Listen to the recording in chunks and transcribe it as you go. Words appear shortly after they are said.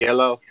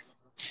Yellow.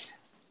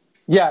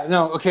 Yeah,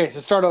 no, okay,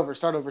 so start over.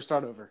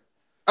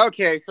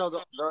 Okay, so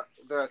the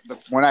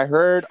when I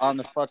heard on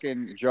the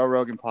fucking Joe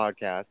Rogan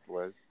podcast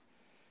was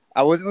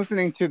I wasn't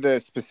listening to the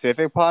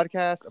specific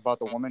podcast about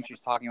the woman. She's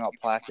talking about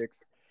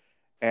plastics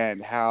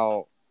and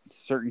how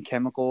certain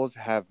chemicals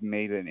have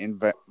made an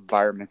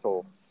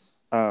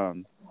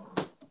um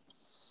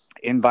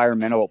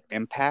environmental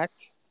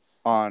impact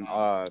on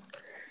our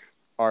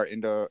how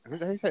do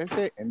you say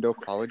it?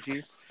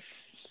 Endocology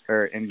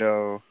or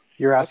endo.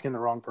 You're asking the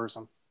wrong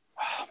person.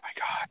 Oh my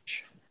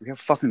gosh, we have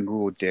fucking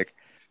Google dick.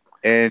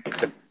 And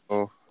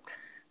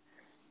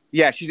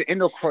yeah, she's an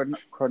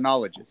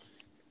endocrinologist.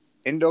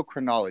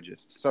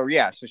 Endocrinologist. So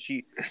yeah, so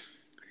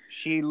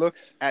she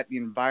looks at the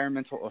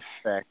environmental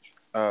effect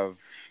of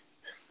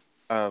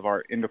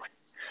our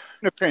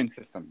endocrine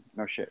system.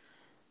 No shit.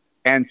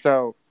 And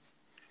so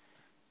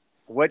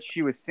what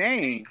she was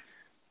saying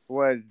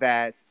was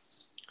that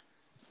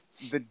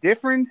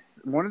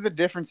one of the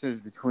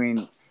differences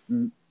between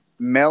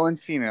male and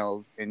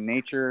females in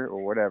nature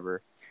or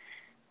whatever,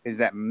 is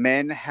that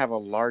men have a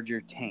larger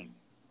taint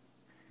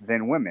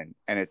than women,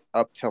 and it's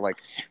up to like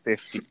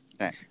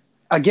 50%.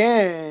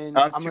 Again,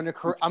 I'm gonna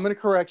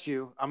correct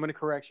you. I'm gonna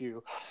correct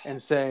you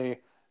and say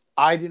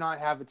I do not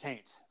have a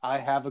taint. I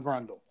have a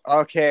grundle.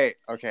 Okay,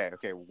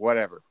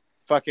 whatever.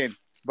 Fucking,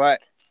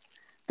 but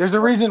there's a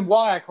reason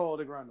why I call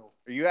it a grundle.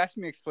 You ask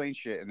me to explain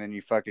shit, and then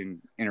you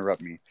fucking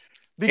interrupt me.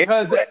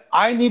 Because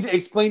I need to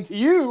explain to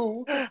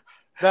you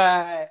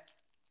that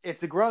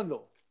it's a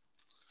grundle.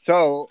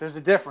 So there's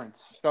a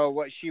difference. So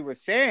what she was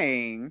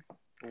saying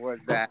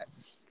was that,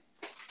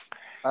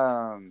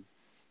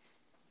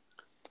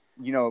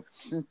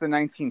 since the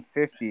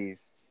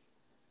 1950s,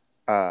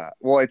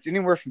 well, it's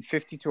anywhere from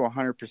 50 to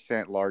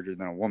 100% larger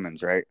than a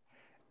woman's, right?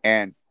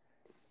 And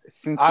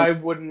since I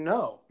wouldn't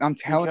know. I'm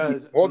telling you.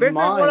 Well, this is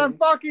what I'm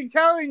fucking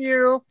telling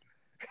you.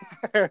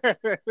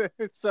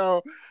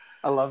 So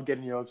I love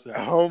getting you upset.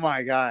 Oh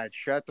my god,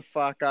 shut the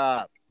fuck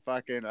up.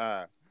 Fucking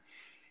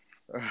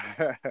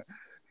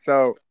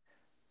So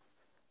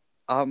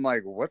I'm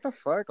like, what the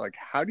fuck? Like,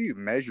 how do you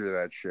measure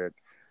that shit?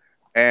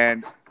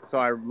 And so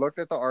I looked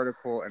at the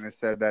article, and it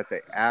said that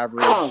the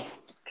average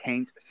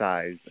taint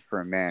size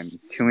for a man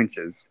is 2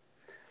 inches.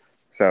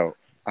 So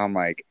I'm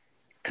like,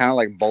 kind of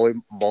like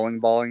bowling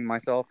balling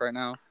myself right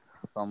now.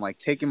 So I'm like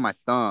taking my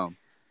thumb,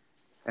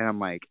 and I'm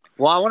like,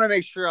 well, I want to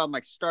make sure I'm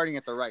like starting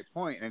at the right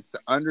point, and it's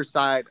the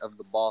underside of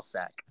the ball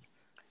sack.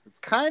 It's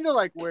kind of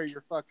like where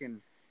your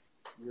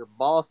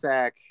ball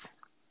sack.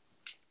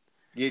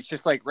 It's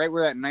just like right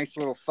where that nice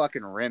little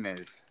fucking rim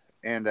is,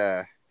 and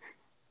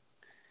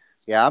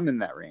yeah, I'm in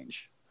that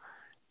range.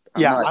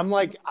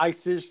 I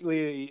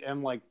seriously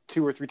am like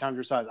 2 or 3 times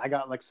your size. I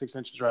got like 6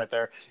 inches right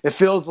there. It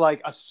feels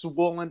like a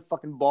swollen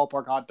fucking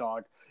ballpark hot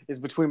dog is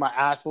between my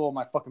asshole and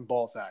my fucking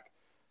ball sack.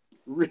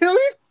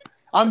 Really?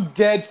 I'm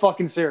dead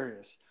fucking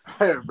serious.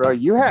 Bro,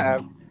 you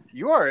are.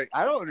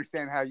 I don't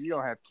understand how you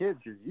don't have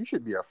kids, because you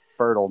should be a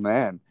fertile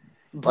man.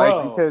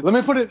 Bro, let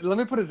me put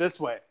it this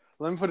way.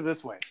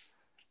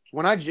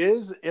 When I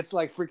jizz, it's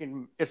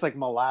like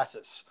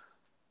molasses.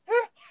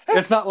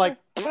 It's not like,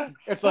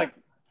 it's like.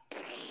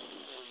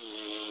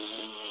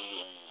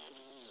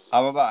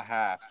 I'm about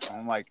half.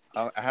 I'm like,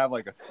 I have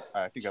like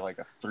I think like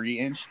a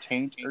 3-inch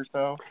taint or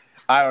so.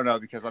 I don't know,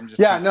 because I'm just.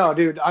 Yeah, no,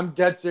 dude, I'm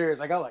dead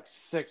serious. I got like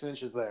 6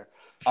 inches there.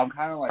 I'm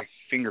kind of like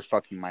finger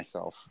fucking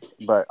myself,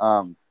 but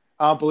I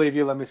don't believe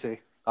you. Let me see.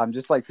 I'm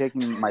just like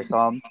taking my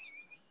thumb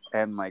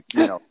and like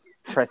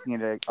pressing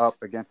it up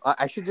against.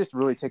 I should just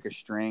really take a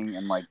string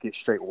and like get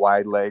straight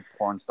wide leg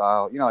porn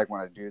style. Like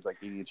when a dude's like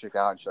eating a chick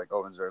out and she like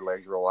opens her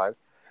legs real wide.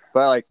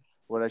 But like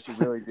what I should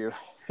really do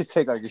is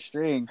take like a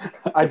string.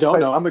 I don't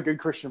know. I'm a good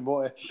Christian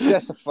boy.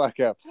 Shut the fuck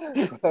up.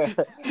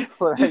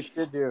 What I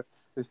should do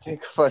is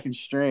take a fucking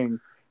string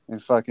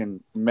and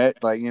fucking make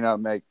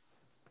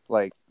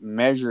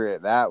measure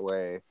it that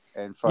way.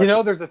 And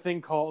there's a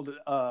thing called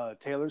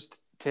Taylor's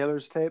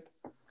tape.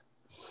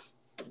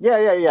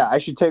 Yeah. I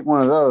should take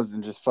one of those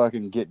and just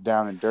fucking get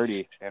down and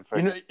dirty and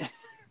fucking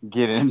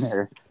get in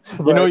there.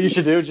 You know what you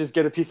should do? Just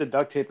get a piece of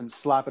duct tape and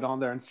slap it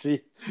on there and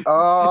see.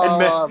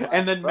 Oh,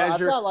 and then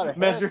measure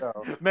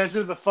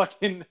the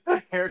fucking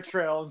hair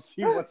trail and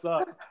see what's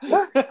up. You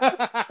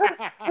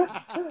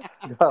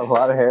got a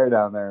lot of hair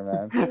down there,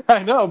 man.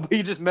 I know, but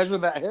you just measure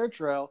that hair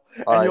trail,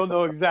 and you'll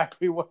know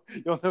exactly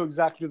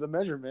the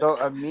measurement. So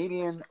a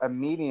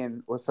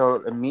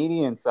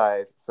median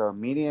size. So a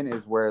median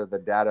is where the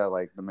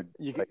data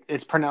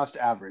it's pronounced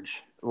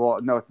average.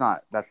 Well, no, it's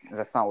not.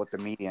 That's not what the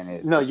median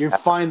is. No, you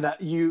find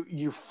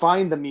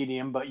the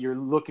median, but you're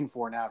looking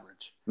for an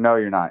average. No,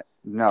 you're not.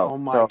 No. Oh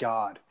my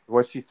god.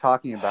 What she's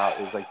talking about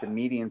is like the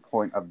median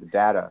point of the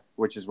data,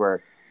 which is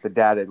where the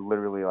data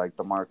literally like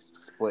the marks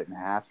split in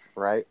half,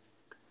 right?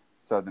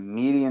 So the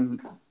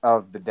median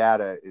of the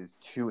data is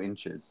 2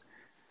 inches,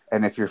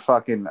 and if you're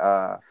fucking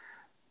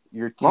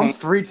your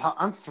taint,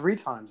 I'm 3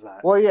 times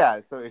that. Well,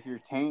 yeah. So if your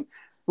taint.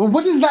 Well,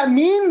 what does that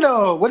mean,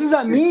 though? What does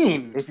that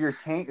mean? If your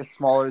taint is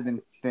smaller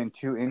than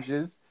 2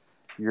 inches,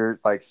 you're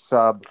like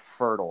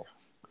sub-fertile.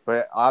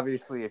 But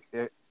obviously,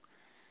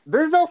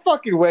 There's no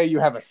fucking way you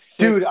have a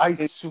Dude, I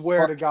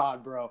swear to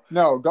God, bro.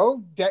 No,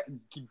 go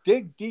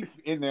dig deep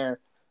in there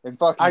and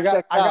fucking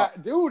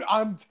dude,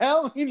 I'm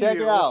telling you. Check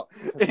it out.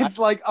 It's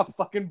like a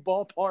fucking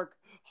ballpark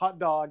hot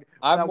dog.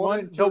 I'm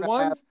the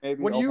ones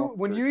when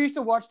you used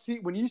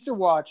to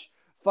watch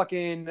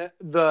fucking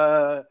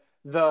the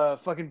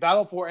fucking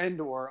Battle for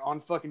Endor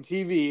on fucking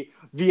TV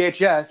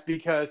VHS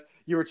because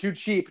you were too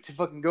cheap to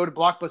fucking go to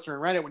Blockbuster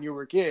and rent it when you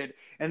were a kid,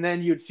 and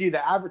then you'd see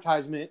the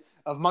advertisement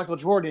of Michael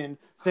Jordan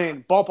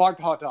saying ballpark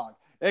hot dog.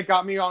 It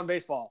got me on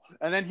baseball.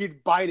 And then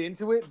he'd bite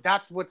into it.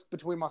 That's what's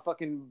between my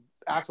fucking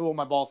asshole and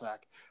my ball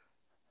sack.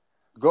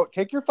 Go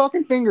take your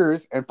fucking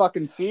fingers and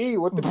fucking see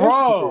what the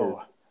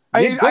bro.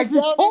 I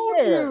just told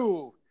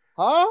you.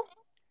 Huh?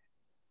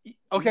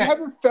 Okay. You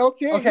haven't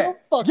felt it? Okay. You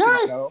don't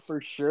fucking know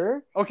for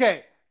sure.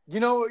 Okay. You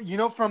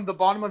know from the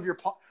bottom of your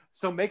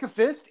so make a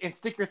fist and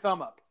stick your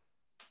thumb up.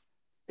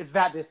 It's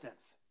that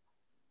distance.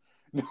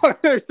 No,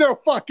 there's no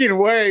fucking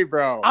way,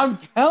 bro. I'm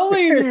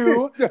telling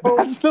you,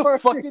 that's the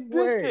fucking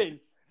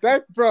distance.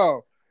 That's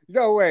bro.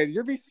 No way.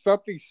 There'd be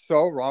something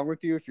so wrong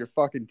with you if your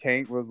fucking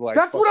tank was like.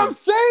 That's what I'm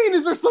saying.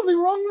 Is there something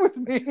wrong with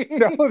me?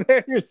 No,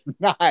 there's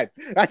not.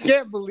 I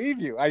can't believe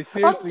you. I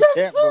seriously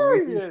can't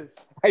believe you.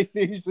 I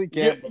seriously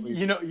can't believe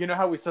you. You know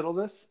how we settle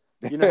this?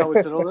 You know how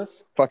we settle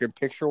this? Fucking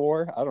picture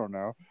war? I don't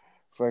know.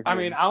 Fucking... I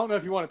mean, I don't know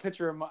if you want a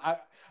picture of my.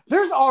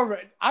 There's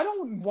already. I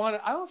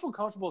don't feel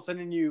comfortable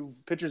sending you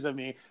pictures of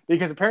me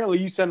because apparently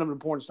you send them to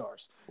porn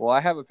stars. Well,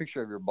 I have a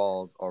picture of your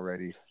balls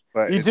already.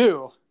 But you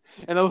do.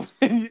 And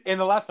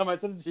the last time I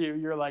sent it to you,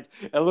 you're like,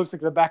 it looks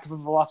like the back of a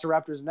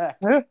velociraptor's neck.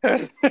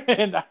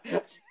 And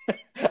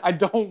I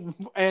don't.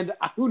 And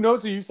who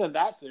knows who you sent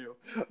that to?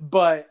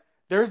 But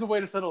there's a way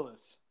to settle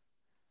this,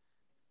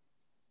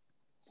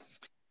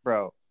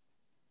 bro.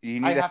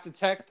 I have to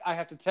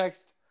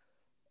text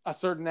a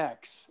certain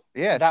ex.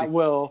 Yeah.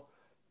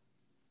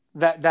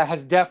 That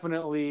has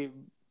definitely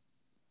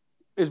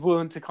is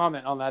willing to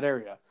comment on that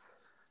area.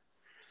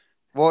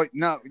 Well,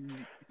 no, you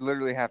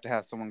literally have to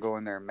have someone go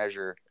in there and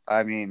measure.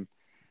 I mean,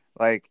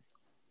 like.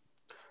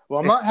 Well,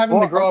 I'm not having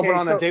the girl over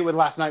on a date with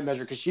last night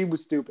measure because she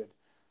was stupid.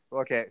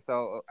 Okay,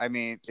 so I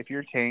mean, if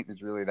your taint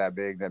is really that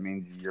big, that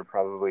means you're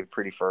probably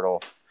pretty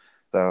fertile.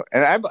 So,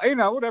 and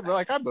whatever.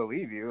 Like, I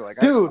believe you. Like,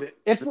 dude,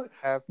 it's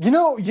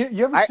you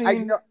ever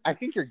seen? I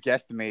think you're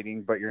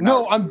guesstimating, but you're not. No,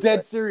 really I'm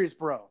dead serious,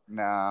 bro.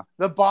 Nah.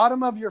 The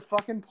bottom of your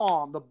fucking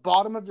palm, the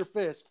bottom of your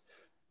fist.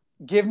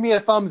 Give me a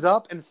thumbs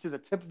up, and it's to the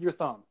tip of your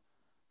thumb.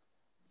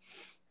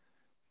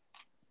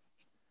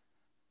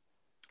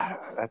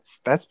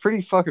 That's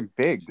pretty fucking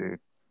big, dude.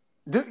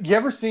 You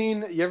ever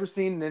seen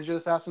Ninja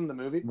Assassin the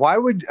movie? Why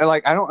would I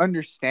don't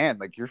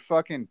understand. Like, your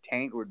fucking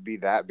taint would be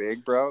that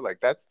big, bro. Like,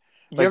 that's.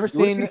 You ever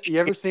seen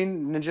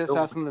Ninja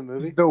Assassin the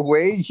movie? The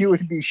way you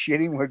would be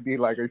shitting would be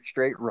like a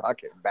straight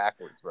rocket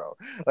backwards, bro.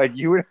 Like,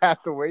 you would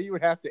have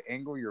to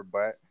angle your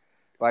butt.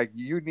 Like,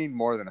 you need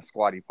more than a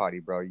squatty potty,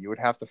 bro. You would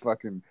have to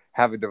fucking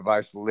have a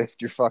device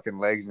lift your fucking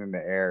legs in the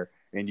air,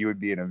 and you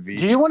would be in a V.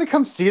 Do you want to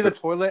come see the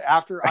toilet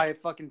after I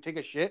fucking take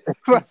a shit?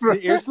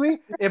 Seriously,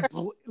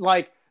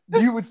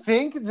 you would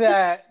think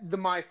that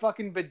my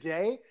fucking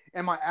bidet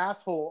and my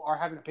asshole are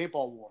having a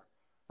paintball war.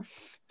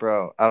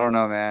 Bro, I don't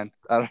know, man.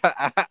 I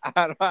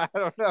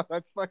don't know.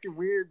 That's fucking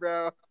weird,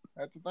 bro.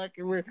 That's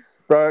fucking weird,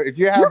 bro. If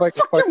you have You're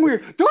fucking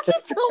weird. Don't you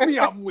tell me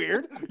I'm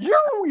weird. You're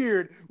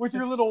weird with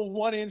your little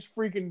 1-inch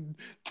freaking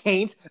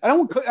taint.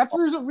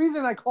 There's a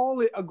reason I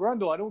call it a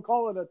grundle. I don't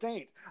call it a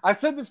taint. I've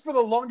said this for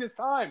the longest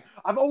time.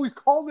 I've always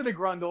called it a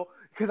grundle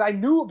because I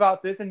knew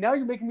about this, and now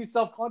you're making me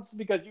self-conscious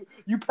because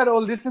you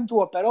pedo listen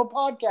to a pedo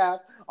podcast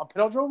on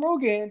Pedo Joe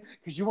Rogan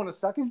because you want to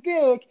suck his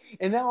dick,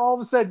 and now all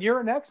of a sudden you're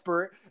an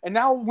expert, and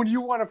now when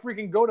you want to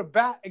freaking go to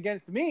bat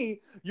against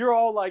me, you're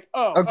all like,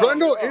 a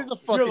grundle is a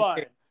fucking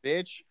taint,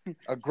 bitch.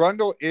 A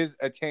grundle is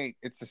a taint.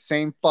 It's the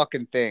same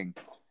fucking thing.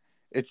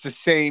 It's the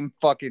same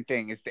fucking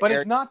thing. It's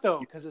not though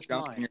because it's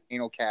mine. In your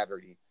anal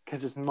cavity.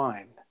 Because it's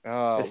mine.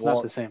 It's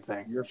not the same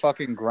thing. Your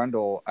fucking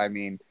grundle. I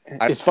mean,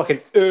 it's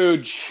fucking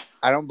huge.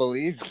 I don't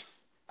believe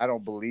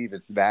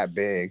it's that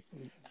big.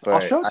 But I'll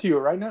show it to you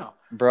right now,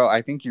 bro.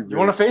 I think you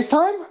want to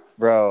FaceTime,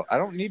 bro. I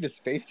don't need to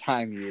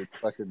FaceTime you to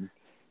fucking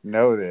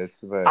know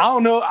this, but I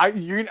don't know. I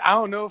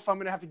don't know if I'm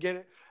gonna have to get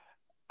it.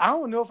 I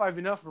don't know if I have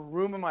enough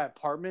room in my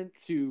apartment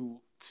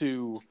to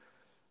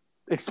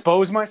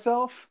expose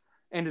myself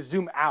and to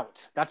zoom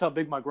out. That's how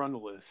big my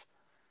grundle is.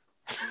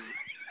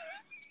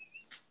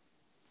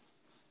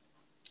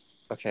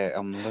 Okay,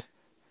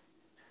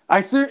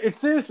 it's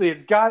seriously.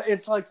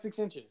 It's like 6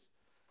 inches.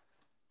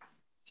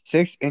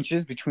 6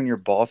 inches between your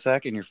ball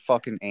sack and your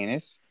fucking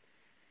anus?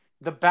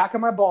 The back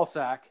of my ball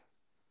sack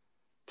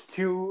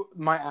to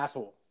my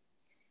asshole.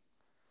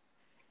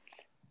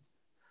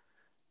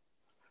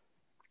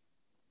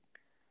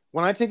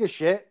 When I take a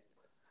shit,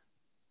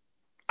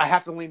 I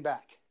have to lean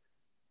back.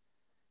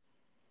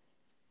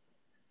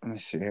 Let me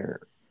see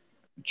here.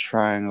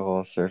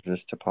 Triangle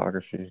surface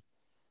topography.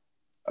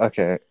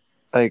 Okay.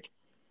 Like,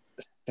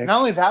 not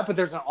only that, but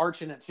there's an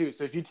arch in it too.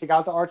 So if you take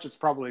out the arch, it's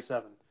probably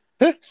 7.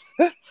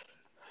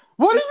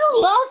 What are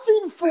you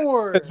laughing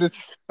for? Because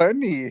it's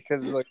funny.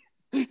 Because like,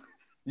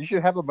 you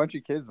should have a bunch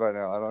of kids by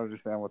now. I don't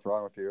understand what's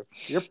wrong with you.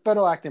 You're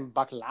pedo acting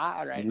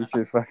bakla right You now.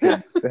 should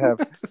fucking have,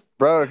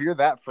 bro. If you're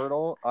that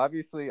fertile,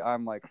 obviously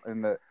I'm like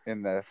in the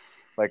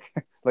like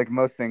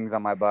most things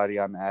on my body,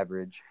 I'm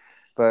average.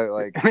 But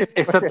like,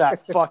 except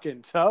that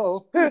fucking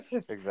toe.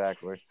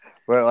 Exactly.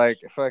 But like,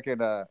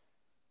 fucking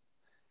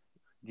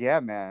yeah,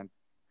 man.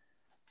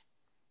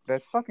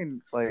 That's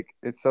fucking like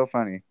it's so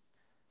funny.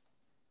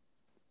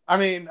 I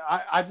mean,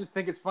 I just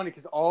think it's funny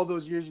because all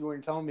those years you were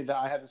telling me that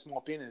I had a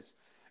small penis.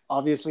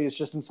 Obviously, it's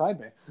just inside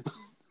me.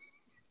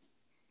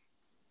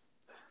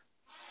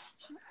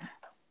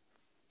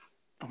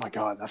 Oh my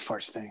god, that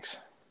fart stinks.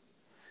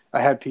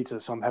 I had pizza,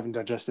 so I'm having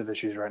digestive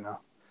issues right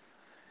now.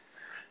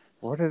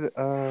 What did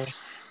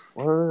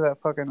that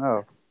fucking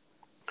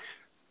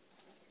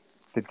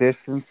The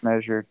distance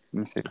measured. Let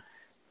me see.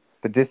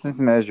 The distance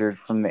measured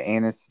from the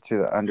anus to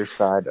the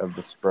underside of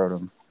the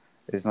scrotum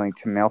is linked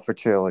to male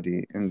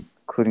fertility,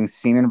 including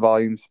semen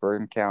volume,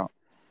 sperm count.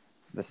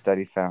 The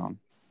study found.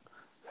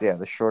 Yeah,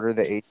 the shorter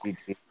the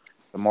ATD,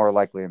 the more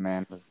likely a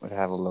man would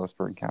have a low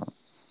sperm count.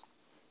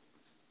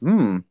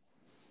 I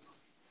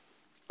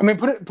mean,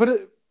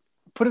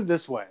 put it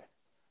this way.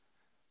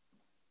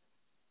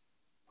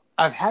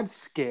 I've had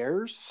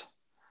scares,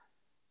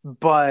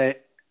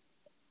 but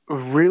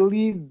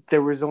really,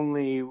 there was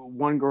only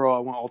one girl I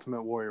went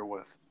Ultimate Warrior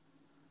with.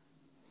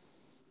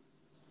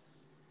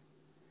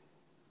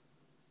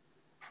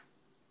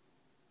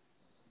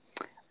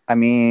 I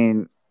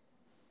mean,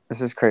 this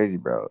is crazy,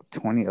 bro.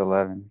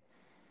 2011.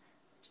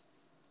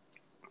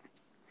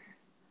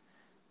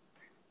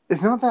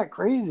 It's not that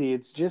crazy.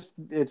 It's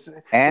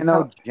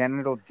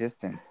Anogenital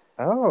distance.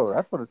 Oh,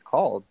 that's what it's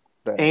called.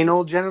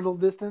 Anal genital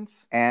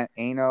distance?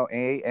 Ano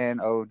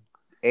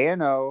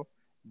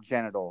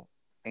genital.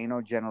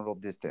 Anogenital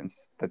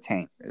distance. The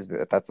taint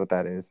that's what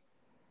that is.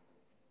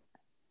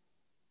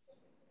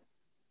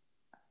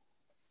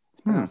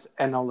 It's pronounced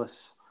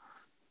analus.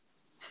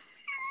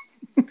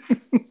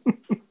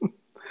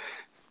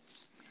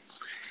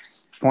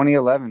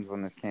 2011 is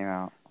when this came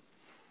out.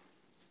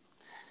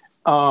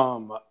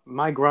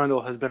 My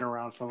grundle has been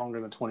around for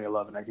longer than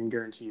 2011. I can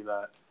guarantee you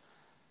that.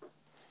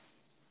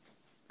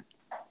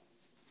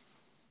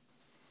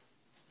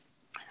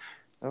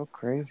 So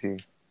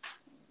crazy.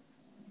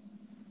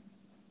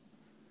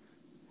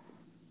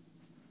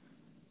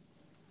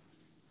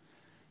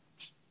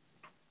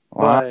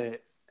 Wow.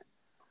 But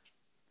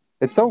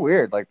it's so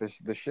weird, like the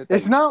shit.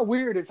 It's not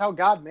weird. It's how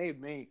God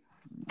made me.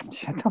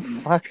 Shut the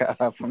fuck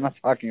up. I'm not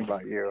talking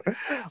about you.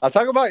 I'll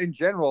talk about in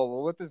general.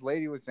 Well, what this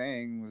lady was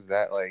saying was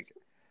that like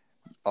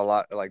a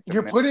lot like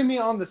you're putting me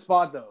on the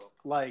spot though.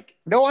 Like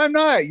no, I'm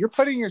not. You're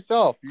putting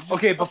yourself.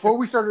 Okay, before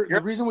we started,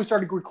 the reason we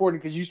started recording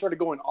because you started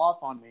going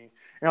off on me.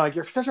 You're like,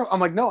 you're such a. I'm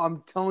like, no,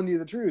 I'm telling you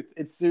the truth.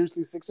 It's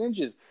seriously 6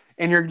 inches,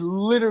 and you're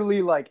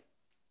literally like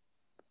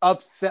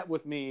upset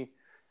with me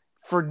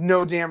for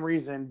no damn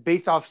reason,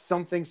 based off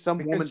something some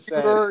woman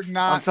said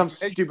on some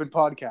stupid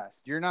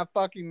podcast. You're not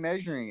fucking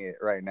measuring it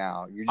right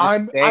now. You're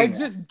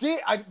just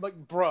did. I like,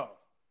 bro.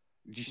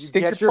 You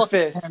get your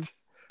fist.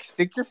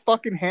 Stick your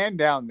fucking hand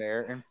down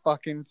there and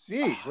fucking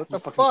see. What the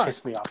fuck? Fucking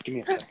piss me off. Give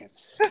me a second.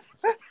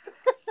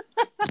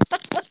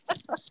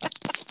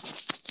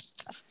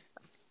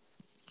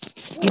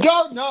 You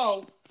don't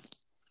know.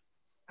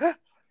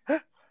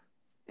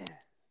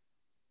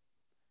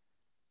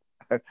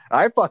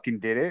 I fucking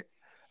did it.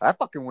 I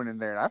fucking went in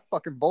there and I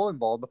fucking bowling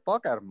balled the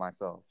fuck out of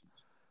myself.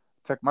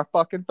 Took my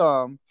fucking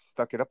thumb,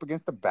 stuck it up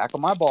against the back of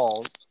my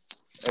balls,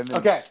 and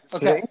then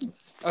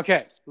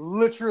Okay.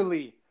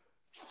 Literally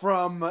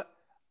from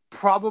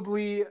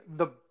probably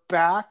the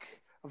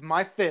back of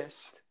my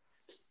fist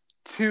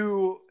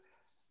to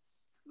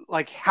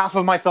like half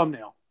of my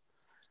thumbnail.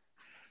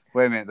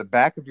 Wait a minute, the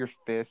back of your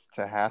fist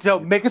to half.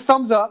 So make a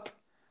thumbs up,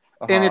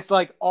 and it's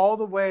like all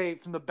the way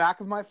from the back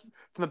of my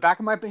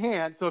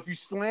hand. So if you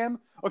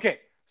slam,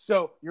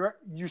 so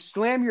you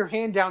slam your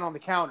hand down on the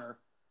counter,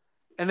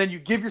 and then you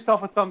give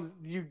yourself a thumbs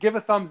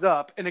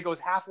up, and it goes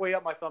halfway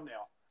up my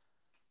thumbnail.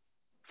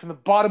 From the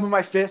bottom of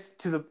my fist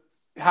to the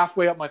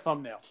halfway up my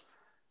thumbnail.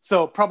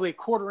 So probably a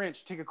quarter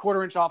inch. Take a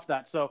quarter inch off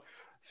that. So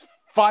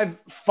 5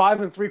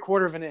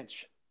 3/4 of an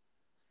inch.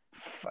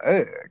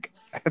 Fuck.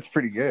 That's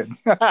pretty good.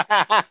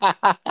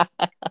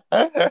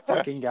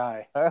 Fucking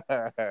guy.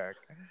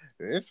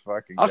 This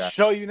fucking I'll guy.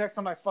 show you next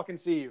time I fucking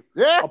see you.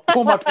 Yeah. I'll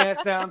pull my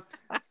pants down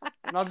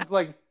and I'll just be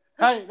like,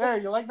 hey, there,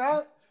 you like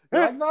that? You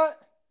like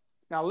that?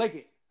 Now lick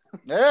it.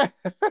 Yeah.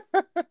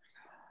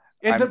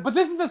 But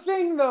this is the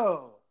thing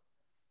though.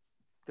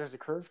 There's a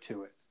curve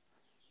to it.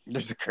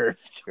 There's a curve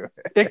to it.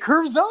 It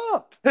curves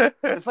up.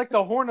 It's like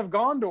the horn of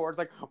Gondor. It's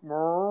like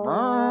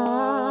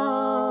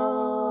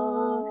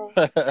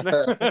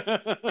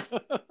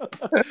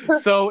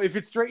so if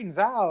it straightens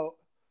out,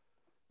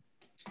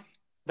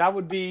 that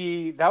would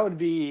be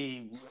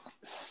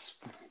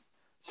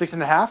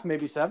 6.5,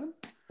 maybe 7.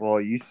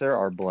 Well, you sir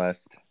are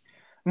blessed.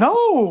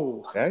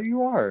 No. Yeah,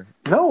 you are.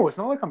 No, it's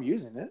not like I'm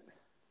using it.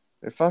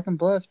 They're fucking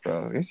blessed,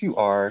 bro. Yes, you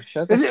are.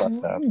 Shut the Is fuck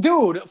up. it,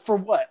 dude? For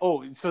what?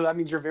 Oh, so that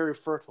means you're very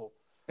fertile.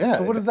 Yeah,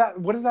 So what does that?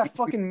 What does that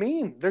fucking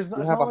mean? you It's have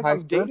not a like high I'm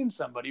sperm. dating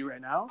somebody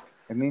right now.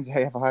 It means you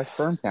have a high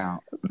sperm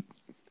count.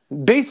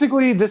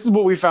 Basically, this is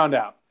what we found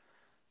out.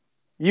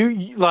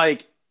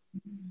 Like,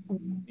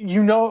 we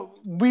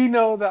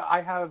know that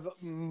I have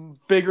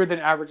bigger than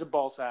average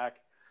ball sack,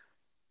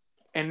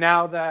 and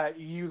now that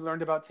you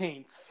learned about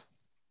taints,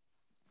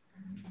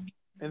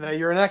 and that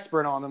you're an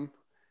expert on them,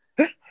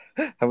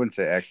 I wouldn't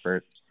say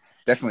expert.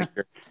 Definitely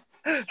sure.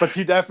 but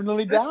you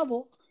definitely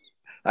dabble.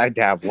 I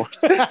dabble.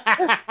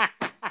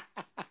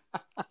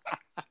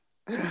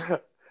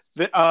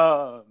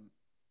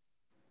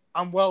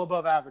 I'm well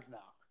above average now.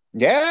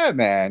 Yeah,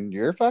 man.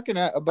 You're fucking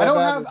above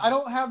average. I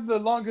don't have the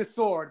longest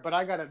sword, but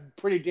I got a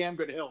pretty damn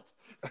good hilt.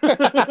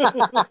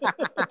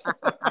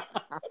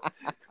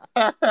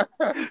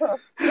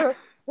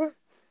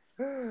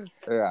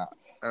 Yeah.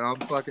 And I'm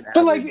fucking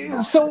But like,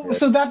 average.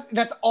 so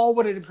that's all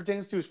what it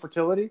pertains to is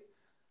fertility.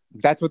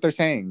 That's what they're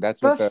saying. That's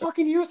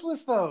Fucking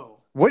useless, though.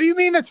 What do you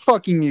mean that's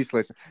fucking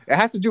useless? It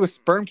has to do with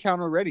sperm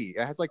count already.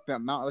 It has like the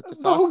amount of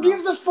testosterone. But who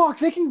gives a fuck?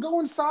 They can go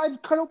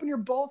inside, cut open your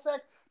ball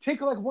sack,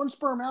 take like one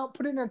sperm out,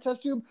 put it in a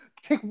test tube,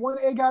 take one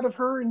egg out of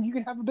her, and you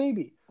can have a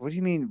baby. What do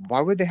you mean? Why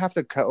would they have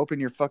to cut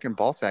open your fucking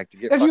ball sack to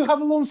get? If you have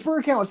a low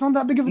sperm count, it's not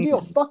that big of a deal.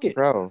 Fuck it,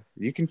 bro.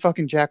 You can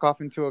fucking jack off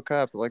into a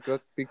cup. Like,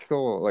 let's be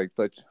cool. Like,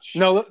 let's.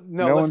 No.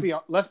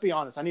 Let's be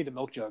honest. I need a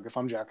milk jug if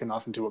I'm jacking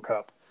off into a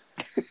cup.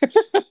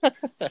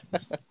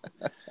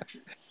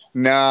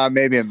 Nah,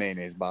 maybe a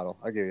mayonnaise bottle.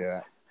 I'll give you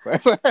that.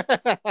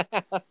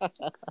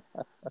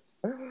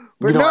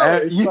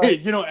 But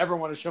you don't ever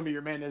want to show me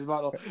your mayonnaise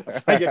bottle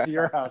if I get to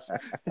your house.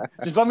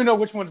 Just let me know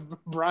which one's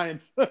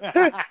Brian's.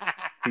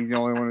 He's the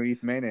only one who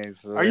eats mayonnaise.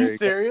 So are you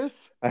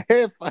serious?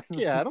 Hey, fuck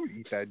yeah, I don't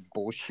eat that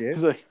bullshit.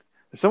 He's like,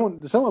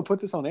 did someone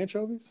put this on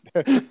anchovies?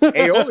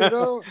 Aioli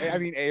though, I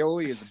mean,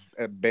 aioli is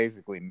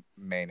basically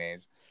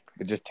mayonnaise.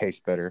 It just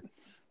tastes better.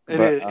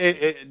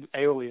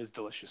 Aioli is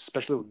delicious,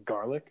 especially with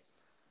garlic.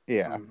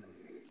 Yeah,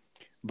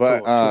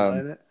 but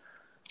no,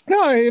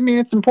 I mean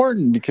it's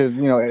important because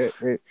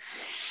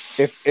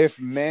if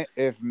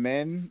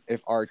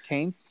our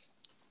taints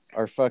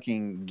are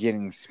fucking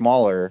getting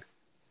smaller,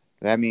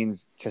 that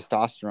means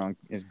testosterone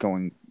is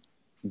going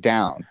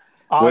down.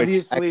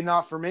 Obviously,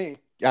 not for me.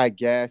 I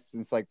guess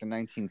since like the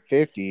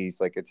 1950s,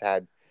 like it's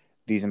had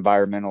these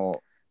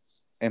environmental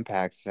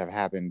impacts have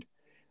happened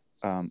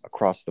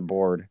across the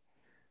board.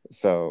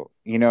 So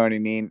you know what I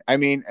mean? I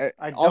mean,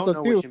 I don't also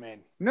know too, what you mean.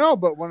 No,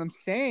 but what I'm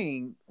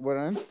saying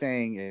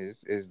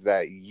is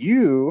that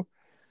you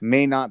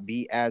may not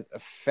be as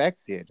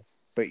affected,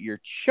 but your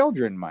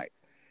children might.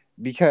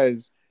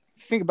 Because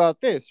think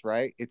about this,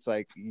 right? It's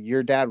like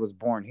your dad was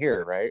born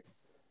here, right?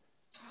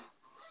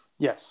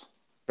 Yes.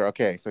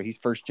 Okay, so he's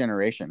first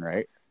generation,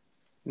 right?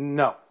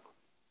 No.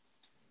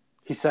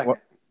 He's second.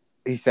 What?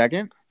 He's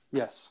second?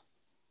 Yes.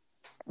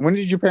 When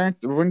did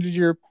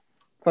your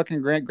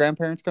fucking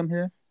grandparents come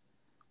here?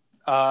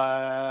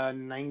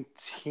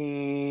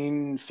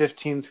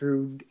 1915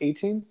 through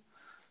 18.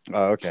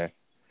 Oh, okay.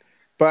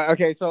 But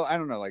okay, so I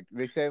don't know, like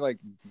they say like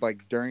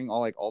during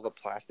all the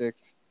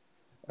plastics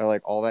or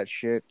like all that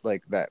shit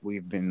like that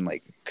we've been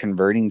like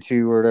converting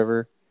to or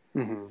whatever.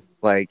 Mm-hmm.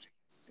 Like,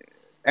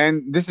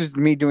 and this is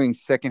me doing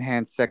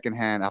secondhand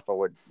off of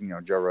what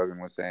Joe Rogan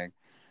was saying,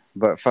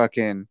 but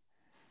fucking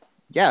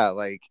yeah,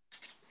 like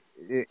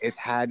it's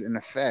had an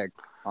effect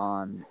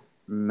on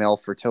male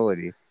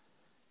fertility.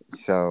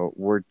 So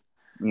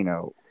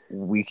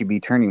we could be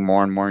turning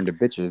more and more into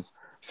bitches.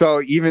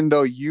 So even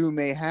though you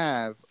may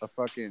have a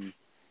fucking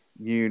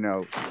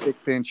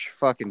 6-inch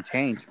fucking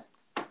taint,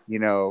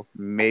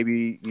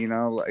 maybe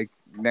like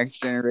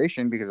next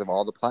generation because of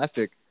all the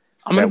plastic.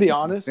 I'm gonna be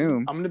honest.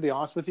 I'm gonna be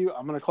honest with you.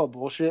 I'm gonna call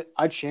bullshit.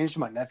 I changed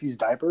my nephew's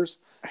diapers.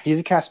 He's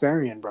a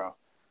Casparian, bro.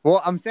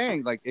 Well, I'm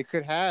saying like it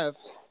could have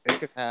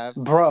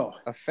bro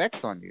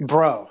effects on you,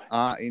 bro.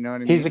 You know what I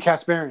mean? He's a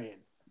Casparian.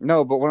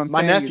 No, but what I'm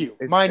saying nephew,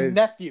 is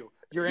nephew.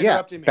 You're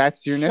interrupting me.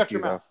 That's your Shut nephew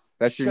your though. mouth.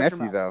 That's your Shut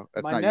nephew your though.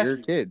 That's My not nephew. your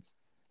kids.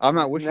 I'm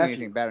not wishing Nephew.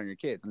 anything bad on your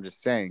kids. I'm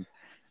just saying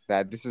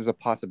that this is a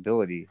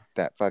possibility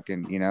that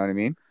fucking, you know what I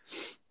mean?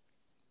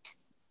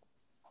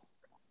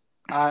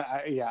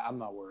 I'm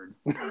not worried.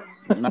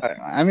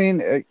 I mean,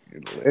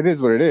 it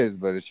is what it is,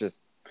 but it's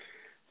just,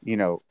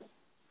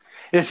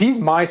 if he's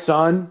my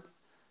son,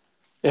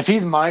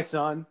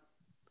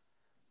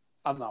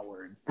 I'm not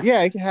worried.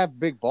 Yeah, he can have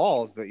big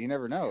balls, but you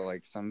never know.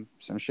 Like some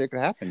shit could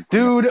happen.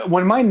 Dude,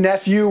 when my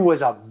nephew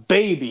was a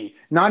baby,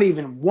 not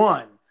even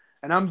one,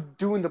 and I'm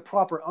doing the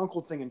proper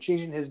uncle thing and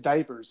changing his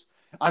diapers,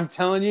 I'm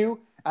telling you,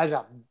 as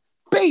a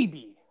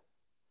baby,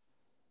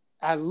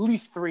 at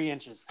least 4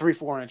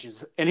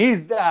 inches, and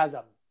he's as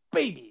a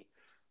baby.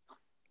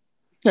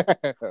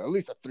 At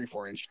least a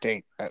 3-4 inch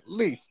taint, at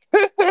least.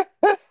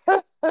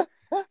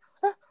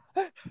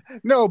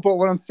 No, but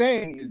what I'm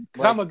saying is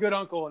because I'm a good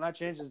uncle and I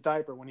changed his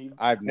diaper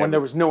when there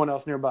was no one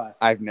else nearby.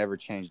 I've never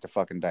changed a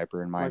fucking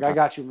diaper in my life. I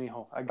got you,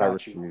 mijo. I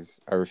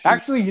refuse. I refuse.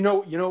 Actually,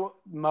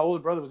 my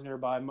older brother was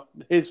nearby,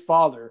 his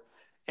father,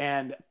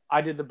 And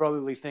I did the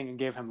brotherly thing and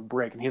gave him a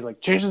break. And he's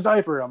like, change his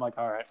diaper. I'm like,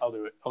 all right, I'll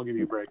do it. I'll give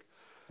you a break.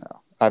 No,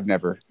 I've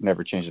never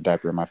changed a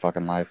diaper in my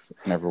fucking life.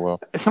 Never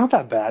will. It's not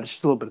that bad. It's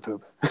just a little bit of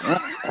poop.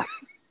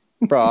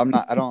 Bro, I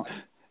don't,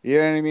 you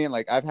know what I mean?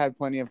 Like, I've had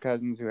plenty of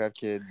cousins who have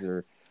kids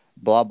or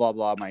blah, blah,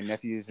 blah. My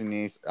nephews and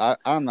niece.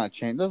 I'm not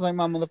changing. Those are like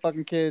my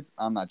motherfucking kids.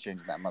 I'm not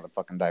changing that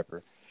motherfucking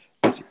diaper.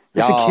 It's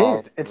a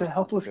kid. It's a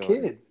helpless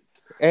kid.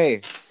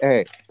 Hey,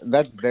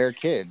 that's their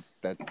kid.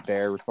 That's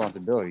their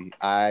responsibility.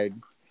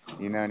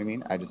 You know what I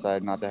mean? I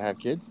decided not to have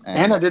kids.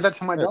 And I did that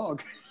to my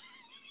dog.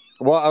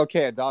 Well,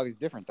 okay, a dog is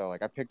different, though.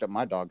 Like, I picked up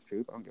my dog's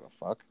poop. I don't give a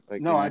fuck.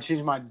 Like, no, I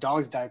changed my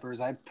dog's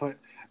diapers.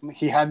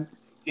 He had,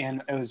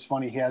 and it was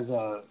funny, he has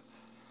a,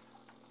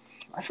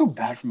 I feel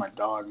bad for my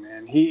dog,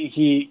 man.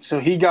 He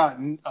got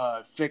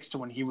fixed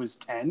when he was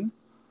 10,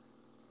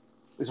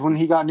 is when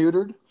he got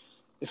neutered.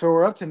 If it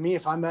were up to me,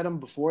 if I met him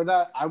before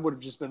that, I would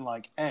have just been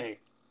like, hey,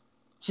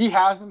 he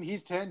has him.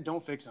 He's 10.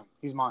 Don't fix him.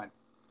 He's mine.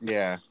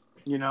 Yeah.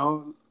 You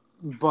know?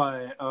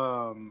 But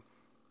I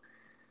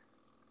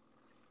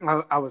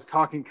was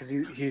talking because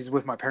he's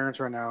with my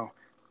parents right now.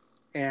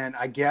 And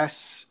I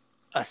guess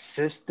a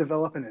cyst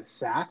developed in his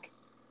sack.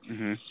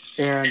 Mm-hmm.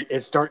 And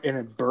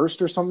it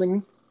burst or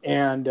something.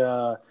 And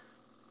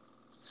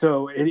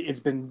so it's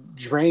been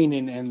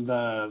draining, and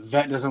the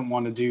vet doesn't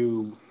want to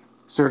do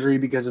surgery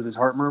because of his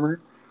heart murmur.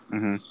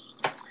 Mm-hmm.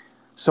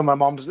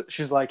 So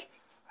she's like,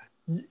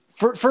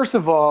 first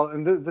of all,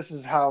 and this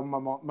is how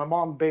my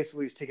mom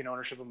basically is taking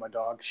ownership of my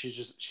dog.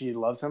 She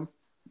loves him,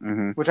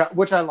 mm-hmm.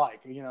 which I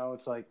like. You know,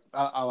 it's like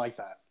I like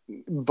that.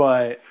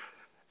 But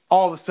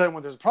all of a sudden,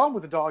 when there's a problem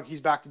with the dog, he's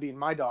back to being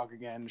my dog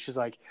again. She's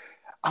like,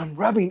 I'm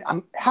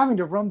having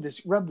to rub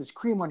this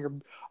cream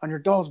on your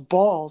dog's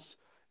balls,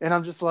 and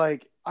I'm just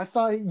like, I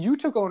thought you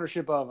took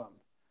ownership of him.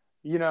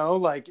 You know,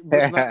 like,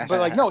 but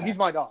like, no, he's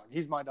my dog.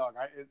 He's my dog.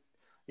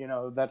 You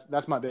know,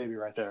 that's my baby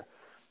right there.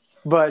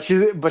 But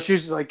she's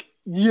just like,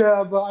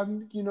 yeah, but I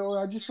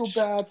just feel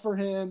bad for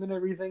him and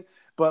everything.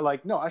 But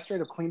like, no, I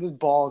straight up cleaned his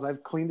balls.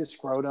 I've cleaned his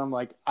scrotum.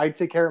 Like, I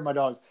take care of my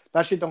dogs.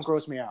 That shit don't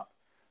gross me out.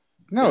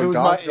 No,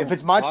 if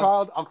it's my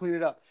child, I'll clean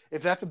it up.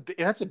 If that's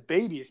a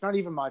baby, it's not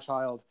even my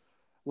child.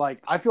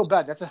 Like, I feel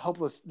bad. That's a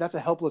helpless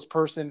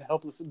person,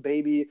 helpless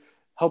baby,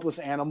 helpless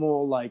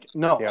animal. Like,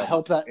 no, yeah,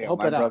 help that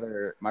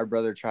out. My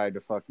brother tried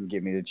to fucking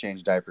get me to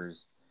change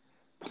diapers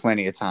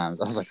plenty of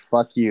times. I was like,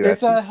 fuck you.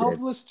 It's a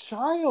helpless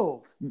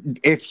child.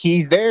 If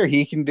he's there,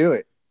 he can do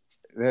it.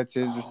 That's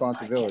his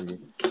responsibility.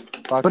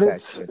 Fuck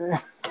that shit.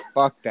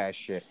 Fuck that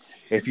shit.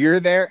 If you're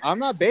there, I'm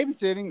not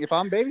babysitting. If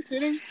I'm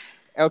babysitting,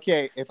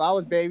 okay, if I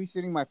was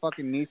babysitting my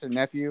fucking niece or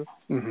nephew,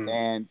 mm-hmm.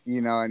 and you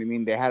know what I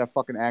mean, they had a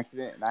fucking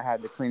accident and I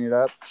had to clean it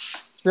up,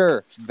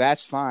 sure,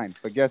 that's fine.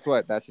 But guess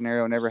what? That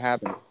scenario never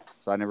happened,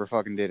 so I never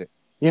fucking did it.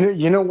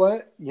 You know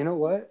what?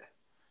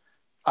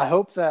 I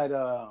hope that.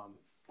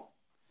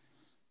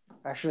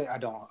 Actually, I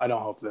don't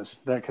hope this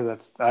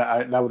because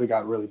that would have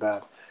got really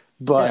bad.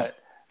 But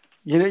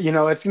you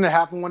know, it's gonna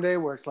happen one day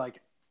where it's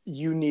like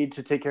you need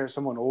to take care of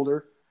someone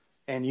older,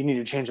 and you need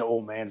to change an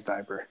old man's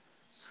diaper.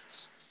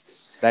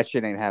 That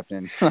shit ain't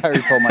happening. I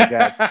already told my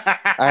dad.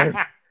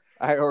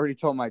 I already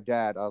told my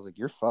dad. I was like,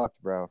 "You're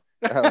fucked, bro."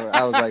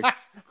 I was like,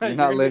 "You're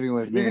not living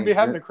with me. You're gonna be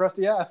having a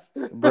crusty ass,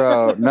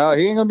 bro." No,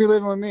 he ain't gonna be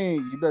living with me.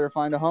 You better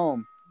find a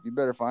home. You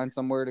better find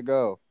somewhere to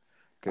go.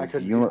 I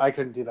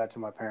couldn't do that to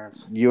my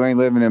parents. You ain't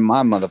living in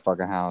my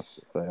motherfucking house,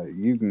 so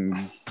you can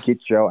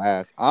get your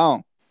ass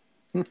on.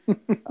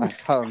 I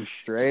told him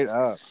straight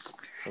up.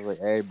 I was like,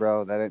 "Hey,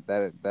 bro,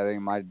 that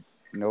ain't my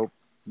nope.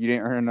 You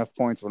didn't earn enough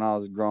points when I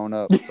was growing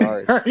up.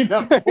 Sorry." You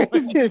know what I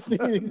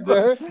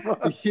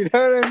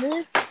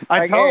mean?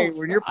 Hey,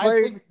 when you're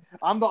playing,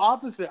 I'm the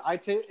opposite.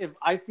 If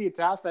I see a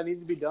task that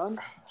needs to be done,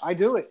 I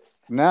do it.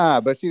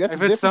 Nah, but see, that's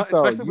the difference,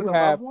 though.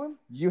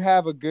 You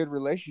have a good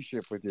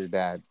relationship with your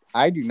dad.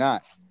 I do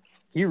not.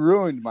 He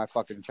ruined my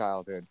fucking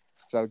childhood.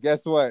 So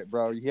guess what,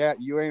 bro? Yeah,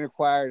 you ain't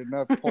acquired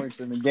enough points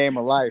in the game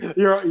of life.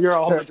 You're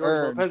all the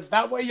George Lopez.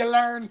 That way you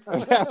learn.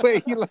 That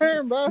way you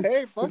learn, bro.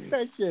 Hey, fuck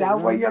that shit. That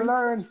way you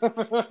learn.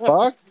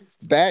 Fuck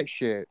that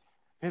shit.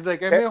 He's like,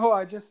 hey, mijo,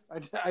 I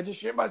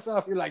just shit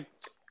myself. You're like,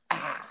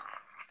 ah.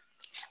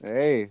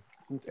 Hey,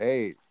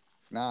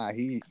 nah,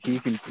 he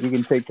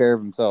can take care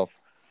of himself.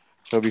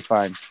 He'll be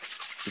fine.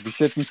 If he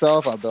shits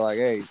himself, I'll be like,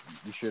 hey,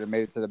 you should have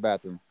made it to the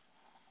bathroom.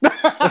 You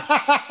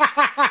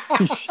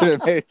should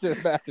have made it to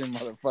the bathroom,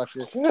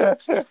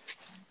 motherfucker.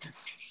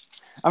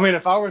 I mean,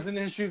 if I was in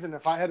his shoes and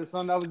if I had a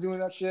son that was doing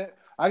that shit,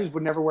 I just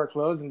would never wear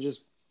clothes and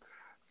just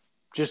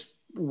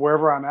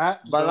wherever I'm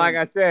at. But like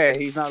I said,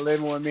 he's not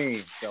living with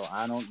me, so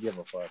I don't give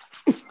a fuck.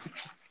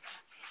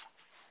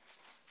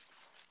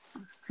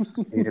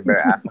 You better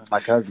ask one of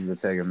my cousins to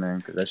take him, man,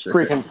 because that's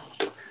freaking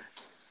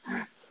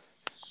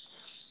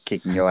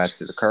kicking your ass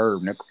to the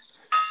curb, nickel.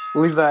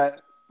 Leave that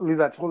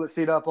toilet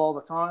seat up all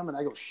the time, and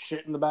I go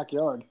shit in the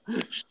backyard.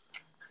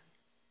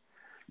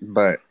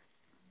 But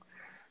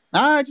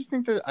I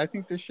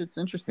think this shit's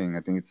interesting.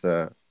 I think it's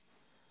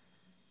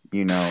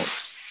you know,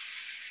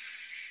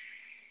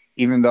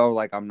 even though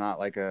like I'm not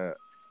like a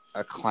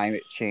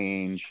climate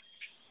change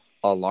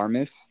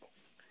alarmist.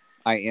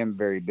 I am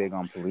very big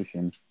on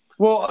pollution.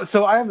 Well,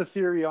 so I have a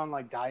theory on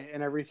like diet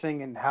and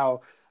everything, and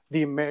how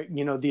the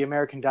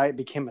American diet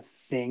became a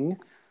thing.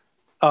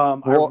 I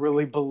Well,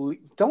 really believe.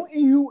 Don't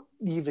you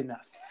even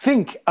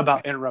think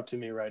about interrupting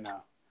me right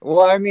now?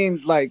 well, I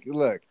mean, like,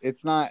 look,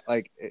 it's not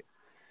like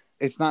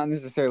it's not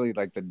necessarily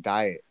like the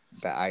diet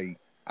that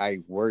I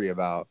worry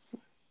about.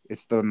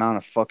 It's the amount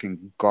of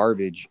fucking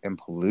garbage and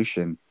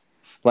pollution.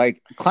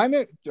 Like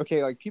climate,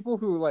 okay, like people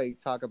who like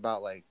talk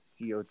about like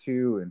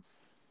CO2 and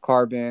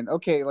carbon,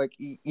 okay, like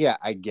yeah,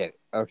 I get it.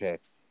 Okay.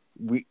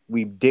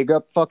 We dig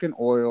up fucking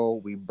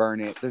oil, we burn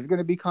it. There's going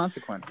to be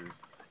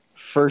consequences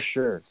for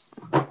sure.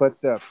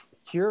 But the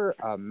pure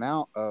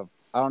amount of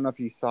I don't know if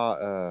you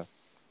saw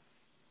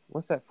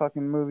what's that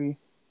fucking movie?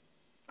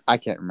 I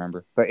can't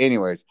remember. But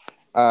anyways,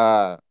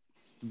 uh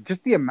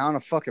just the amount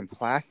of fucking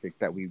plastic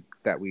that we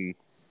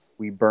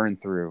burn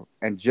through,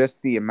 and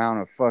just the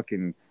amount of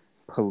fucking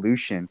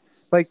pollution.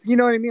 Like, you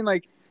know what I mean?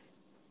 Like,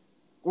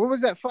 what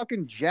was that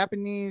fucking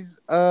Japanese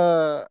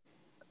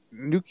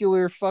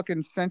nuclear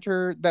fucking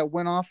center that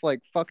went off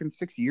like fucking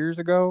 6 years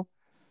ago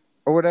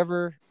or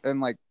whatever,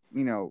 and like,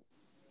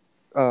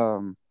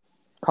 um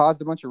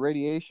caused a bunch of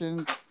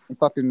radiation and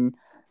fucking,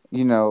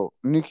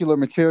 nuclear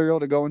material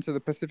to go into the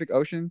Pacific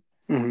Ocean.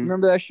 Mm-hmm.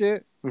 Remember that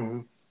shit?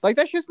 Mm-hmm. Like,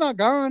 that shit's not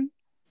gone.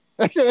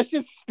 That's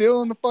just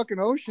still in the fucking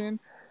ocean.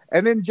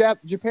 And then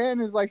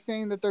Japan is like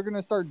saying that they're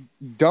gonna start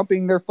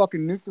dumping their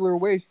fucking nuclear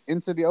waste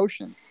into the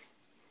ocean.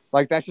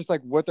 Like, that's just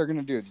like what they're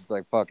gonna do. Just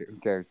like, fuck it, who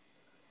cares?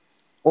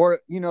 Or,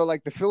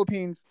 like the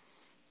Philippines,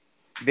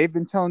 they've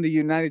been telling the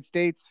United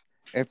States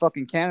and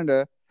fucking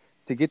Canada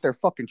to get their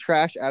fucking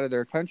trash out of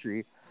their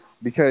country,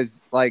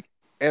 because like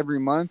every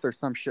month or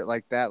some shit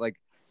like that, like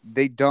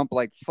they dump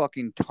like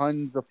fucking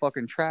tons of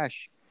fucking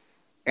trash.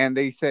 And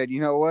they said,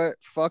 you know what?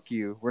 Fuck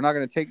you. We're not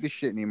gonna take this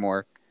shit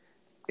anymore.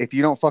 If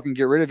you don't fucking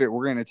get rid of it,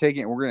 we're gonna take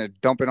it and we're gonna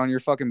dump it on your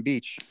fucking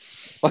beach.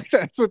 Like,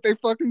 that's what they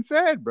fucking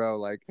said, bro.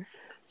 Like,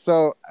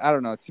 so I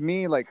don't know. To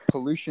me, like,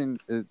 pollution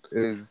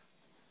is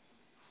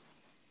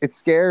it's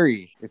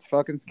scary. It's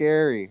fucking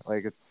scary.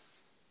 Like, it's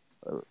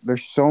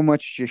there's so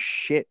much just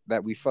shit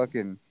that we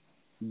fucking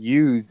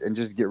use and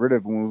just get rid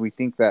of when we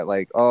think that,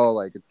 like, oh,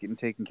 like it's getting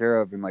taken care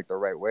of in like the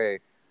right way.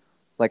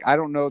 Like, I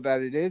don't know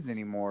that it is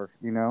anymore,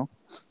 you know?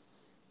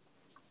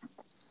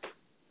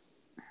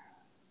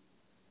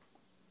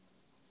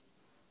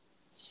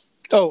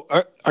 Oh,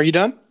 are you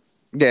done?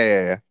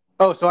 Yeah.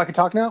 Oh, so I can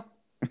talk now?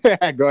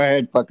 Go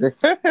ahead, fucker.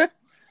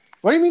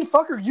 What do you mean,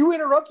 fucker? You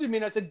interrupted me,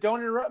 and I said,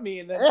 don't interrupt me,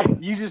 and then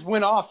you just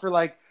went off for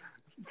like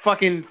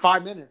fucking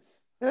 5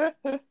 minutes. And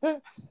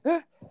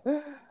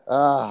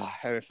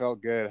it felt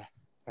good.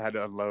 I had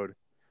to unload.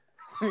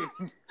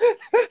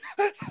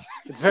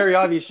 It's very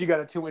obvious you got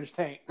a 2-inch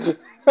taint.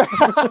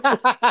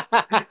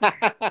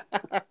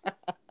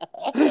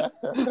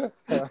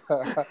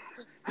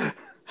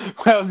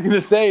 What I was going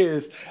to say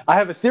is I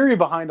have a theory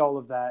behind all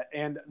of that,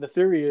 and the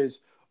theory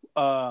is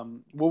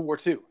World War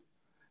II.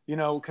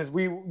 Because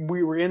we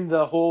were in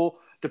the whole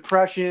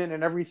depression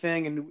and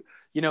everything, and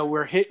we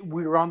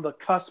were on the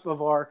cusp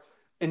of our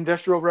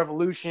industrial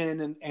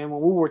revolution, and when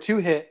World War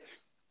II hit,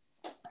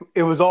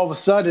 it was all of a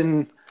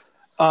sudden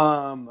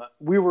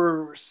we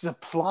were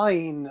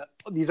supplying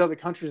these other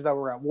countries that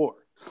were at war,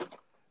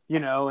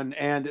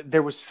 and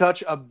there was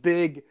such a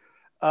big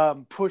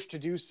push to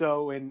do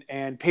so,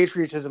 and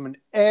patriotism, and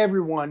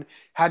everyone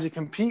had to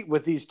compete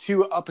with these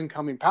two up and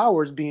coming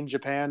powers, being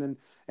Japan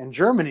and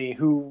Germany,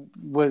 who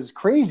was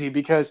crazy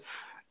because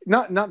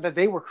not that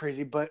they were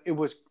crazy, but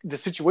the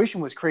situation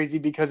was crazy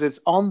because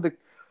it's on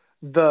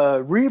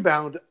the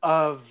rebound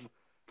of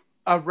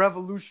a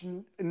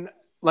revolution, in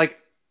like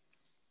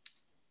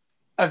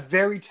a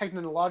very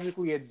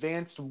technologically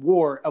advanced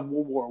war of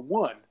World War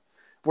One,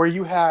 where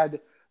you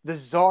had the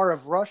Tsar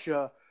of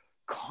Russia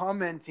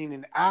commenting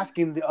and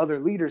asking the other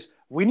leaders,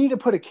 we need to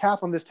put a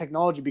cap on this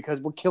technology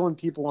because we're killing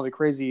people at a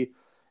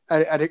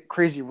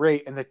crazy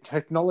rate, and the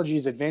technology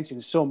is advancing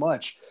so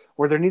much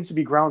where there needs to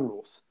be ground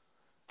rules.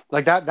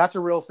 Like that's a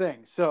real thing.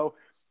 So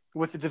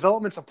with the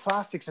developments of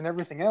plastics and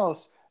everything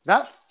else,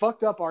 that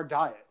fucked up our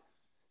diet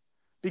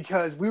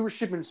because we were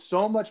shipping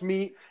so much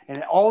meat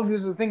and all of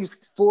these other things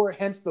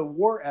hence the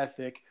war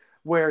ethic,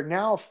 where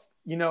now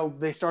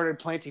they started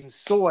planting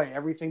soy.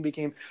 Everything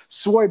became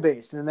soy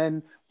based, and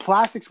then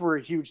plastics were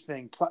a huge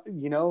thing.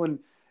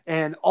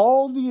 And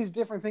all these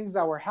different things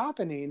that were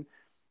happening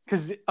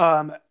because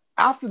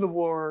after the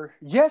war,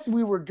 yes,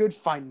 we were good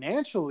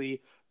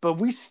financially, but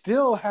we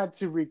still had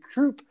to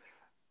recoup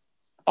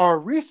our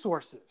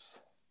resources.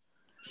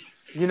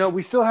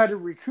 We still had to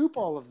recoup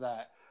all of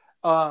that,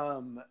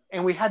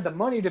 and we had the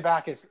money to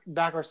back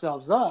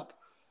ourselves up.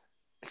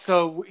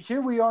 So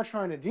here we are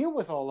trying to deal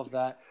with all of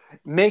that,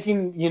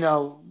 making,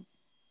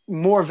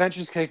 more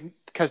ventures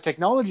because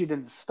technology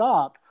didn't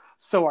stop.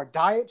 So our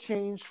diet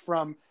changed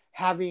from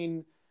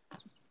having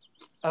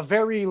a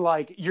very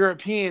like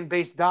European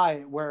based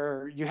diet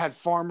where you had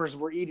farmers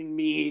were eating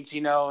meats,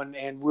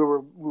 and we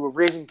were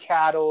raising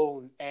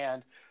cattle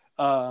and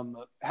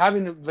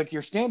having like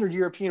your standard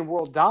European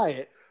world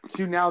diet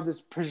to now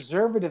this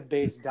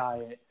preservative-based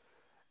diet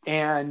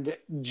and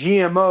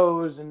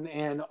GMOs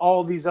and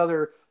all these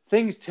other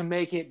things to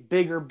make it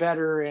bigger,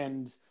 better,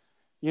 and,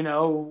 you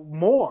know,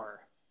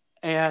 more.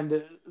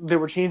 And they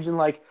were changing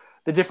like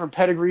the different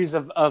pedigrees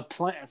of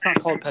plants. It's not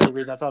called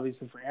pedigrees. That's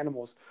obviously for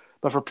animals,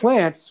 but for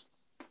plants.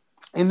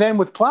 And then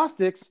with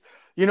plastics,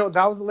 you know,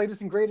 that was the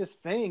latest and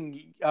greatest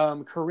thing.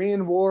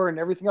 Korean War and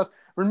everything else.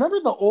 Remember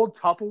the old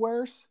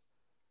Tupperwares?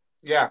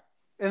 Yeah.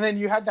 And then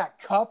you had that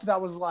cup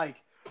that was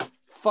like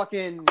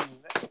fucking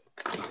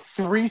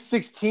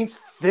 3/16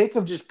 thick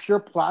of just pure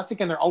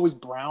plastic, and they're always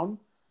brown.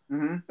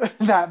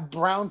 Mm-hmm. That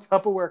brown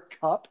Tupperware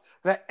cup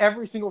that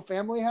every single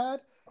family had.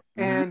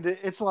 Mm-hmm. And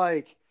it's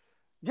like,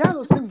 yeah,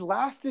 those things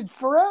lasted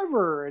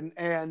forever.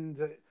 And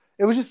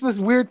it was just this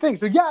weird thing.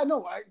 So yeah,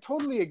 no, I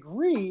totally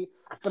agree.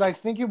 But I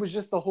think it was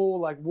just the whole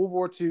like World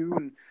War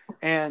II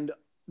and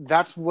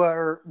that's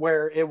where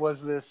it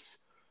was this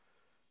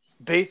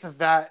base of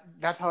that.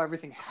 That's how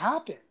everything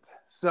happened.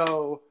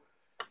 So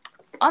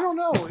I don't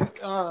know.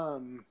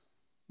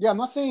 Yeah, I'm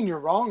not saying you're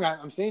wrong.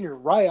 I'm saying you're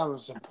right. I'm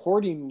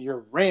supporting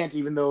your rant,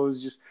 even though it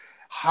was just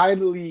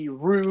highly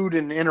rude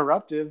and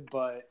interruptive.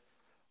 But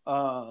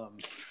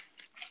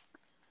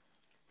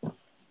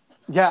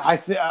yeah,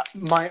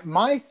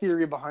 my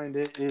theory behind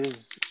it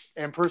is,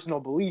 and personal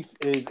belief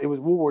is, it was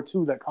World War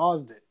II that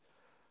caused it.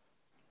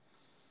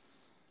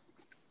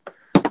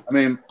 I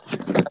mean,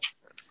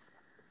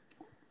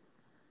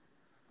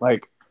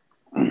 like,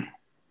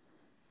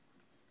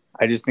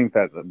 I just think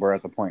that we're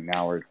at the point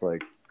now where it's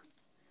like,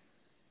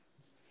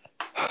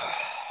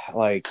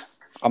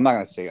 I'm not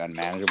gonna say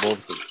unmanageable.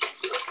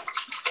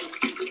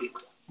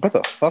 What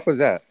the fuck was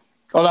that?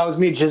 Oh, that was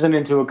me jizzing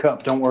into a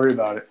cup. Don't worry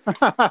about it.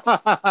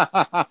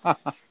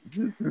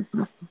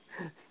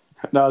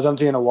 No, I was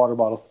emptying a water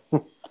bottle.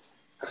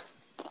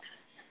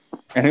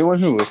 Anyone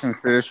who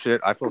listens to this shit,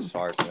 I feel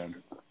sorry for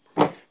them.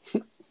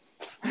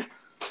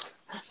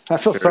 I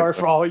feel sorry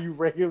for all you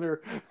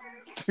regular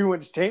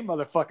 2-inch tape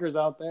motherfuckers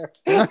out there.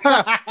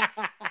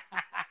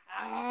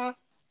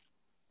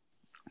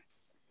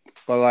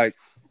 But like,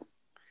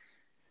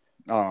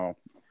 I don't know.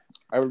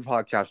 Every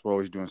podcast we're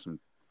always doing some,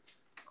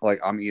 like,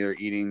 I'm either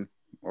eating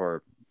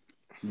or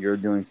you're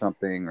doing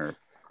something or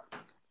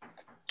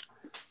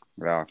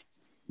yeah.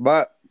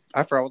 But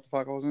I forgot what the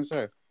fuck I was gonna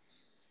say.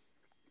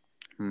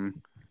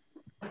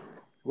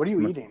 What are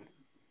you eating?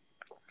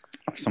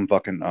 Some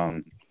fucking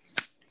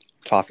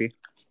toffee.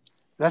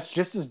 That's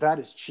just as bad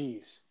as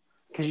cheese.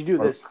 Because you do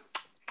this.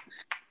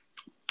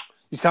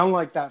 You sound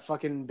like that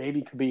fucking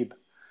baby Khabib.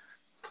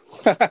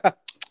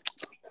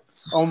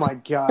 Oh my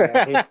god.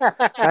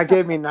 That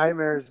gave me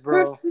nightmares,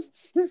 bro.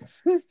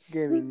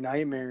 Gave me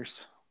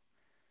nightmares.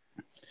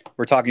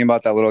 We're talking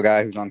about that little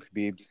guy who's on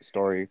Khabib's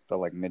story, the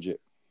like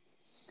midget.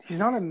 He's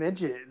not a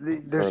midget.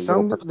 There's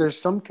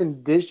some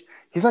condition.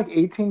 He's like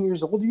 18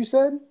 years old, you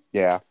said?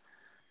 Yeah.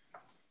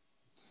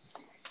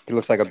 He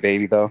looks like a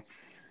baby though.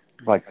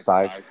 Like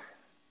size.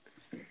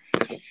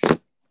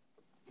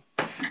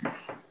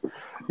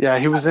 Yeah,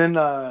 he was in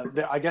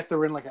I guess they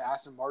were in like an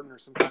Aston Martin or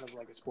some kind of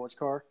like a sports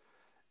car.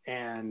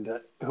 And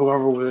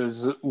whoever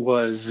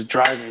was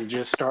driving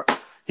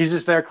he's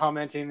just there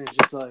commenting, and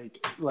just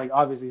like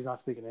obviously he's not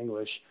speaking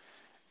English,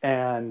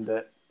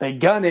 and they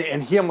gun it,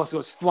 and he almost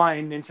goes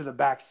flying into the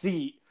back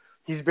seat.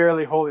 He's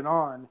barely holding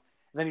on, and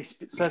then he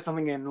says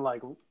something in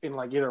like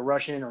either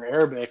Russian or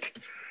Arabic,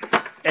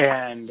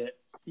 and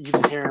you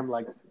just hear him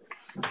like,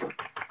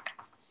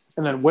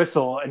 and then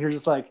whistle, and you're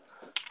just like,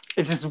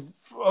 it's just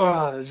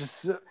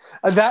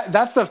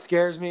that stuff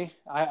scares me.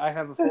 I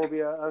have a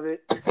phobia of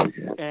it,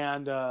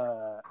 and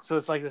so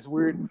it's like this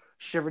weird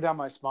shiver down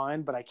my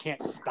spine, but I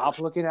can't stop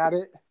looking at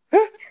it.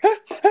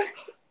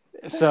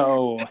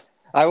 So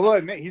I will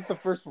admit, he's the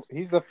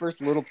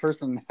first little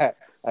person that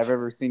I've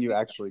ever seen you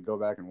actually go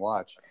back and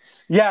watch.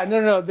 Yeah,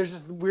 no. There's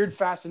this weird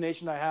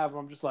fascination I have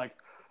where I'm just like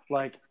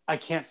I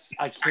can't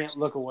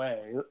look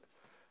away.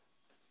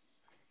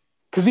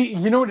 Because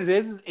you know what it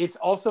is? It's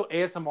also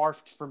ASMR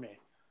for me.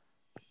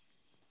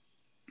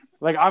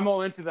 Like, I'm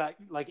all into that,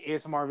 like,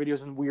 ASMR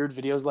videos and weird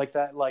videos like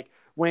that. Like,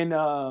 when,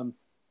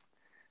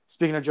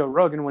 speaking of Joe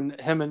Rogan, when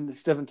him and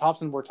Stephen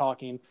Thompson were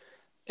talking,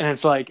 and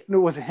it's like,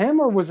 was it him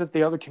or was it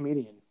the other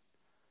comedian?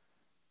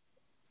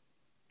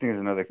 I think it's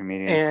another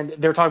comedian. And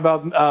they were talking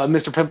about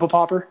Mr. Pimple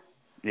Popper.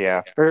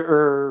 Yeah.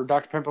 Or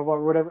Dr. Pimple Popper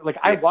or whatever. Like,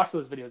 I watched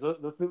those videos.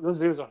 Those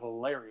videos are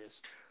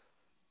hilarious.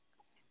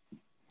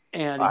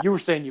 And you were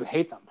saying you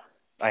hate them.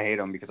 I hate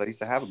them because I used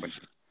to have a bunch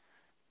of.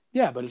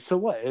 Yeah, but so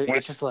what?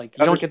 It's just like,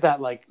 you don't get that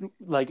like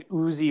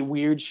oozy,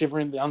 weird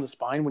shivering down the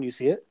spine when you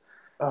see it?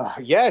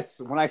 Yes.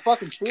 When I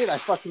fucking see it, I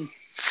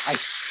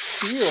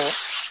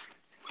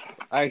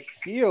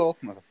feel,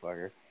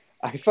 motherfucker.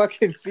 I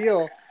fucking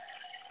feel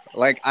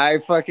like I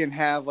fucking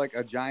have like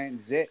a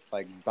giant zit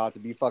like about to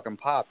be fucking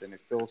popped, and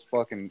it feels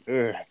fucking, ugh.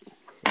 It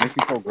makes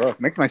me feel gross.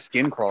 It makes my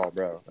skin crawl,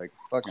 bro. Like,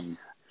 it's fucking.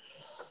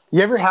 You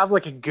ever have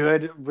like a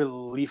good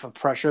relief of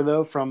pressure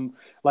though? From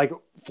like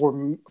for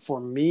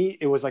me,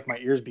 it was like my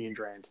ears being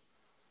drained.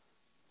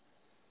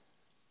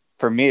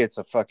 For me, it's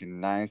a fucking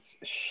nice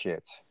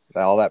shit.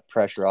 all that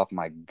pressure off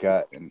my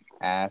gut and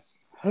ass.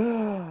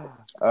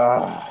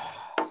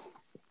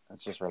 It's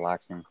just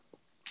relaxing.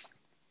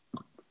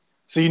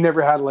 So you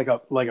never had like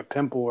a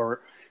pimple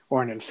or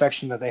an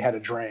infection that they had to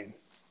drain?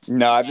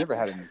 No, I've never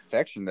had an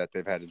infection that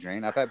they've had to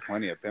drain. I've had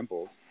plenty of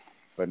pimples,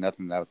 but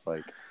nothing that's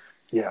like.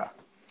 Yeah.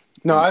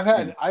 No,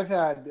 insane. I've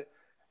had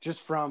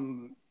just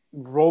from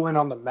rolling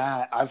on the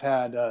mat. I've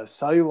had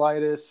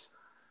cellulitis,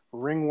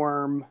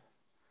 ringworm.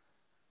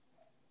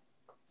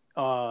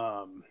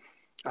 I've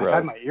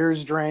had my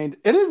ears drained.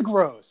 It is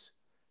gross.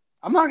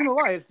 I'm not gonna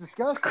lie, it's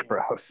disgusting.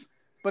 Gross.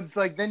 But it's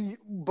like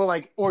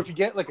or if you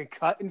get like a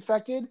cut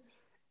infected,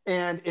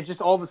 and it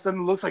just all of a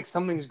sudden looks like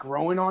something's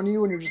growing on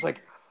you, and you're just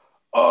like,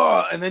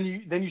 oh, and then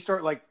you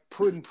start like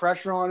putting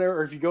pressure on it,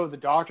 or if you go to the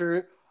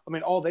doctor, I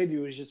mean, all they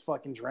do is just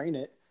fucking drain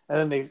it, and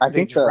then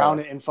they drown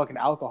it in fucking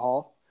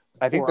alcohol.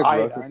 I think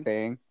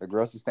the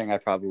grossest thing I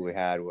probably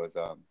had was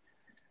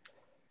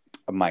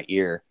my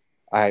ear.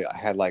 I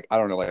had like, I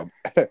don't know, like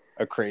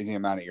a crazy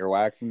amount of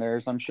earwax in there or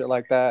some shit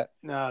like that.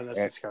 No, that's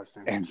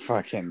disgusting. And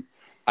fucking,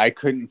 I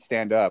couldn't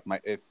stand up.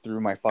 It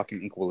threw my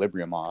fucking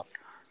equilibrium off.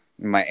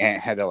 My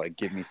aunt had to like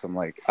give me some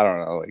like, I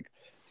don't know, like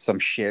some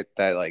shit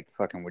that like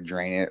fucking would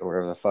drain it or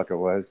whatever the fuck it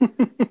was.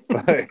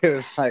 But it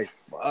was like,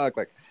 fuck.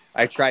 Like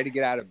I tried to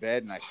get out of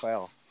bed and I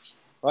fell.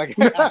 Like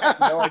I had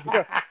no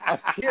idea. I'm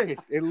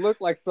serious. It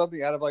looked like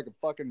something out of like a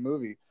fucking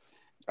movie.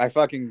 I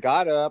fucking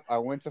got up. I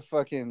went to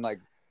fucking like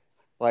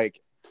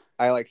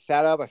I like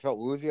sat up. I felt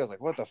woozy. I was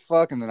like, what the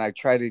fuck? And then I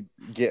tried to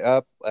get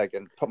up like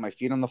and put my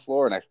feet on the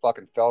floor and I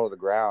fucking fell to the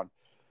ground.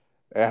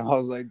 And I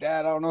was like,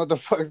 Dad, I don't know what the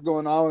fuck's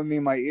going on with me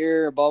in my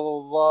ear, blah,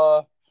 blah,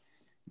 blah.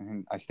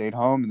 And I stayed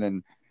home, and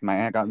then my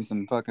aunt got me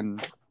some fucking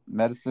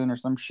medicine or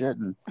some shit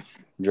and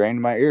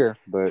drained my ear.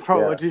 But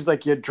probably she's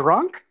like, you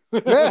drunk?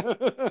 Yeah.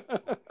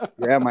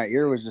 Yeah, my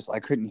ear was just, I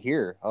couldn't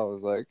hear. I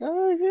was like,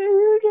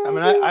 I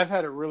mean, I've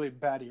had a really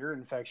bad ear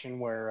infection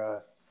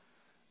where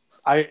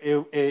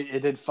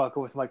it did fuck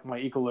with like my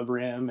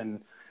equilibrium,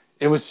 and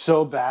it was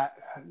so bad.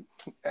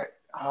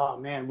 Oh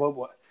man,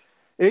 what?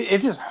 It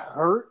just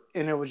hurt,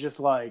 and it was just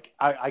like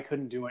I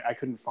couldn't do it. I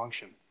couldn't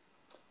function.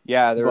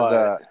 Yeah, there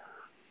was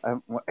I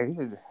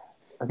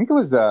think it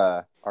was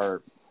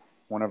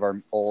one of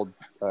our old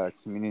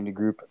community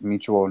group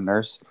mutual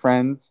nurse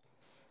friends.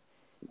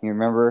 You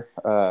remember?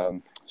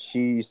 She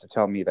used to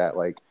tell me that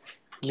like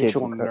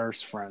mutual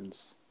nurse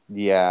friends.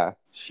 Yeah,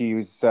 she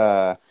was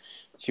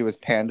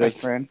Panda's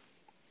friend,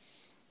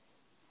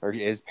 or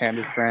is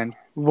Panda's friend.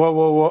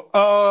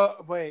 Whoa!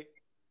 Wait.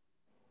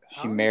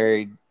 She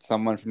married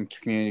someone from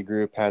community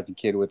group, has a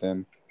kid with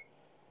him.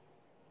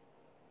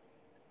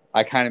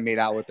 I kind of made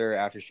out with her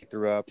after she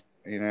threw up.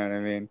 You know what I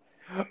mean?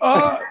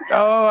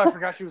 I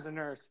forgot she was a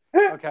nurse.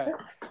 Okay.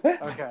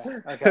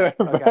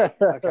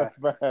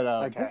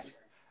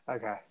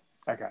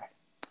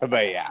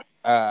 But yeah,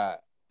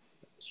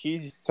 she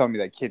used to tell me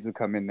that kids would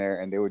come in there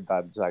and they would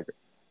like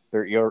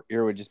their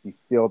ear would just be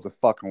filled with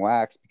fucking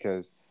wax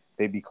because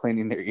they'd be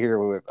cleaning their ear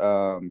with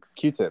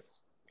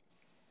Q-tips.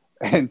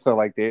 And so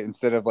like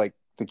instead of like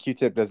the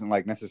Q-tip doesn't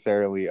like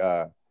necessarily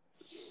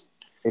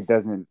it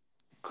doesn't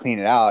clean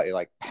it out, it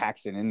like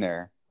packs it in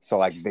there. So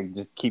like they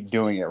just keep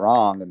doing it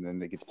wrong, and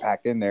then it gets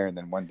packed in there, and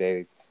then one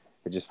day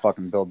it just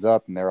fucking builds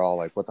up, and they're all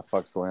like, "What the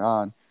fuck's going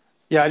on?"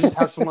 Yeah, I just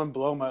have someone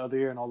blow my other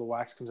ear, and all the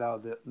wax comes out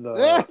of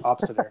the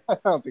opposite ear. I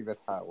don't think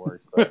that's how it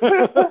works.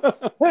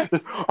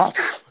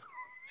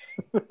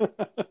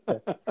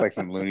 It's like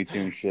some Looney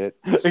Tunes shit.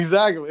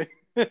 Exactly,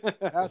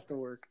 it has to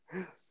work.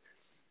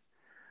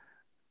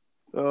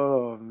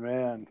 Oh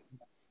man,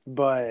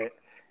 but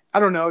I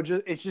don't know.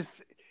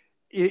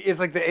 It's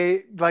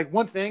like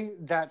one thing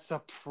that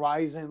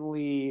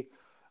surprisingly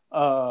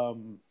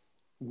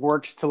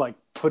works to like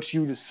put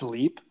you to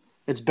sleep.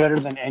 It's better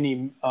than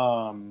any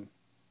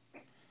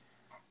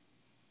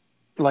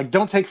like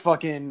don't take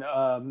fucking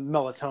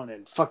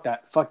melatonin.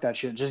 Fuck that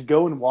shit. Just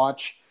go and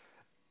watch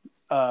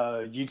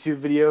YouTube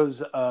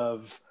videos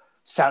of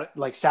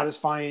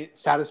satisfying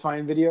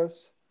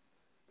videos.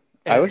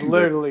 And it's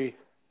literally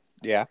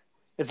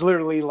It's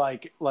literally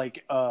like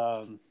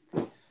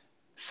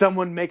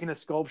someone making a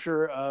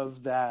sculpture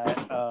of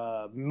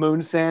that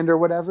moon sand or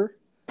whatever.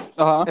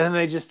 And then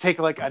they just take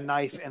like a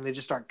knife and they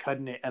just start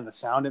cutting it, and the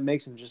sound it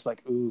makes, and just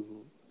like, ooh.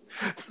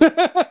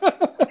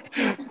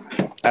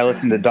 I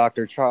listen to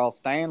Dr. Charles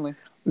Stanley.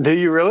 Do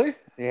you really?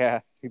 Yeah,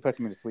 he puts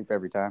me to sleep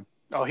every time.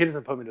 Oh, he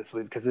doesn't put me to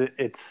sleep because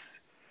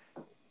it's.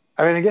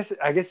 I mean,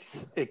 I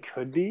guess it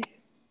could be,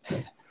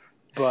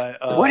 but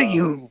what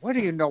do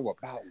you know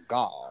about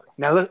God?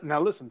 Now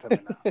listen to me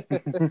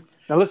now.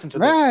 Now listen to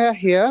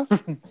this. Yeah.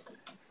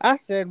 I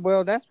said,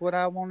 well, that's what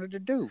I wanted to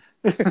do.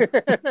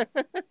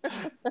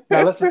 Now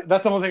listen,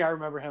 that's the only thing I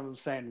remember him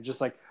saying. Just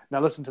like,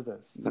 now listen to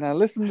this. Now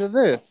listen to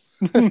this.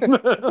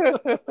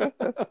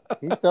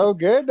 He's so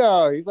good,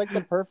 though. He's like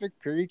the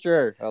perfect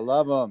preacher. I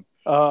love him.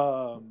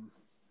 But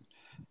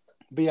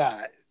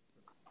yeah,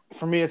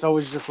 for me, it's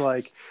always just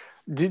like,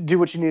 do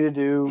what you need to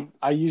do.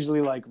 I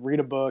usually like read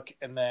a book,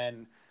 and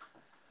then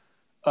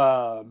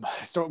when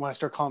I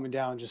start calming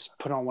down, just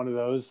put on one of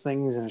those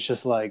things, and it's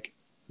just like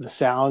the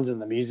sounds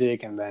and the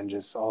music, and then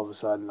just all of a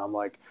sudden I'm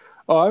like,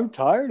 oh, I'm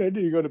tired. I need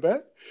to go to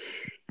bed.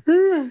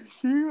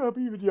 See, I'm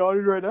even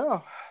yawning right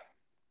now.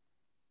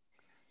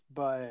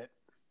 But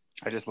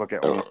I just look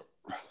at one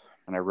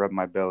and I rub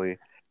my belly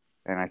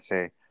and I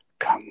say,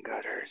 "Come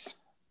gutters,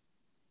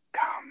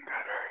 come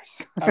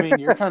gutters." I mean,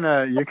 you're kind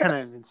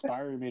of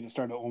inspiring me to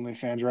start an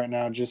OnlyFans right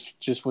now,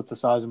 just with the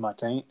size of my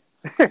taint.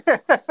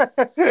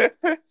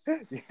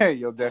 Yeah,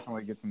 you'll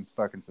definitely get some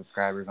fucking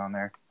subscribers on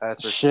there.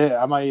 That's shit.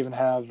 I might even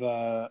have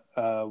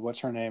what's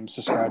her name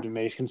subscribe to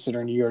me,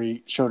 considering you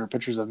already showed her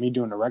pictures of me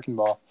doing a wrecking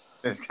ball.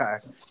 This guy,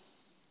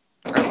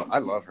 I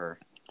love her.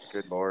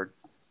 Good lord.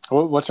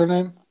 What's her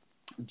name?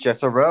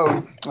 Jessa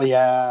Rhodes.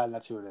 Yeah,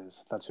 that's who it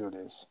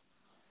is.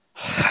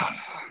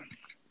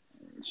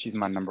 She's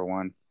my number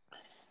one.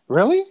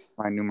 Really?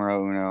 My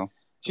numero uno.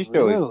 She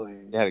still really?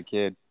 is. She had a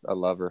kid. I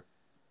love her.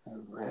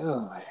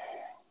 Really?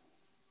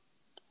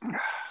 I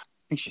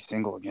think she's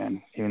single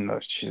again, even though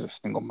she's a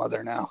single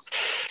mother now.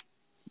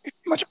 It's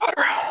much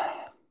better.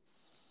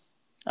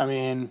 I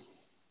mean,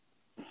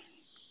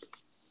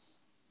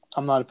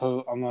 I'm not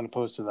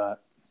opposed to that.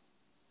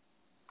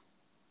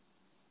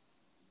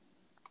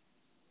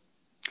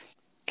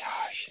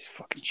 Gosh, these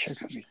fucking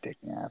chicks on these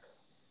dating apps.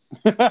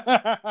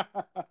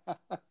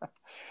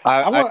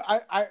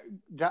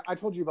 I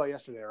told you about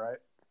yesterday, right?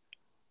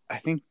 I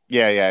think,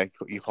 yeah,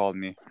 you called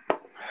me.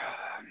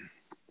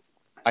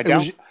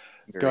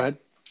 Go ahead.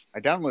 I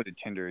downloaded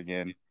Tinder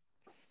again,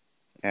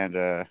 and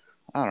I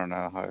don't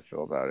know how I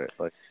feel about it.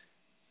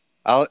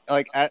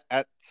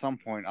 At some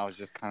point, I was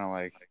just kind of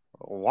like,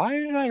 why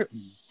did I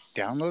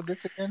download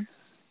this again?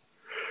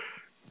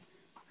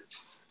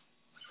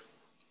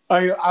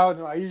 I don't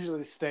know. I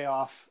usually stay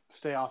off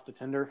the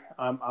Tinder.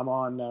 I'm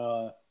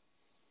on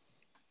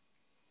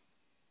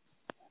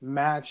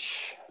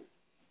Match,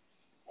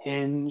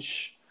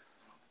 Hinge.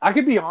 I'm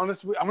going to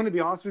be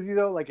honest with you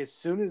though. Like as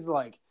soon as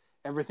like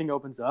everything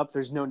opens up,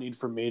 there's no need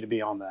for me to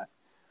be on that.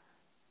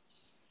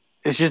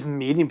 It's just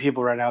meeting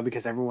people right now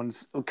because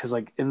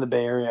like in the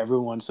Bay Area,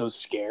 everyone's so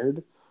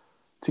scared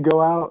to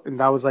go out, and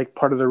that was like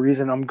part of the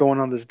reason I'm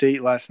going on this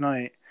date last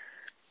night.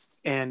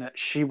 And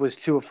she was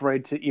too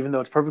afraid to, even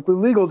though it's perfectly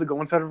legal to go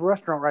inside of a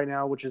restaurant right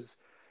now, which is,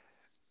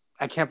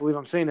 I can't believe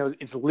I'm saying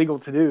it's illegal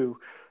to do.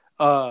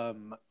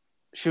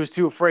 She was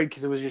too afraid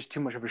because it was just too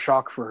much of a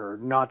shock for her.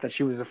 Not that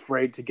she was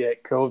afraid to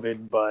get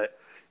COVID, but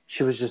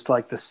she was just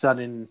like the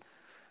sudden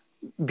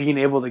being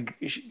able to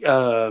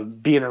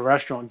be in a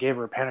restaurant gave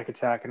her a panic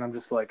attack. And I'm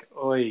just like,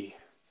 oi,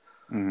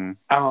 Mm-hmm.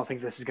 I don't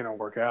think this is going to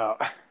work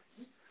out.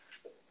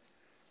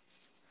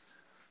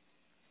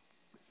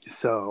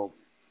 So...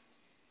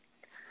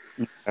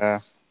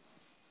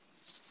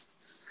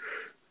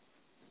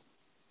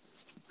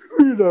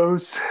 Who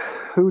knows?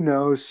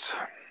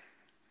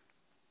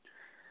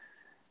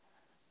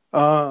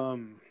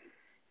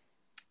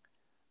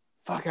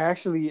 Fuck! I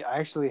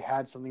actually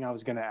had something I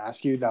was gonna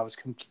ask you that was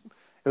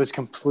it was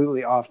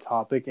completely off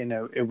topic, and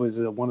it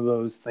was one of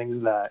those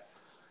things that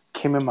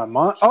came in my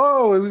mind.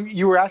 Oh,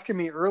 you were asking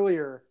me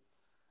earlier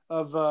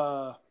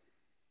of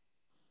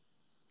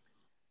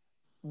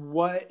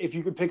what if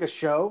you could pick a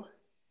show?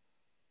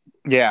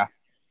 Yeah.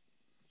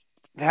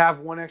 To have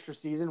one extra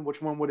season,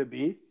 which one would it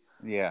be?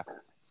 Yeah.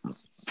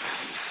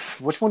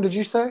 Which one did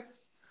you say?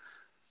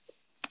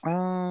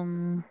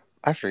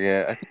 I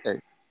forget. I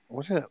think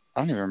I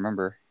don't even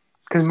remember.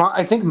 Because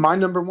I think my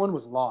number one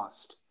was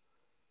Lost.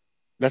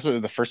 That's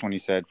what the first one you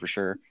said for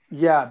sure.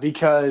 Yeah,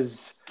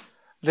 because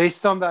they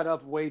summed that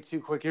up way too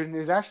quick. It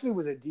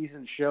was a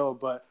decent show,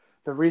 but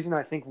the reason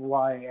I think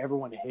why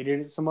everyone hated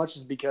it so much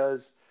is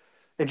because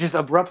it just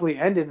abruptly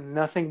ended and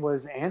nothing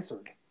was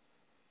answered.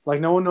 Like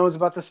no one knows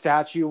about the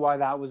statue, why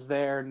that was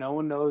there. No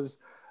one knows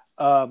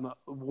what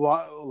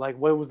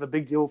was the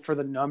big deal for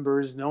the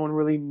numbers. No one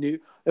really knew.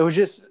 It was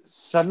just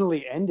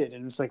suddenly ended,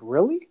 and it's like,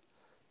 really?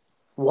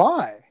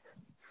 Why?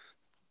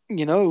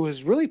 It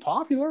was really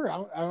popular.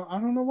 I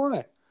don't know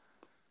why.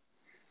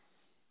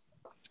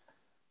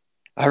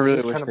 I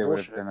really wish there would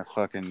have been a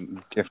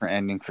fucking different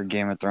ending for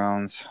Game of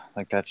Thrones.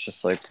 Like that's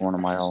just like one of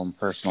my own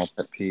personal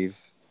pet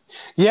peeves.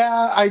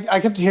 Yeah,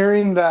 I kept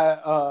hearing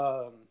that.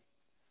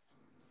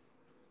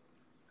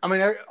 I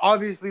mean,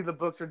 obviously the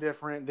books are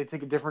different. They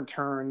take a different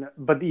turn,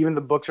 but even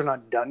the books are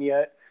not done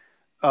yet.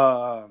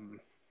 George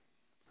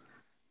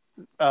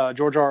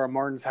R.R.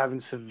 Martin's having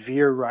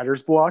severe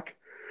writer's block.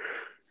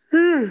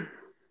 Excuse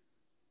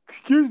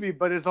me,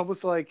 but it's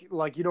almost like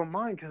you don't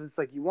mind because it's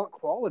like you want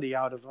quality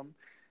out of them.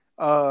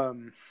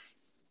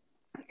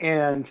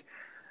 And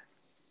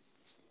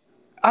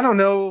I don't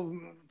know,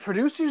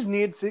 producers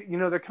need to,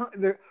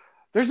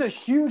 there's a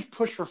huge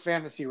push for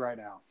fantasy right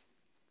now.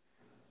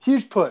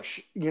 Huge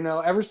push,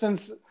 ever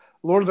since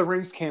Lord of the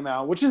Rings came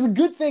out, which is a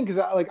good thing because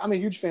I'm a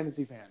huge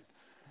fantasy fan.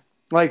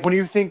 Like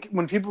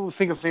when people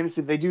think of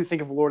fantasy, they do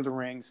think of Lord of the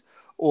Rings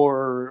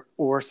or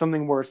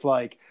something where it's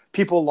like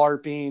people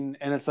LARPing,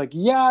 and it's like,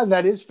 yeah,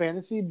 that is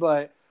fantasy,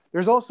 but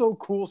there's also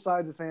cool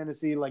sides of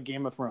fantasy like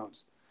Game of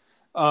Thrones.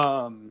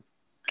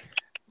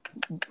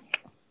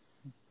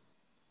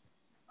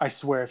 I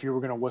swear, if you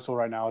were gonna whistle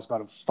right now, I was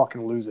about to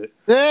fucking lose it.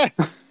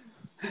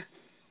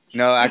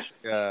 No, actually,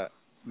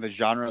 the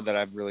genre that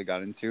I've really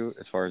got into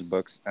as far as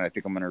books, and I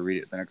think I'm gonna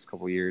read it the next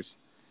couple of years.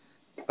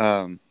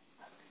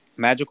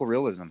 Magical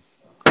realism.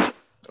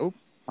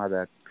 Oops, my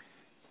bad.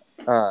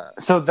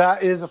 So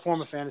that is a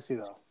form of fantasy,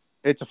 though.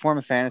 It's a form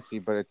of fantasy,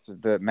 but it's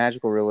the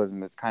magical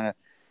realism. It's kind of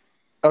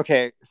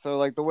okay. So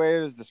like the way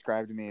it was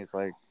described to me is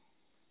like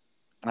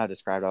not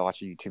described. I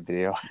watched a YouTube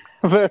video,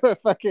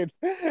 but fucking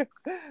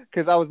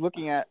because I was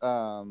looking at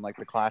like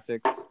the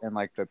classics and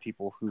like the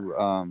people who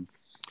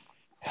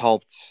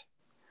helped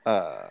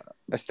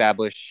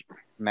establish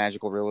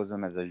magical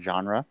realism as a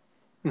genre,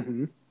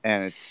 Mm-hmm.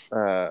 and it's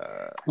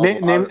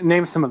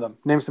Name some of them.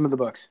 Name some of the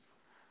books.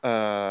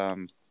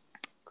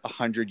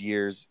 100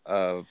 years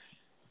of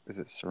is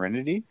it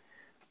Serenity?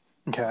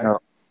 Okay. No,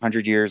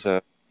 100 years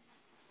of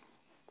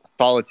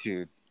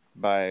Solitude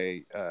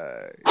by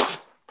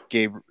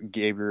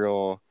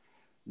Gabriel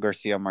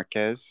Garcia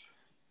Marquez.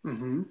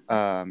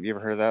 Mm-hmm. You ever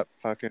heard of that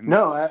fucking?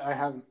 No, I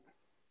haven't.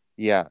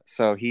 Yeah,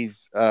 so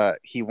he's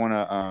he won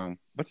a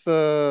what's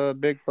the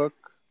big book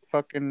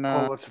fucking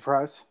Pulitzer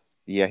Prize.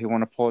 Yeah, he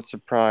won a Pulitzer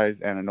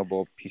Prize and a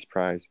Nobel Peace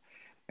Prize,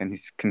 and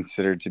he's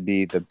considered to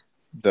be the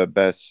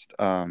best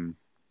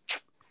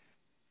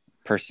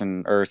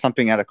person or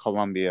something out of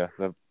Colombia,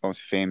 the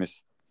most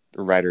famous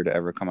writer to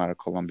ever come out of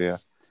Colombia.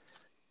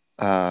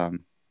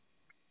 Salman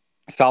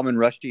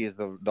Rushdie is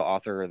the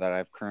author that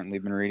I've currently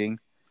been reading.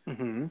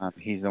 Mm-hmm.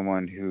 He's the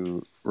one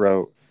who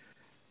wrote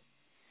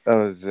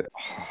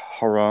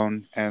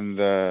Haron and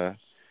the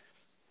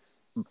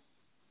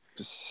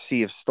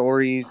Sea of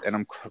Stories, and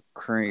I'm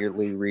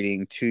currently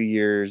reading 2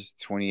 years,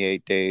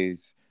 28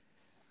 days,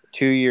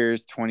 2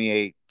 years,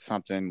 28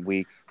 something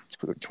weeks,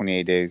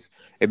 28 days.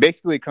 It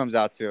basically comes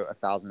out to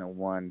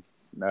 1001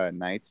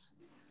 nights.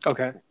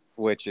 Okay.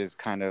 Which is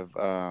kind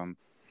of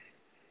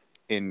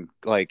in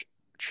like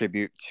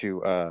tribute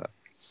to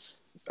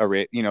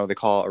they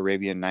call it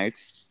Arabian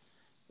Nights.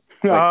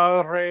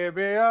 Like...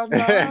 Arabian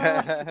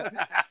Nights.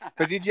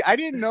 But I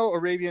didn't know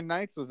Arabian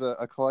Nights was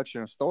a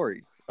collection of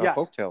stories, of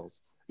folktales.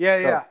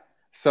 Yeah.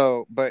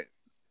 So, but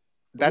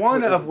that's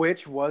one of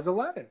which was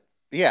Aladdin.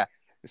 Yeah.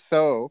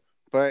 So,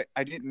 but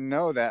I didn't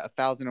know that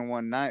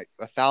 1001 Nights.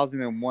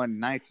 1001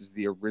 Nights is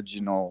the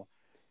original,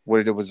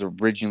 what it was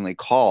originally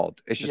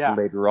called. It's just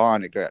later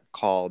on it got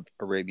called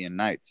Arabian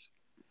Nights.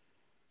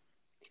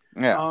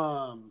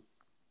 Yeah.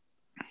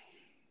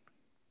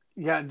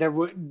 Yeah,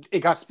 it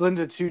got split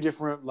into two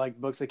different like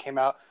books that came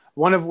out.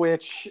 One of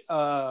which,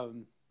 for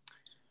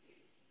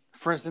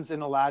instance,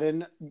 in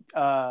Aladdin,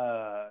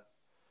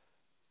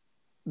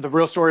 the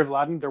real story of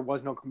Aladdin, there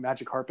was no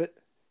magic carpet.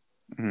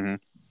 Mm-hmm.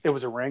 It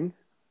was a ring.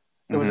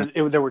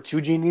 There were two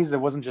genies. There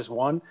wasn't just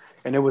one,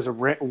 and it was a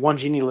ring. One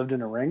genie lived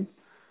in a ring,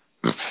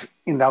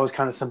 and that was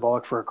kind of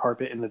symbolic for a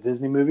carpet in the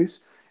Disney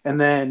movies.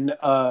 And then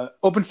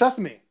Open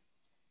Sesame.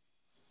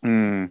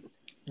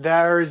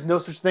 There is no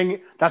such thing.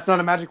 That's not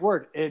a magic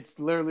word. It's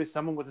literally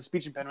someone with a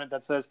speech impediment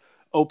that says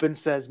 "Open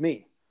says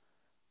me."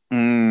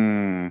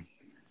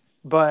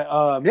 But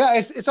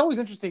it's always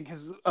interesting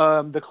because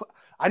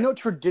I know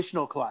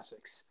traditional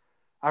classics.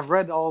 I've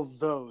read all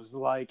those.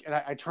 Like, and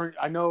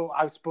I know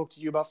I spoke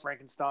to you about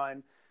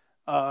Frankenstein,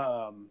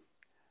 Count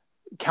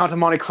of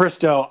Monte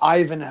Cristo,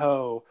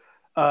 Ivanhoe,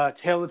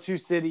 Tale of Two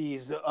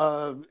Cities,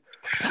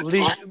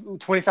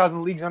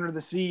 20,000 Leagues Under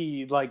the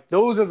Sea. Like,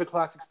 those are the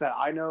classics that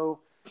I know.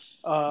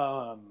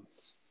 I've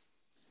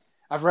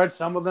read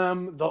some of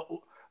them.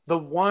 The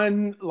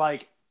one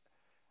like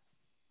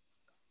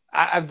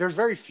there's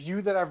very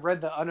few that I've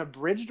read the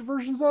unabridged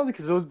versions of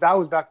because that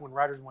was back when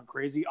writers went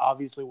crazy,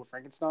 obviously with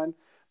Frankenstein.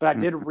 But I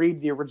did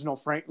read the original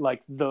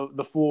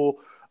the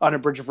full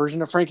unabridged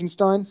version of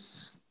Frankenstein,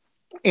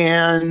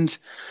 and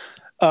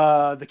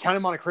the Count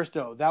of Monte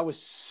Cristo. That was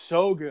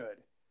so good.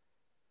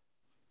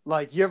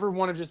 Like, you ever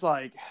want to just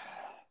like.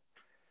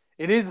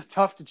 It is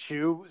tough to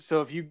chew.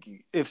 So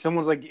if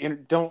someone's like,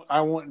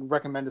 I won't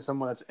recommend to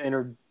someone that's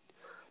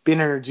being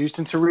introduced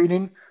into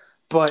reading,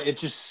 but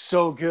it's just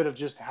so good of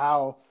just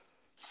how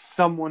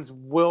someone's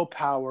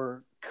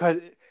willpower, because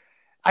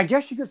I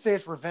guess you could say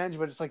it's revenge,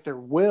 but it's like their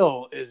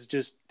will is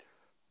just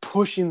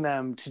pushing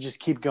them to just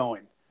keep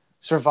going,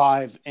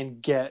 survive,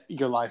 and get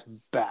your life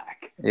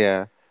back.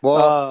 Yeah.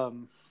 Well,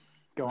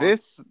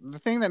 the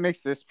thing that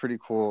makes this pretty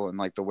cool and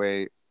like the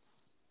way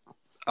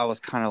I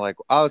was kind of like,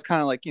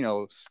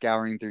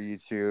 scouring through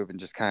YouTube and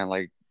just kind of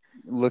like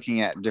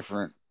looking at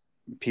different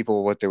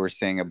people, what they were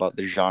saying about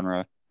the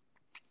genre.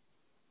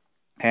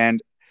 And,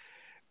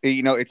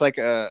 it's like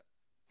a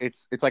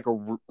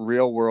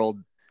real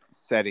world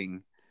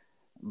setting,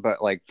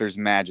 but like there's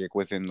magic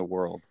within the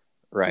world.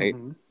 Right.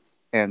 Mm-hmm.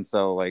 And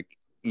so like,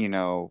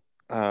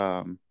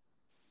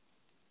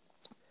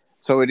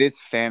 so it is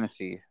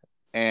fantasy.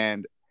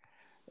 And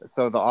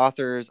so the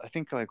authors, I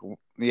think I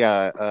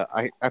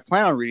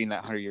plan on reading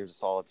that 100 Years of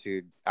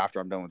Solitude after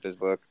I'm done with this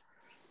book,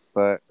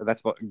 but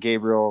that's about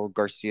Gabriel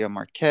Garcia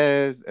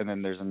Marquez. And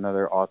then there's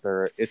another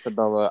author,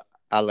 Isabella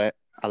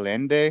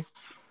Allende.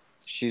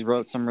 She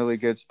wrote some really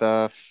good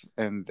stuff,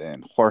 and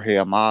then Jorge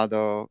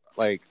Amado,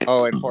 like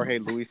and Jorge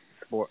Luis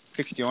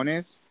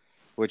Ficciones,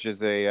 which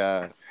is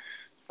a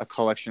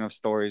collection of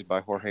stories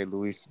by Jorge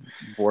Luis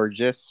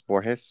Borges.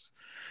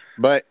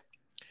 But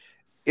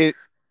it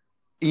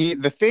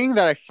the thing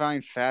that I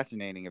find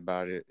fascinating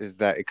about it is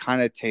that it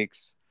kind of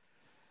takes,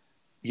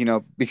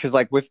 because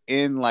like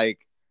within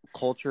like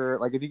culture,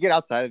 like if you get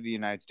outside of the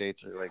United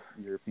States or like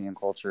European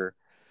culture,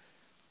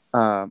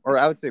 or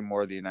I would say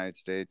more of the United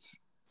States,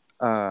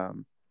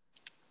 um,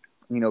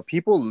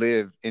 people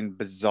live in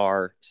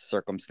bizarre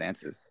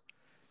circumstances,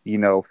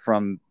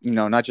 from,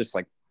 not just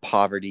like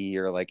poverty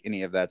or like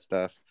any of that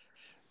stuff,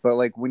 but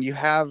like when you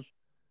have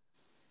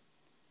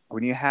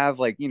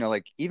like,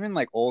 like even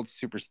like old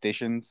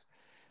superstitions,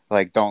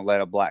 like don't let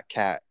a black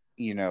cat,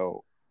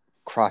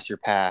 cross your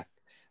path,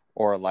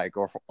 or like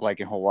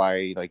in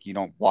Hawaii, like you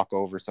don't walk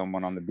over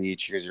someone on the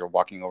beach because you're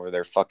walking over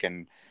their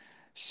fucking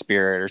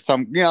spirit or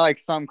some, like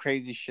some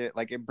crazy shit.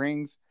 Like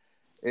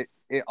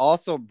it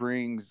also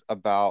brings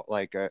about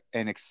like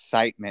an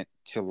excitement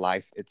to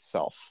life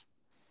itself.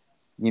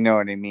 You know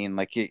what I mean?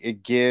 Like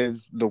it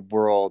gives the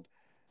world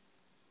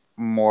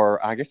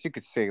more, I guess you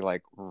could say,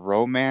 like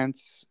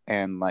romance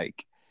and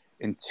like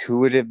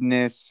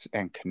intuitiveness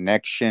and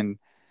connection,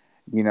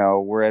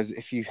 whereas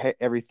if you hit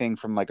everything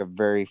from like a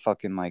very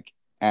fucking like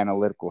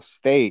analytical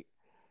state,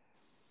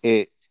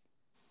 it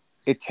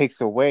it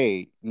takes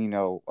away,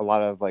 a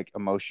lot of like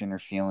emotion or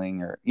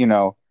feeling or,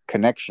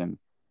 connection.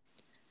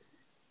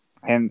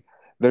 And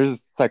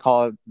there's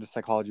the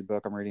psychology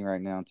book I'm reading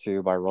right now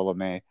too by Rolla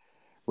May,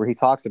 where he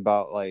talks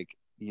about like,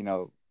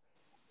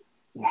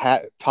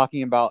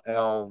 talking about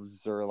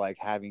elves or like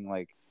having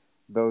like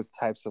those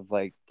types of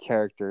like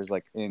characters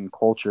like in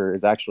culture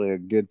is actually a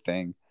good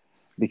thing,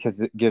 because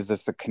it gives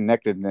us a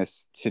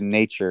connectedness to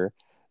nature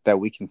that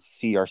we can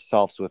see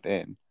ourselves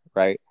within,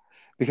 right?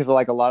 Because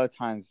like a lot of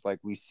times like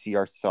we see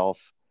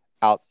ourselves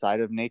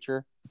outside of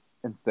nature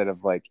instead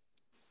of like,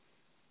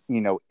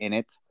 in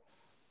it.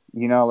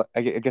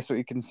 I guess what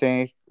you can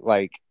say,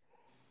 like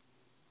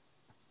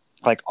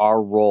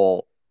our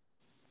role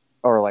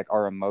or like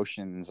our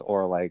emotions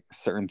or like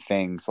certain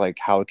things, like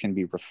how it can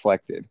be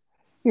reflected,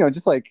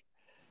 just like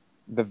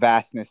the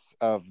vastness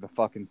of the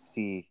fucking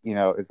sea,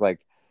 is like,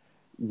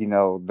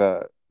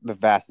 the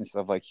vastness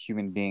of like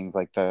human beings,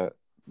 like the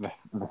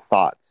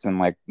thoughts and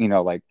like,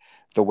 like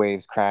the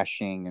waves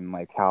crashing and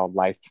like how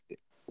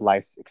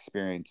life's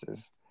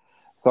experiences.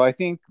 So I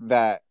think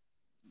that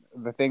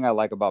the thing I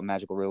like about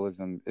magical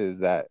realism is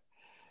that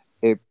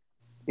it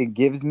it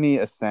gives me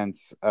a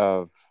sense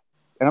of,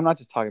 and I'm not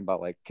just talking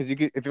about like, because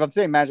if I'm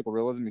saying magical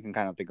realism, you can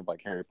kind of think of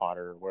like Harry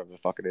Potter or whatever the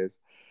fuck it is,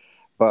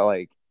 but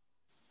like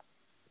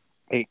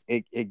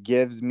it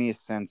gives me a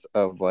sense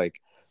of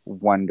like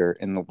wonder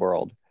in the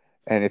world.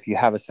 And if you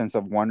have a sense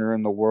of wonder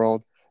in the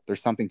world,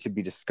 there's something to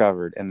be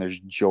discovered and there's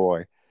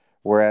joy.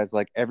 Whereas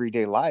like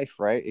everyday life,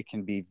 right, it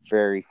can be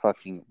very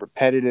fucking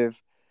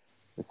repetitive,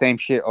 the same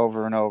shit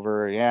over and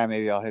over. Yeah,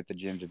 maybe I'll hit the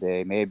gym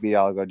today, maybe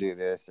I'll go do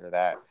this or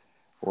that.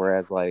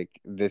 Whereas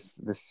like this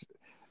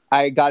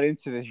I got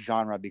into this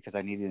genre because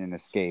I needed an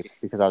escape,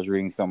 because I was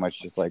reading so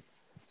much just like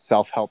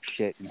self-help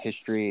shit and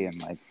history and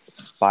like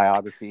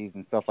biographies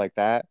and stuff like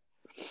that,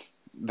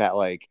 that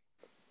like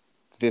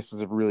this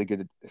was a really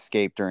good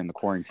escape during the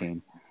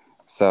quarantine.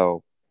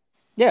 So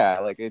yeah,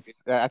 like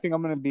I think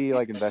I'm gonna be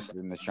like invested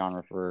in this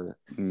genre for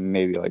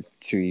maybe like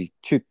 2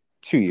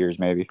 years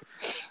maybe.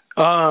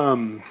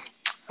 Um,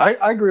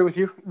 I agree with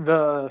you.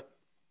 The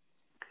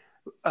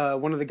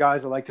one of the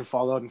guys I like to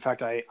follow. In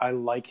fact, I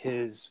like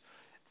his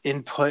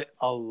input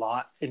a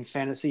lot in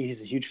fantasy.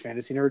 He's a huge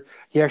fantasy nerd.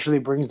 He actually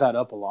brings that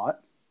up a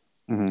lot.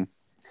 Mm-hmm.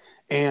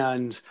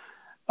 And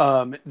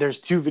there's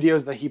two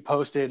videos that he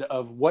posted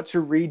of what to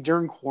read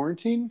during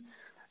quarantine,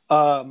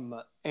 and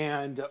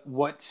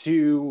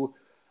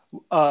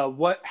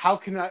how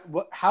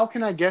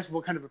can I guess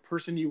what kind of a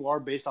person you are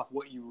based off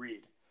what you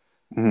read.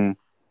 Mm-hmm.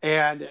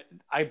 And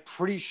I'm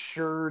pretty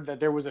sure that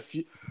there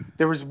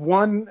was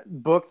one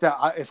book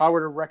that if I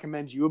were to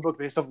recommend you a book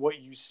based off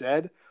what you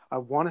said, I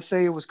want to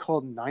say it was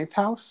called Ninth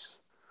House.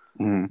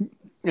 Mm-hmm.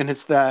 And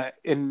it's that,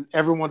 and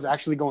everyone's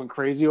actually going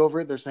crazy over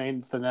it. They're saying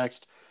it's the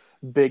next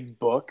big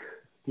book,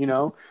 you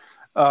know.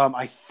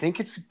 I think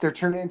they're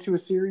turning it into a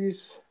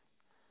series.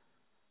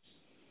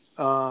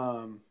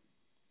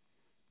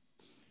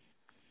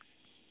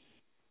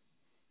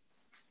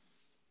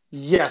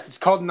 Yes, it's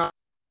called Ninth.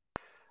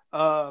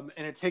 And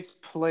it takes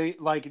place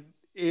like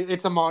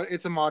it's a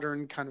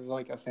modern kind of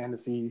like a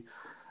fantasy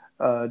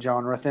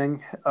genre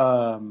thing.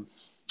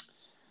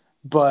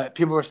 But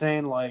people are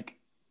saying like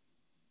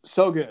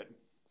so good,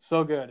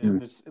 so good, Mm-hmm.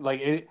 and it's like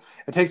it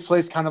takes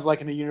place kind of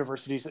like in a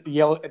university.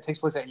 Yale. It takes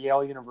place at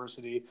Yale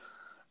University.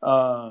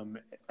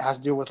 It has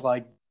to do with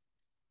like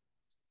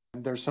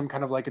there's some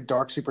kind of like a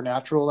dark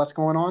supernatural that's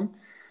going on.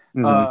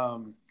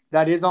 Mm-hmm.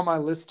 That is on my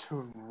list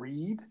to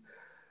read,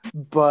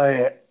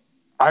 but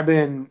I've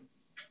been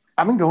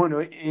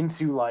going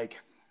into like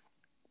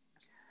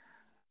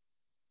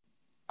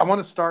I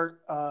want to start.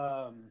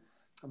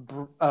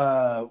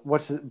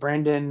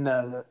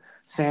 Brandon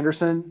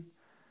Sanderson.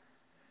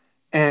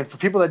 And for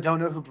people that don't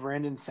know who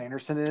Brandon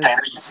Sanderson is,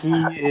 he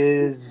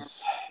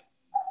is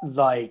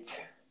like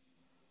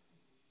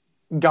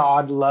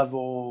God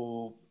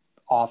level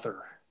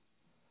author.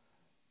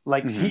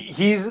 Like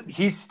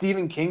he's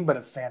Stephen King, but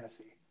of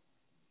fantasy,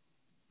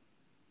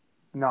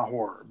 not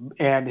horror.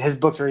 And his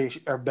books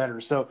are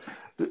better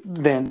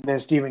than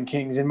Stephen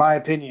King's, in my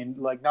opinion.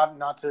 Like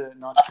not to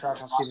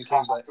trash on Stephen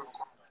King, but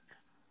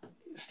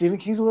Stephen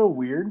King's a little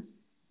weird.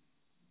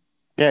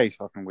 Yeah, he's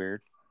fucking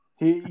weird.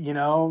 He,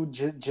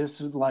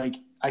 just like,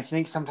 I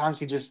think sometimes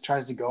he just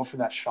tries to go for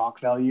that shock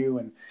value.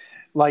 And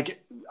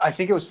like, I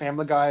think it was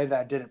Family Guy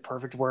that did it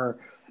perfect, where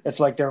it's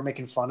like they were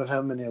making fun of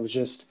him, and it was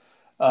just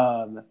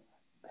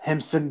him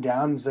sitting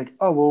down. He's like,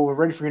 "Oh, well, we're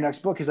ready for your next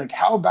book." He's like,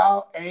 "How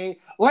about a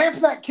lamp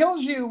that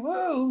kills you?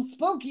 Woo,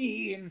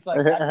 spooky!" And it's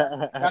like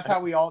that's how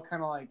we all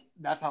kind of like.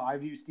 That's how I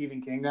view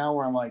Stephen King now,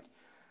 where I'm like,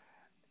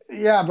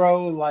 "Yeah,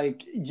 bro,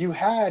 like you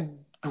had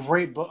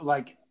great book.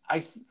 Like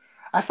I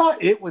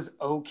thought it was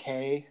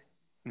okay."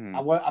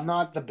 I'm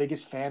not the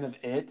biggest fan of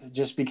it,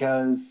 just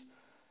because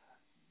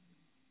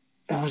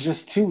it was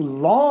just too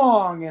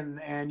long,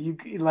 and you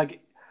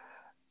like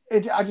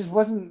it. I just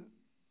wasn't.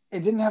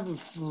 It didn't have a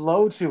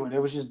flow to it.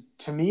 It was just,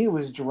 to me, it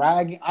was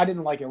dragging. I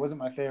didn't like it. It wasn't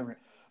my favorite.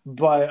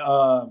 But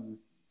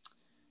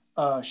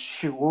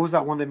shoot, what was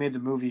that one they made the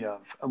movie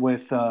of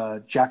with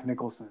Jack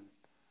Nicholson?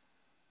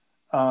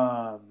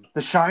 The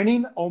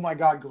Shining. Oh my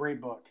God,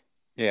 great book.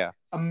 Yeah,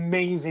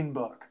 amazing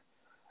book.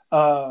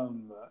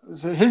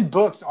 So his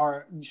books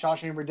are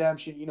Shawshank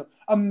Redemption,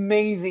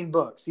 amazing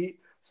books.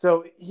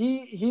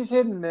 He's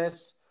hit and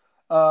miss.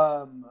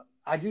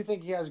 I do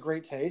think he has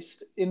great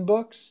taste in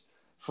books.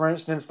 For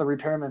instance, the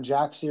Repairman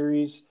Jack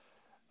series.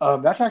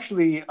 That's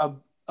actually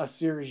a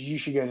series you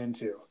should get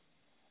into.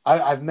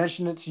 I've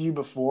mentioned it to you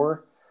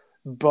before,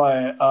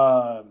 but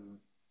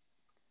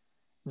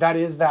that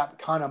is that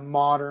kind of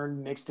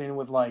modern mixed in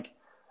with like,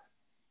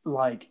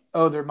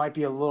 oh, there might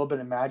be a little bit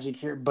of magic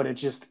here, but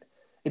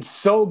it's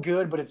so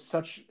good, but it's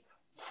such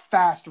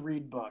fast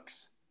read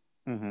books.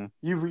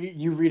 You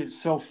read it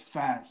so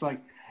fast.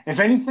 Like, if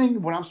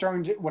anything, what I'm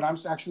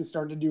actually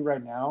starting to do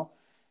right now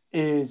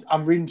is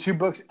I'm reading 2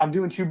 books. I'm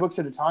doing 2 books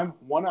at a time.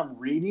 One I'm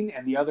reading,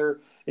 and the other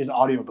is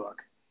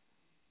audiobook.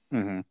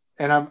 And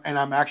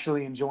I'm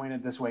actually enjoying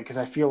it this way, because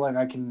I feel like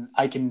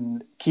I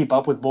can keep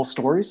up with both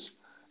stories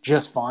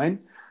just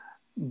fine.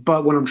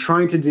 But what I'm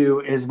trying to do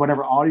is,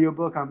 whatever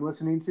audiobook I'm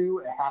listening to,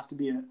 it has to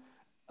be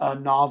a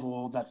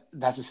novel that's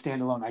a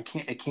standalone.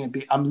 It can't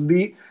be.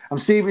 I'm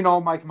saving all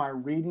my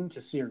reading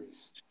to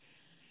series,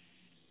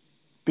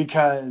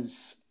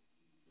 because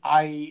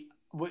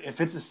if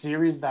it's a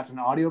series that's an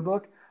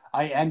audiobook,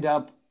 I end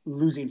up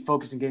losing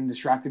focus and getting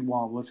distracted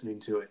while I'm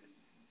listening to it.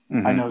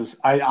 I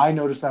noticed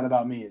that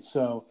about me.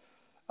 So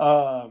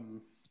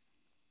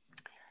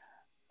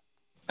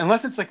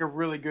unless it's like a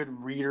really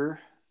good reader,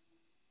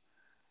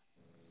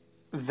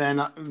 then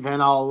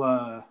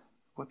I'll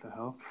what the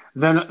hell?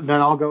 Then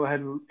I'll go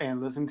ahead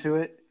and listen to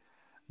it.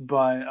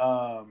 But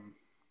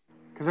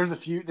because there's a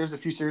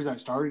few series I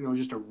started, and I was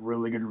just a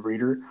really good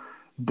reader.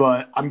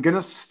 But I'm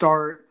gonna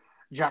start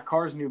Jack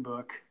Carr's new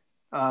book.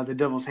 The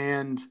Devil's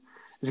Hand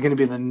is gonna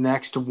be the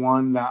next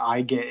one that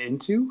I get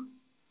into.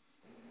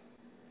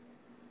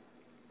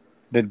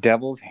 The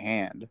Devil's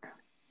Hand.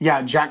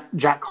 Yeah,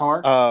 Jack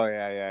Carr. Oh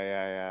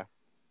yeah.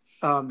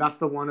 That's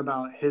the one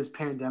about his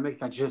pandemic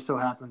that just so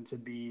happened to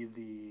be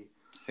the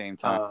same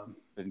time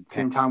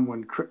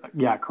when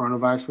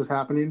coronavirus was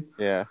happening.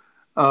 Yeah.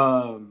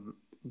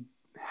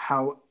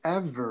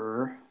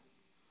 However,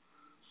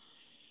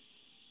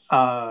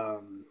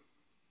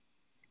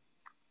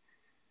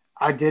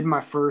 I did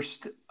my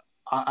first.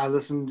 I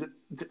listened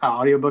to an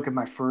audiobook of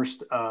my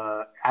first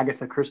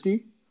Agatha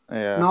Christie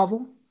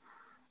novel,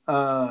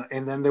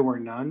 and then there were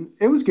none.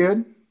 It was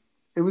good.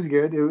 It was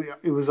good.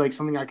 It was like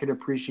something I could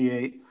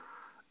appreciate.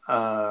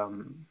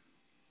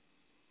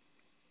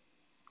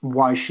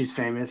 Why she's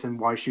famous and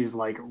why she's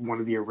like one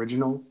of the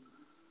original,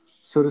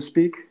 so to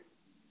speak.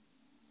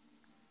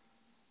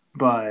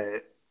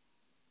 But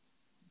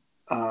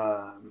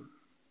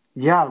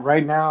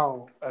right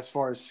now, as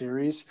far as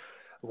series,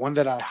 one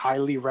that I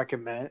highly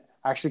recommend,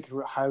 actually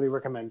could highly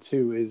recommend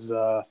too, is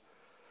the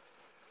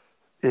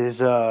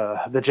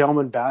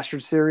Gentleman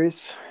Bastard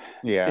series.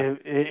 Yeah.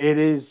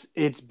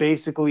 It's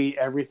basically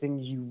everything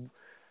you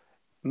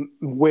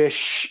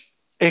wish.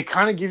 It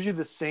kind of gives you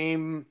the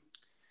same.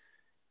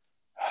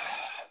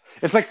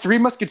 It's like Three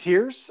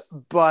Musketeers,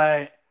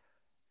 but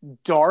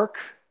dark,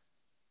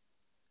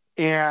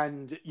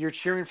 and you're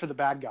cheering for the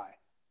bad guy.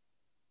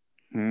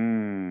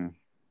 You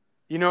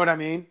know what I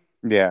mean?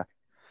 Yeah.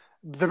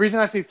 The reason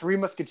I say Three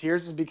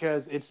Musketeers is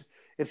because it's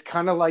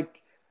kind of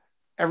like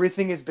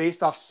everything is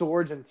based off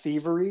swords and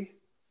thievery.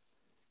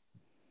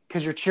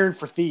 Because you're cheering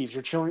for thieves,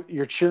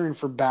 you're cheering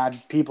for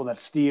bad people that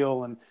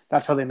steal, and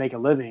that's how they make a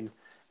living.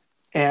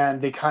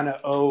 And they kind of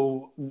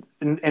owe,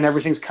 and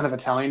everything's kind of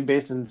Italian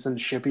based, and it's in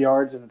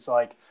shipyards, and it's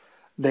like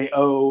they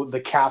owe the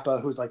Kappa,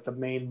 who's like the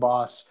main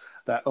boss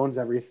that owns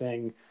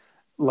everything.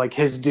 like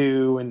his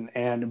due,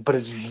 and but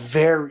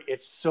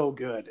it's so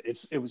good.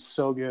 It was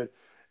so good.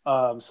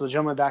 So the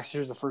Gentleman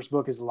Backstairs, the first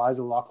book is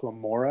Eliza Lachlan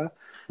Mora,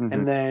 Mm-hmm.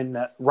 and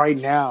then right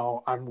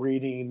now I'm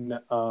reading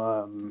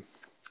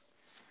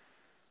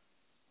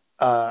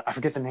I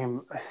forget the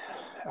name.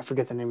 I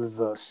forget the name of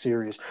the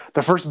series.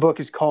 The first book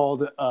is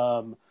called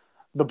The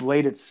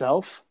Blade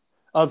Itself.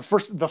 The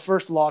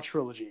first Law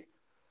trilogy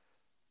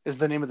is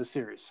the name of the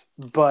series.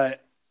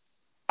 But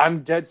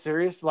I'm dead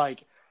serious.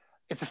 Like,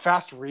 it's a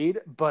fast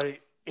read, but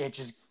it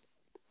just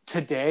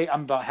today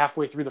I'm about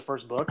halfway through the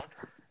first book,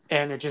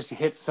 and it just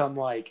hits some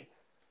like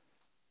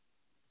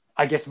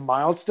I guess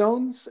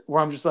milestones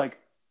where I'm just like,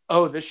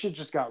 oh, this shit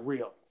just got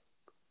real.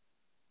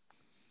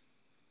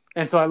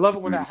 And so I love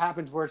it when that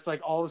happens, where it's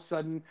like all of a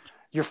sudden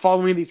you're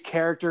following these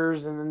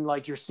characters, and then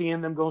like you're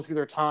seeing them going through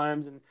their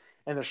times and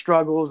their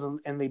struggles,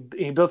 and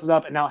he built it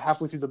up, and now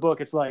halfway through the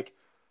book, it's like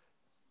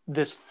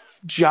this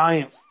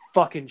giant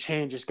fucking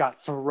change just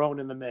got thrown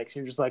in the mix.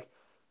 You're just like,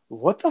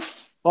 what the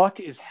fuck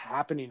is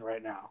happening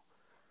right now?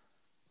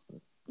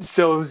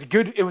 So it was a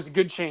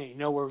good change,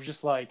 where it was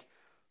just like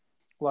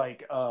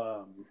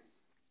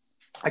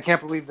I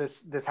can't believe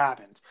this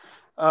happened.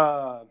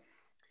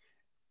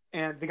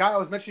 And the guy I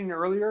was mentioning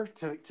earlier,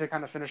 to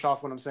kind of finish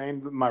off what I'm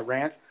saying, my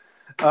rant,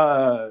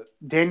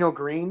 Daniel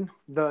Green,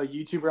 the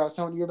YouTuber I was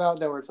telling you about,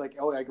 that where it's like,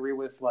 oh, I agree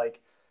with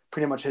like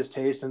pretty much his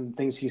taste and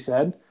things he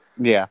said.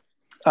 Yeah.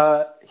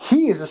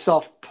 He is a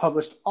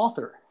self-published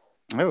author.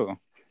 Oh.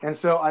 And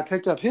so I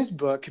picked up his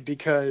book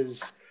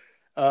because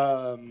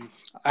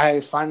I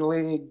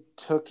finally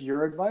took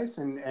your advice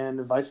and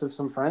advice of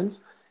some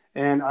friends,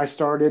 and I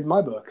started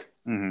my book.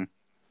 Mm-hmm.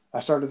 I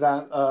started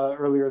that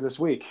earlier this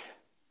week.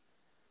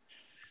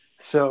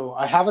 So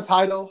I have a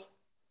title,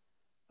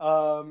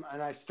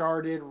 and I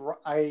started.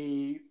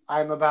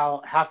 I'm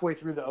about halfway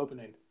through the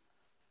opening.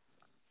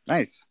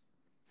 Nice.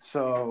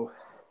 So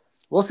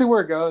we'll see where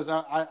it goes.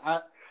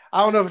 I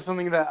don't know if it's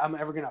something that I'm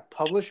ever gonna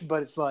publish,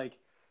 but it's like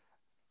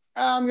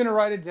I'm gonna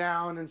write it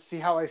down and see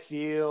how I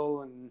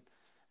feel,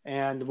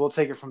 and we'll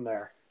take it from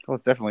there. Well,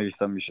 it's definitely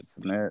something you should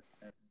submit.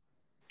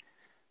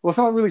 Well, it's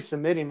not really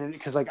submitting it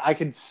because like I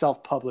could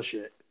self-publish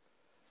it.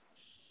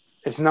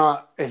 It's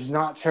not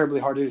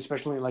terribly hard to do,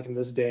 especially like in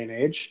this day and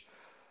age.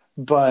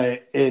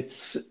 But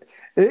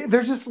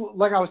there's just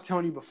like I was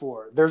telling you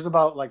before. There's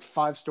about like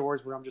 5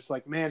 stories where I'm just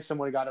like, man,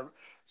 someone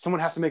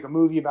has to make a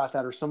movie about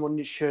that, or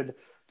someone should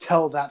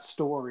tell that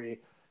story,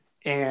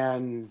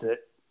 and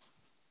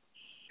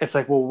it's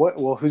like,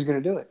 well, who's gonna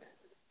do it?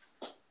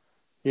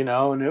 And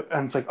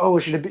it's like, oh,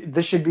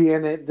 this should be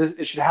in it.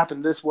 It should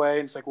happen this way.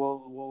 And it's like,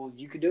 well,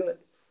 you could do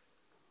it,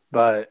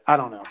 but I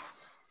don't know.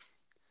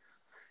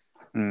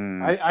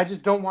 I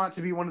just don't want it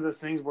to be one of those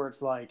things where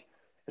it's like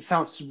it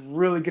sounds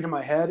really good in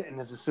my head, and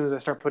as soon as I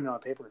start putting it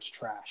on paper, it's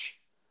trash.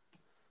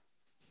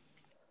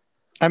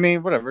 I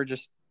mean, whatever.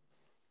 Just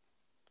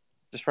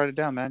write it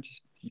down, man.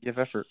 Just give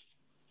effort.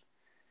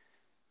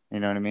 You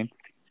know what I mean?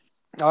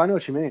 Oh, I know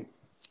what you mean.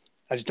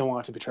 I just don't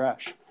want it to be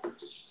trash.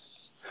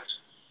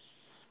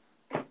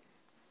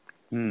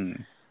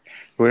 Wouldn't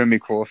it be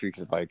cool if you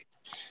could like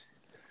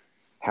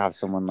have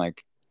someone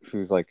like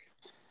who's like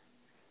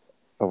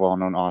a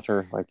well-known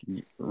author like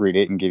read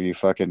it and give you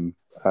fucking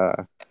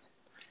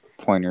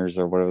pointers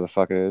or whatever the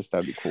fuck it is?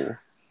 That'd be cool.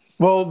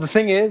 Well, the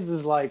thing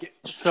is like,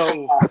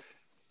 so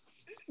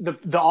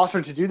the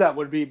author to do that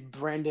would be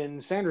Brandon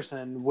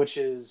Sanderson, which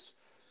is,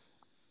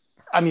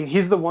 I mean,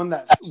 he's the one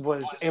that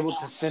was able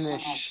to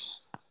finish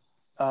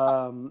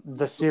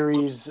the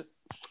series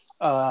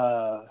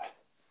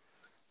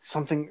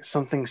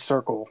something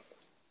Circle.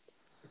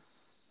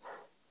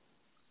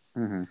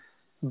 Mm-hmm.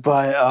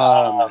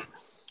 But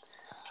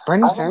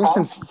Brandon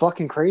Sanderson's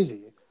fucking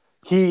crazy.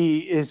 He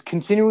is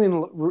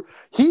continuing.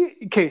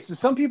 So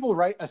some people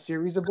write a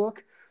series of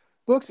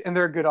books, and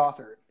they're a good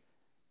author.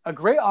 A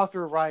great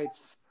author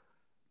writes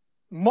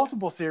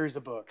multiple series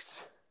of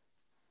books.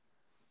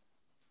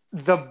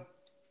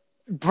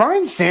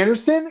 Bryan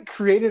Sanderson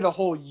created a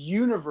whole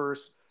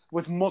universe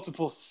with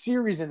multiple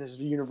series in his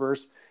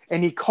universe,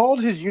 and he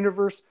called his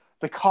universe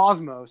the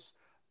Cosmos.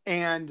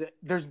 And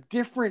there's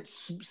different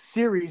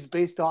series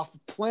based off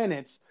of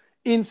planets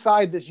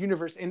inside this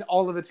universe, and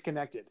all of it's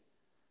connected.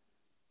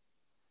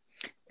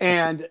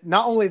 And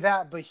not only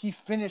that, but he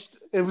finished.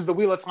 It was the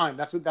Wheel of Time.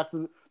 That's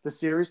the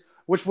series,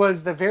 which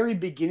was the very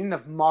beginning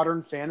of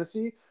modern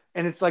fantasy.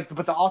 And it's like,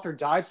 but the author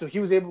died, so he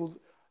was able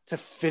to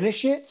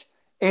finish it,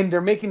 and they're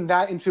making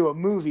that into a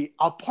movie.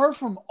 Apart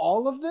from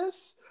all of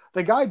this,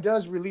 the guy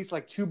does release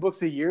like 2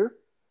 books a year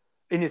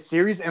in his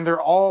series, and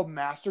they're all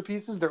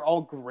masterpieces. They're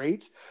all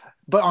great.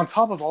 But on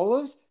top of all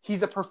those,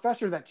 he's a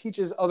professor that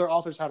teaches other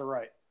authors how to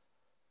write.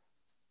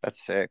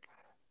 That's sick.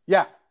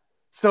 Yeah.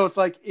 So it's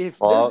like if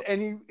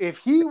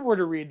he were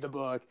to read the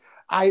book,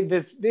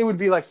 it would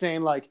be like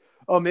saying like,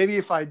 oh, maybe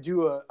if I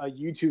do a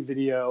YouTube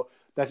video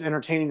that's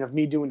entertaining of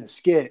me doing a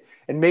skit,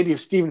 and maybe if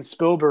Steven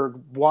Spielberg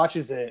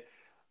watches it,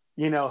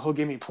 he'll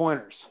give me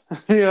pointers.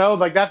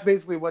 Like that's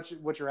basically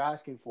what you're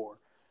asking for.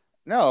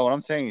 No, what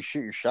I'm saying is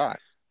shoot your shot.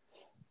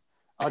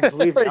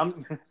 Believe me, Like,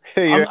 I'm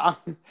you-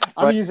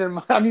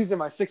 I'm using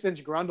my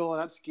 6-inch grundle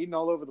and I'm skeeting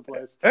all over the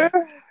place.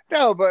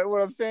 no, but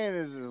what I'm saying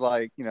is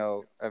like,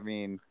 I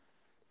mean,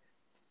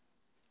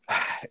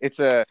 it's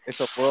a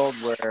world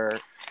where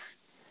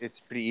it's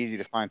pretty easy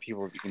to find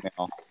people's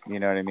email. You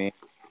know what I mean?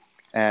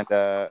 And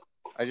I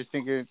just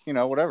think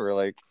whatever.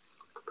 Like,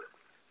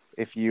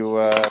 if you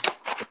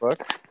the book,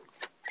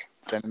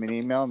 send me an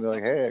email and be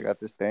like, "Hey, I got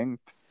this thing.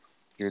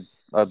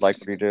 I'd like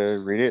for you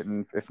to read it,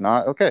 and if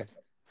not, okay."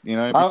 You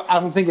know what I mean?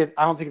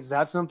 I don't think it's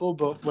that simple.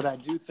 But what I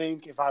do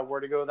think, if I were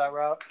to go that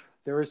route,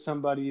 there is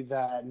somebody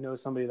that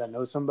knows somebody that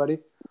knows somebody,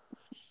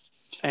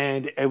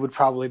 and it would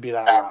probably be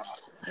that route.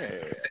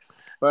 Yeah.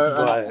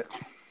 But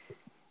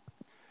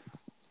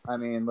I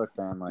mean, look,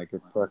 man, like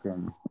it's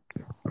fucking,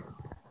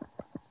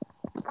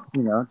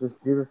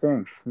 just do the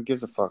thing. Who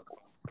gives a fuck?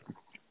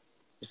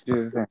 Just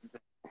do the thing.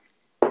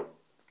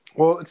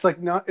 well, it's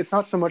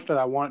not so much that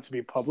I want it to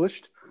be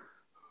published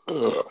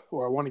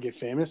or I want to get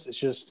famous. It's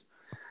just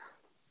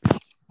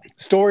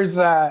stories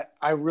that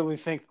I really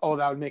think, oh,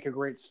 that would make a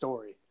great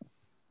story.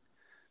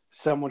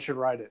 Someone should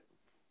write it.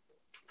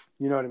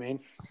 You know what I mean?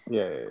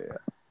 Yeah.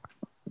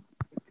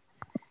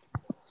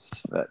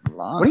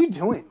 Svetlana. What are you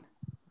doing?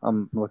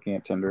 I'm looking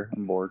at Tinder.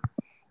 I'm bored.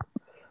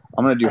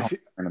 I'm gonna do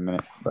homework in a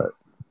minute, but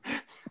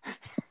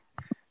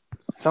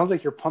sounds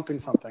like you're pumping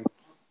something.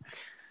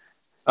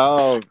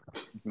 Oh, you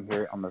can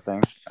hear it on the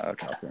thing.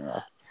 Okay,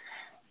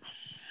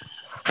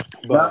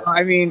 But no,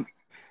 I mean,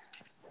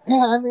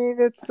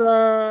 it's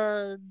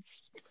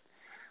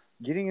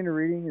getting into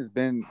reading has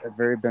been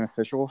very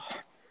beneficial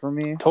for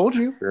me. told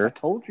you. Sure. I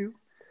told you.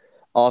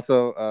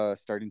 Also,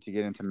 starting to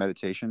get into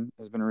meditation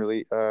has been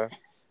really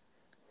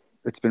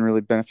it's been really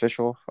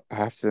beneficial. I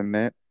have to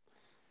admit,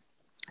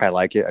 I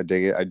like it. I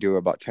dig it. I do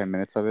about 10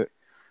 minutes of it,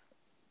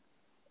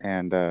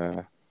 and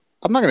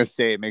I'm not gonna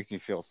say it makes me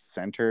feel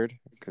centered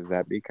because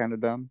that'd be kind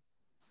of dumb.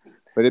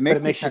 But it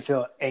makes you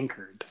feel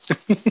anchored.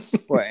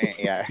 Well,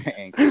 yeah,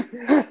 anchored.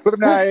 But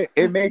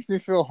it makes me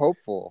feel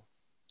hopeful.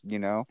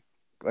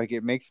 Like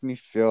it makes me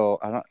feel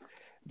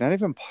not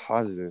even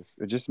positive.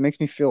 It just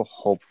makes me feel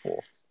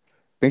hopeful.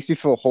 Makes me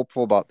feel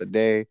hopeful about the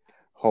day,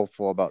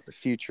 hopeful about the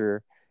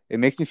future. It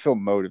makes me feel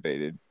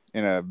motivated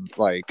in a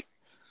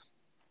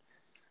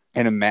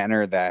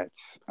manner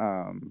that's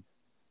kind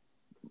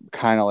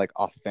of like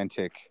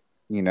authentic,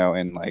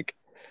 and like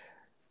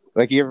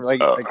you ever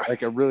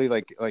like a really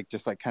like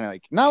just like kind of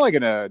like not like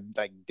in a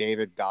like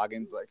David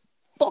Goggins like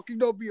fucking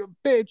don't be a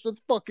bitch,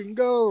 let's fucking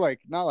go, like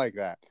not like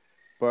that,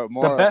 but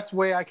more the best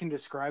way I can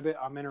describe it,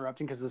 I'm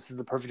interrupting because this is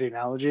the perfect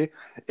analogy,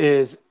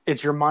 is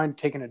it's your mind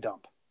taking a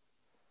dump.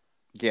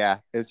 Yeah,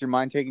 it's your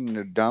mind taking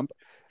a dump,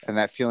 and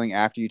that feeling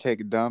after you take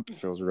a dump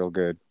feels real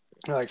good.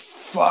 You're like,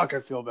 fuck,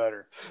 I feel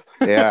better.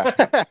 Yeah.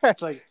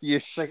 it's like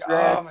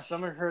oh, my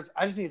stomach hurts.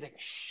 I just need to take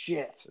a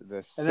shit.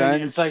 And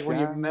then it's like when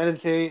you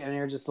meditate and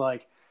you're just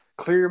like,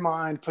 clear your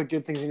mind, put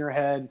good things in your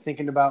head,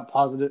 thinking about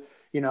positive,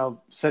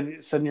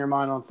 setting your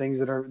mind on things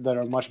that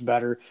are much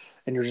better,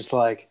 and you're just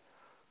like,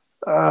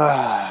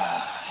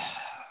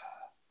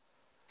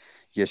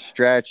 you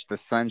stretch, the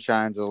sun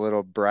shines a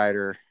little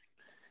brighter.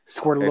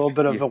 Squirt a little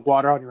bit of the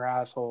water on your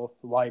asshole,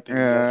 wipe it,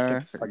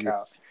 and get the fuck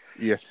out.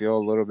 You feel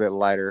a little bit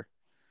lighter,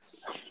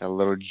 a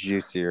little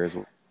juicier as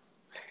well.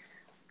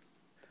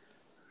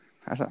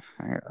 I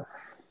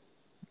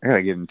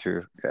gotta get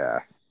into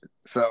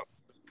So,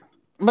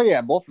 but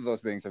yeah, both of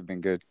those things have been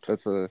good.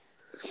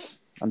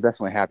 I'm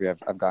definitely happy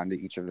I've gotten to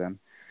each of them.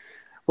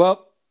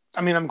 Well,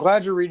 I mean, I'm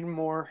glad you're reading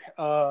more.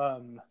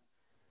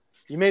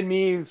 You made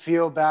me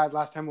feel bad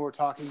last time we were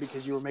talking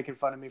because you were making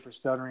fun of me for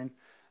stuttering.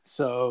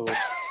 So.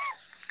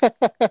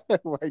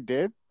 I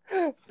did?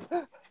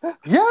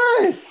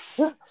 Yes!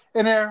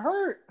 And it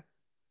hurt.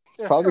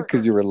 Probably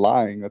because you were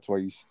lying. That's why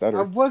you stuttered.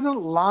 I wasn't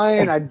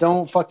lying. I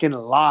don't fucking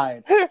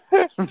lie.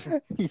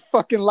 You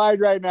fucking lied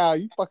right now.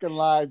 You fucking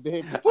lied,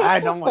 bitch. I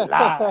don't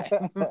lie.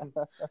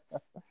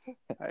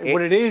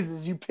 What it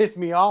is you piss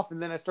me off,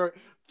 and then I start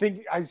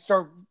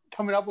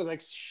coming up with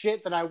like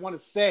shit that I want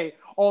to say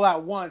all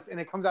at once, and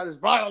it comes out as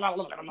blah, blah,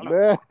 blah, blah,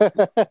 blah.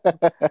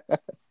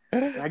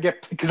 And I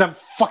get because I'm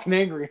fucking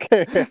angry.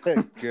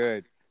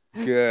 Good.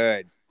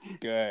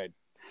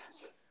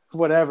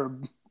 Whatever.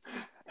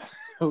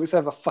 At least I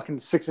have a fucking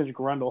 6-inch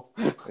grundle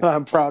that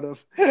I'm proud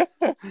of.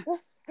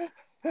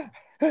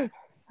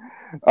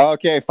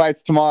 Okay,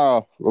 fights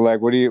tomorrow.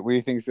 Like, what do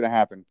you think is gonna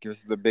happen? Give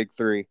us the big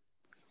three.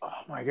 Oh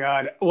my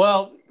god.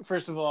 Well,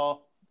 first of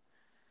all,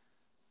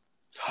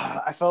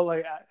 I felt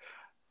like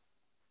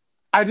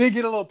I did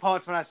get a little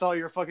pumped when I saw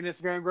your fucking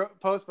Instagram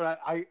post, but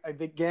I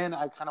again,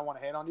 I kind of want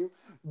to hate on you.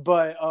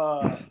 But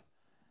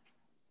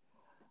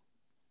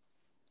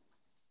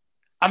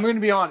I'm going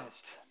to be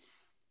honest.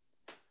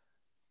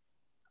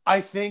 I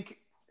think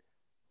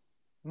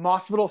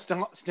Masvidal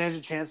stands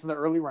a chance in the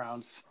early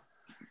rounds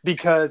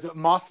because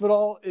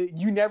Masvidal,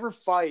 you never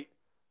fight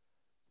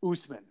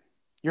Usman.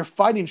 You're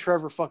fighting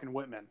Trevor fucking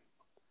Whitman.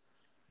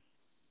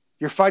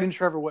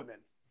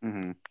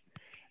 Mm-hmm.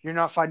 You're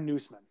not fighting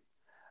Usman.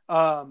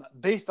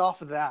 Based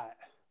off of that,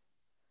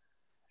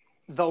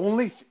 the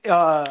only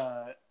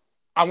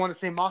I want to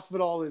say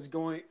Masvidal is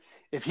going,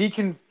 if he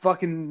can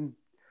fucking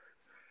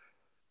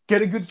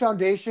get a good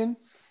foundation,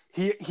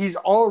 he's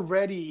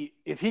already,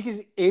 if he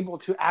is able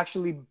to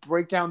actually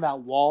break down that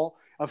wall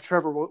of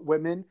Trevor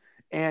Whitman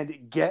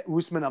and get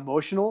Usman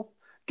emotional,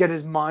 get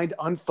his mind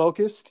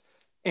unfocused,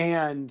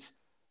 and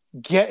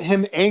get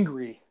him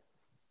angry,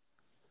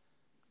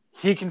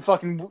 he can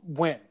fucking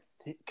win.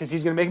 Because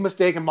he's going to make a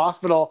mistake, and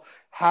Masvidal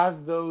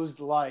has those,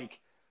 like,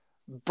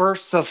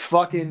 bursts of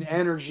fucking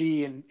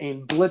energy and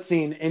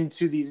blitzing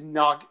into these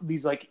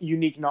like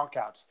unique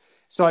knockouts.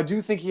 So I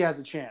do think he has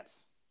a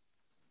chance.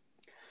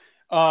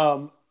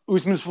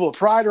 Usman's full of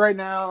pride right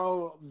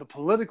now. The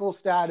political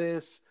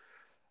status,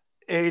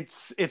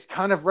 it's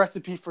kind of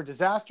recipe for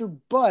disaster,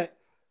 but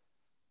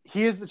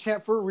he is the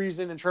champ for a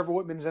reason, and Trevor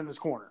Whitman's in his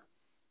corner.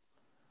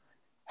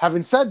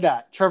 Having said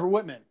that, Trevor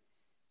Whitman,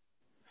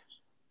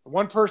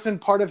 one person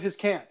part of his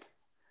camp,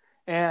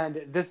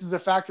 and this is a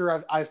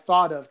factor I've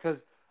thought of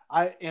because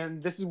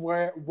this is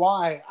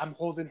why I'm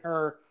holding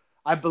her,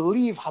 I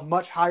believe,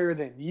 much higher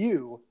than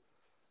you,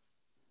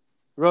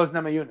 Rose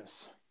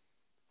Namajunas.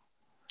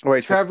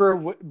 Wait, Trevor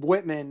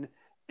Whitman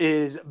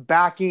is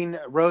backing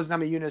Rose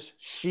Namajunas.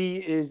 He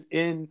is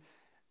in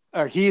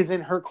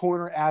her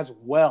corner as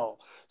well.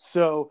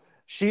 So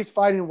she's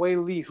fighting Wei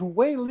Li, who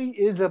Wei Li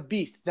is a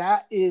beast.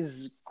 That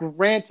is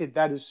granted.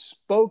 That is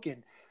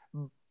spoken.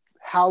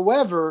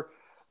 However,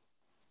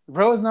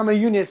 Rose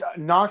Namajunas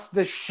knocks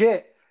the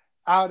shit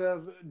out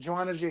of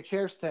Joanna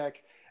Jędrzejczyk,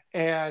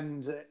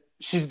 and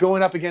she's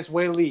going up against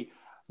Wei Li.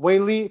 Wei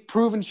Li,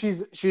 proven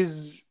she's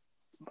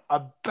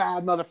a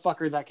bad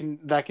motherfucker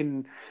that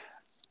can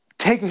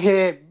take a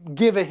hit,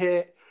 give a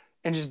hit,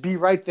 and just be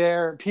right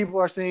there. People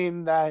are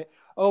saying that,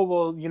 oh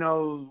well,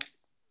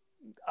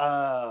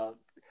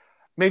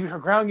 maybe her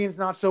ground game's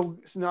not so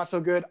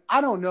good.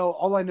 I don't know.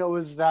 All I know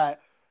is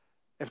that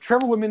if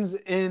Trevor Whitman's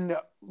in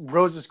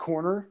Rose's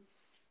corner,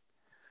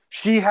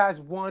 she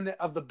has one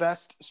of the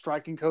best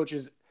striking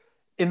coaches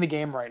in the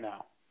game right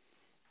now.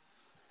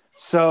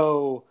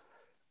 So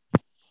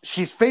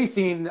she's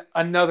facing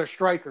another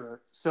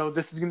striker. So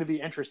this is going to be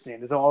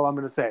interesting, is all I'm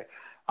going to say.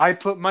 I would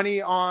put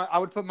money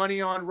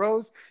on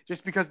Rose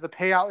just because the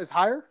payout is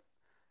higher,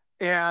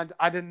 and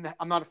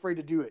I'm not afraid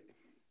to do it.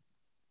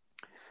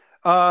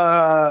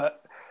 Valentina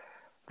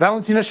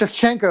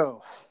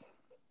Shevchenko.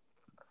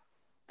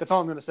 That's all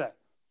I'm going to say.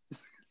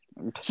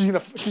 She's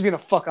gonna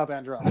fuck up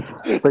Andrade.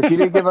 But you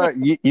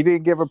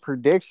didn't give a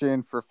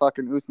prediction for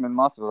fucking Usman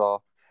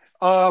Masvidal.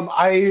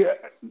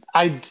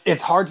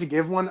 It's hard to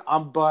give one.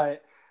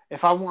 But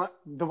if I want,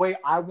 the way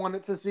I want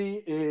it to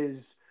see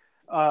is,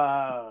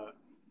 Masvidal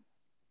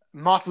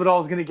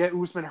is gonna get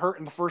Usman hurt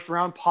in the first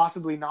round,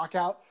 possibly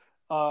knockout,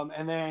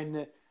 and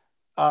then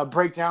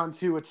break down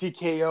to a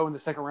TKO in the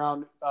second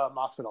round.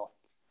 Masvidal.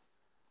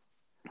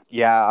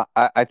 Yeah,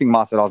 I think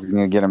Masvidal is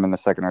gonna get him in the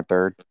second or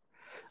third.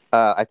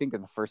 I think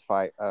in the first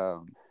fight,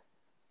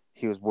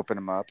 he was whooping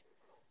him up,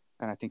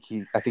 and I think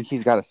he's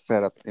got a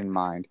setup in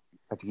mind.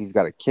 I think he's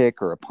got a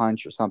kick or a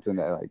punch or something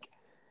that, like,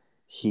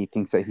 he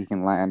thinks that he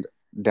can land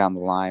down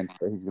the line,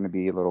 but he's going to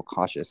be a little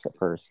cautious at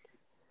first,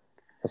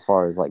 as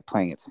far as, like,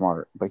 playing it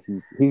smart. But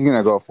he's going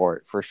to go for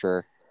it for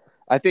sure.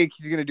 I think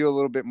he's going to do a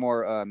little bit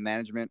more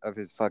management of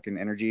his fucking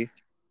energy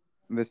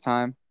this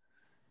time,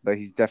 but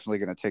he's definitely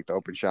going to take the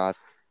open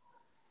shots.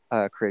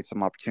 Create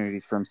some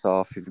opportunities for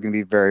himself. He's going to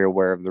be very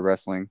aware of the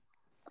wrestling.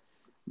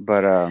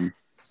 But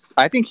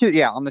I think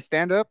on the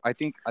stand up, I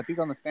think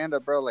on the stand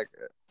up, bro, like,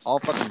 all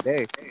fucking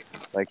day,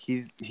 like,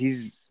 he's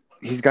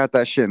got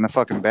that shit in the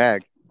fucking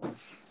bag.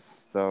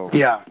 So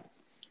yeah.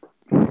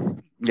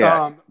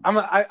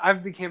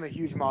 I've became a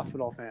huge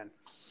Masvidal fan.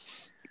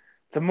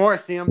 The more I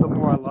see him, the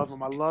more I love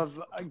him. I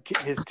love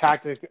his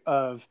tactic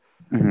of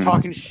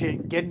talking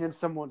shit, getting in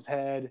someone's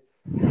head.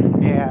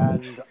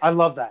 And I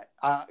love that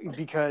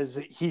because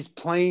he's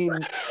playing.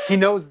 He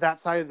knows that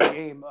side of the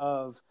game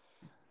of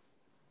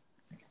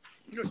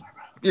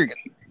you're good.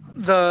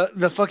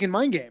 The fucking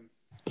mind game.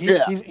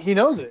 He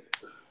knows it.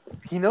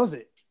 He knows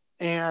it.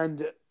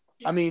 And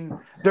I mean,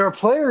 there are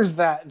players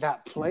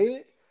that play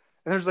it,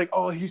 and there's like,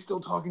 oh, he's still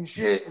talking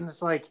shit, and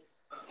it's like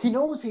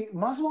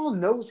Masvidal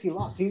knows he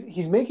lost.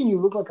 He's making you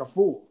look like a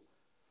fool.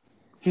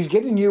 He's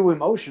getting you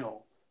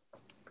emotional.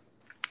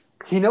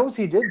 He knows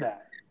he did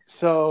that.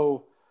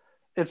 So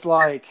it's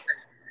like,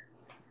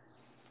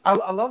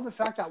 I love the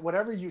fact that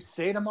whatever you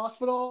say to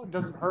Masvidal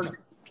doesn't hurt him.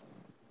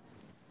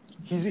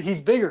 He's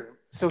bigger,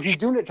 so he's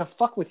doing it to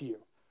fuck with you.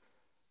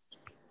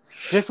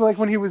 Just like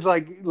when he was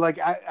like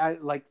at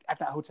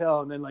that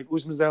hotel, and then like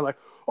Usman's there, like,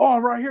 oh,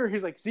 I'm right here.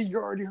 He's like, see,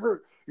 you're already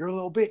hurt. You're a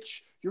little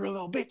bitch. You're a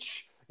little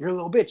bitch. You're a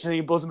little bitch. And then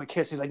he blows him a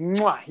kiss. He's like,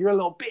 mwah, you're a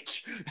little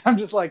bitch. I'm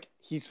just like,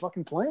 he's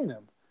fucking playing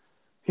him.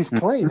 He's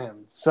playing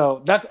him.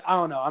 So that's, I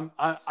don't know.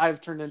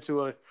 I've turned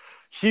into a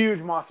huge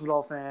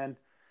Masvidal fan.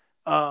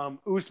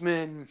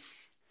 Usman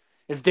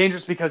is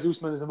dangerous because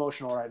Usman is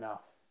emotional right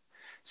now.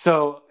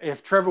 So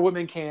if Trevor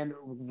Whitman can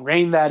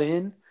rein that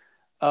in,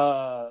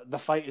 the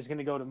fight is going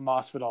to go to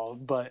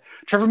Masvidal. But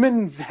Trevor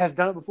Whitman has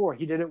done it before.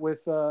 He did it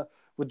with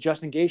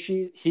Justin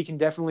Gaethje. He can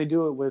definitely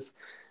do it with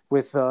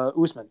with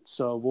Usman.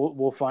 So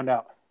we'll find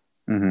out.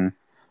 Mm-hmm.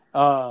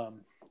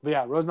 But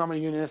yeah, Rose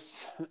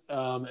Namajunas,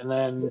 and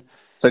then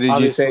So did you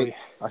obviously say?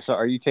 So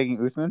are you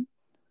taking Usman?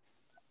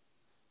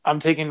 I'm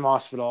taking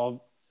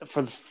Masvidal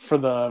for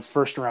the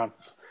first round.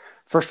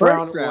 First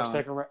round First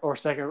or round.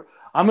 second.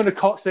 I'm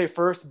gonna say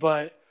first,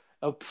 but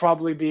it'll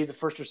probably be the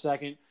first or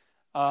second.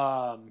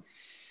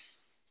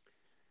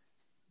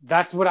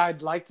 That's what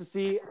I'd like to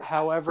see.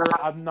 However,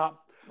 I'm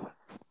not.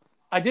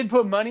 I did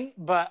put money,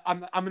 but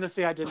I'm gonna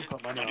say I didn't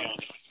put money on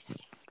it,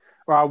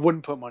 or I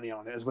wouldn't put money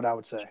on it. Is what I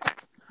would say.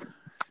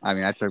 I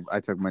mean, I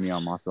took money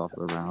on Masvidal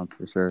for the rounds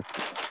for sure.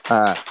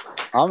 I'm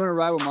gonna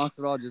ride with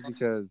Masvidal just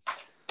because,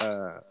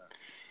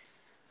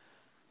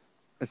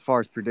 as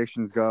far as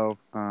predictions go,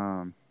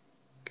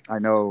 I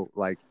know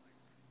like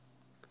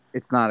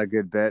it's not a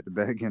good bet to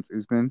bet against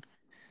Usman,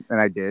 and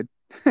I did,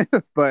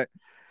 but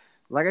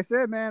like I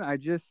said, man, I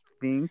just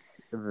think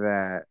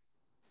that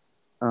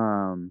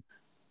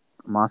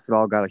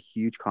Masvidal got a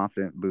huge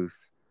confidence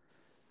boost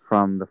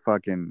from the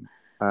fucking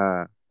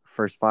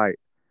first fight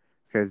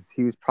because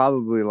he was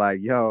probably like,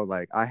 "Yo,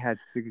 like I had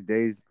 6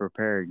 days to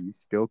prepare, and you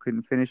still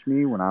couldn't finish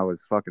me when I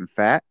was fucking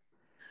fat.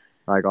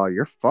 Like, oh,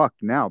 you're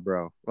fucked now,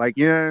 bro. Like,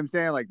 you know what I'm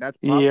saying? Like,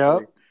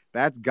 Yep.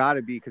 that's got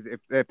to be because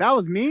if that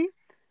was me,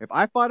 if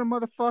I fought a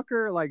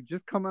motherfucker like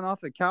just coming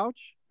off the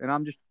couch and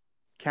I'm just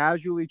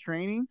casually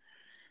training."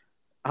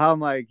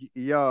 I'm like,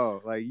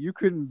 yo, like you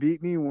couldn't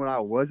beat me when I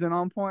wasn't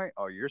on point.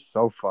 Oh, you're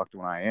so fucked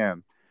when I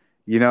am.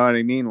 You know what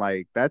I mean?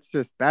 Like that's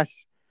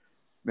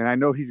and I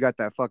know he's got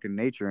that fucking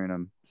nature in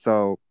him.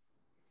 So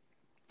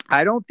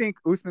I don't think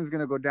Usman's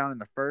gonna go down in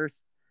the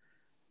first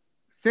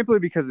simply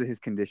because of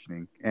his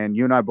conditioning. And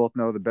you and I both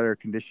know the better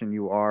condition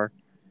you are,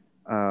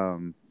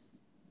 um,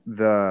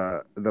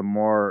 the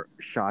more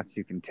shots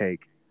you can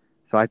take.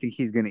 So I think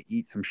he's gonna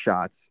eat some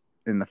shots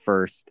in the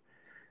first,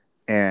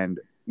 and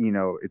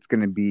it's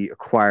gonna be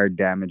acquired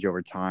damage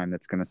over time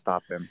that's gonna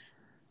stop him.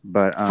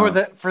 But but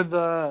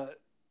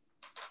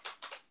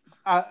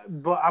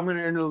I'm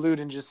gonna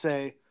interlude and just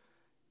say,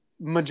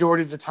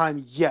 majority of the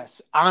time,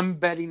 yes, I'm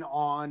betting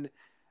on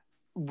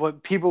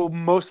what people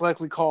most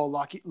likely call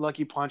a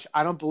lucky punch.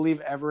 I don't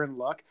believe ever in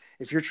luck.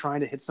 If you're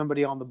trying to hit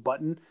somebody on the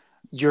button,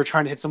 you're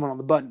trying to hit someone on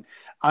the button.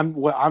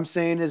 What I'm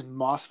saying is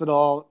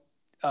Masvidal,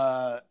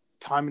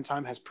 time and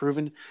time has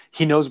proven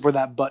he knows where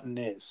that button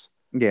is.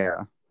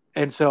 yeah,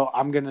 And so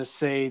I'm gonna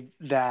say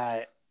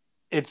that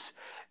it's.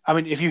 I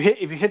mean, if you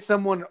hit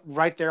someone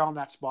right there on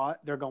that spot,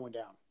 they're going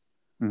down.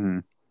 mm-hmm.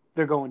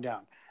 They're going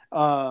down.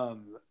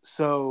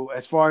 So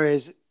as far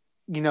as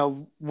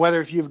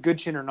whether if you have a good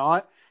chin or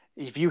not,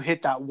 if you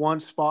hit that one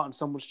spot on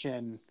someone's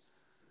chin,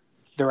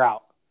 they're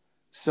out.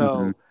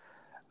 Mm-hmm.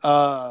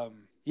 So,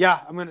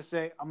 yeah, I'm gonna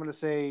say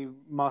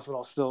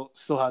Masvidal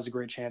still has a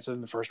great chance in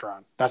the first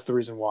round. That's the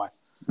reason why.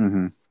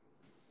 Mm-hmm.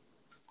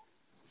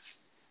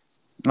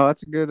 Oh,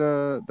 that's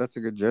a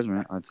good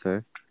judgment, I'd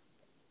say.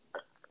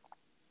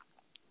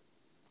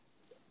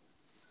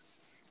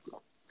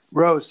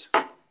 Rose,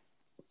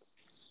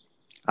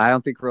 I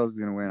don't think Rose is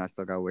gonna win. I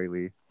still got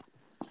Weili.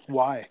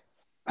 why?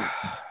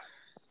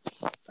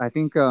 I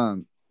think I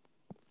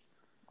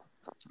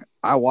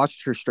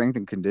watched her strength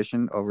and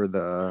condition over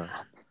the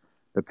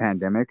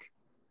pandemic,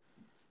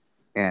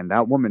 and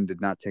that woman did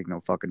not take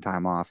no fucking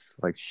time off.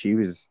 Like she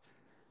was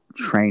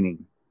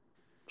training,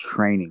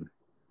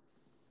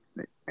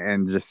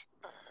 and just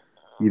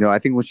I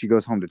think when she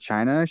goes home to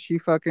China, she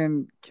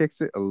fucking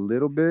kicks it a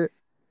little bit.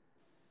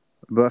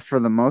 But for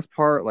the most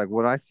part, like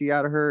what I see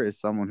out of her is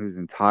someone who's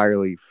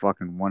entirely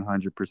fucking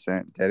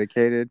 100%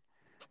 dedicated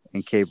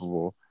and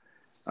capable.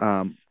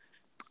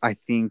 I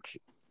think,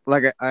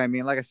 like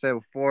I said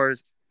before,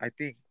 I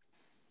think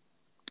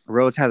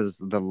Rose has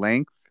the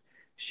length.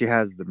 She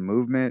has the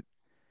movement.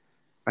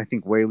 I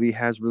think Weili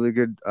has really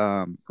good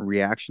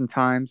reaction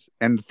times.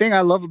 And the thing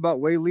I love about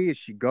Weili is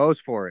she goes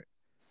for it.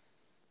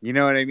 You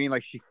know what I mean?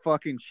 Like she's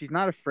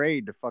not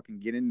afraid to fucking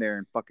get in there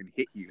and fucking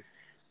hit you.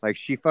 Like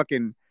she's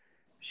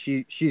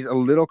a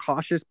little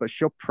cautious, but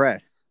she'll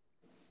press.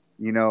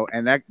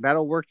 And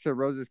that'll work to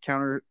Rose's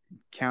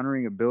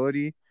countering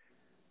ability.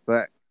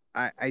 But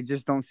I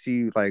just don't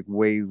see like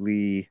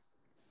Weili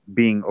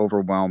being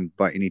overwhelmed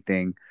by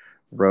anything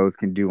Rose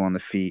can do on the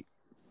feet,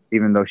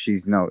 even though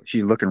she's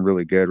looking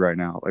really good right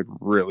now, like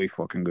really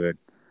fucking good.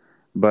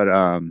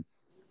 But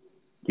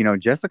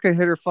Jessica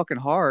hit her fucking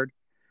hard.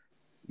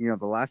 The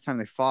last time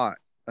they fought,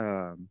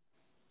 and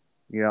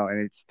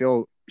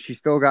she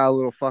still got a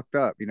little fucked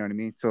up. You know what I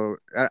mean? So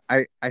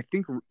I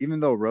think even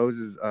though Rose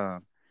has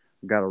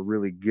got a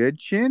really good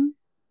chin,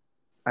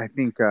 I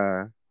think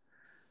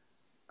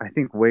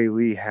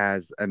Weili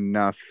has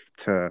enough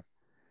to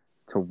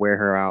wear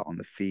her out on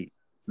the feet.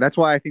 That's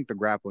why I think the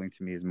grappling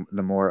to me is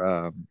the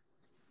more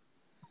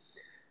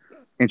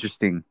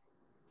interesting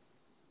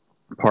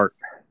part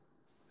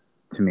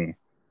to me.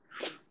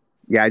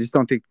 Yeah, I just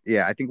don't think.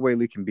 Yeah, I think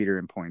Weili can beat her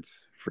in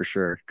points for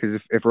sure.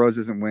 Because if Rose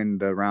doesn't win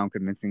the round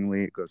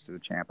convincingly, it goes to the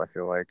champ. I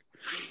feel like.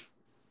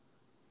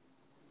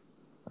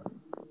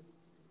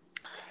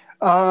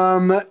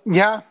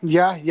 Yeah,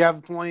 you have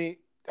a point.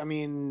 I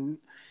mean,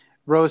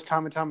 Rose,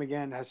 time and time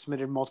again, has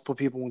submitted multiple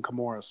people in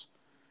Kimuras.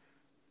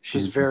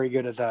 She's very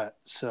good at that.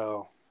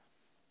 So,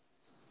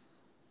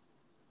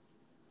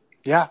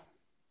 yeah.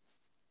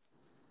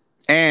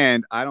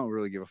 And I don't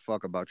really give a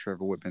fuck about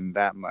Trevor Whitman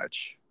that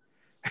much.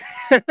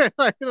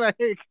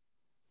 like,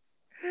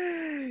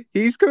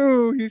 he's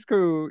cool. He's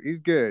cool. He's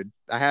good.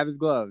 I have his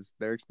gloves.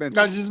 They're expensive.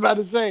 I was just about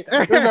to say,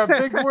 those are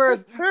big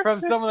words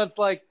from someone that's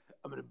like,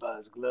 I'm going to buy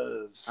his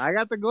gloves. I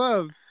got the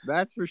gloves.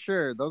 That's for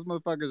sure. Those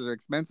motherfuckers are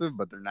expensive,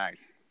 but they're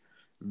nice.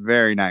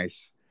 Very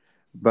nice.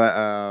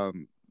 But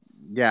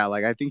yeah,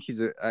 like I think he's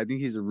a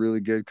really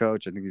good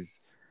coach. I think he's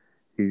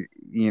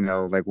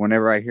like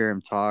whenever I hear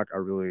him talk, I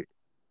really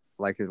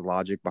like his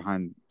logic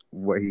behind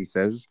what he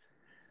says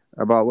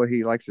about what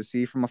he likes to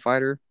see from a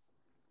fighter.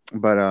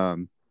 But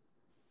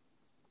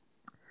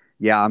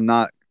yeah, I'm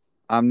not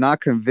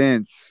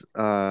convinced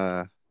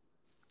that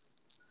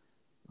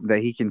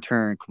he can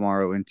turn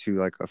Kamaru into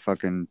like a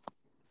fucking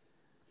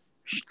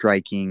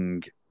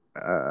striking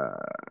uh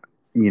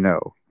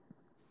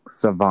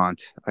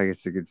savant, I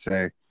guess you could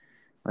say.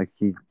 Like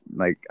he's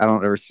like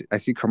I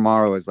see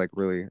Kamaru as like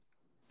really,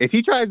 if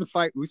he tries to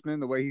fight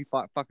Usman the way he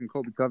fought fucking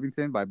Kobe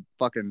Covington by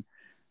fucking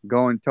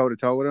going toe to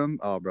toe with him,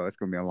 oh bro, it's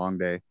gonna be a long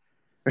day.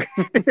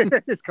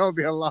 It's gonna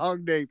be a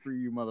long day for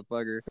you,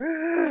 motherfucker.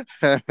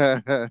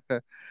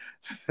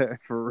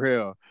 For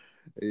real.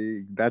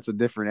 That's a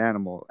different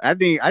animal. I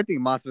think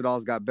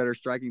Masvidal's got better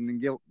striking than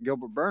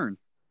Gilbert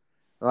Burns.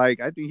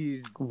 Like I think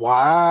he's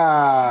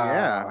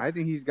Wow. I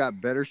think he's got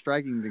better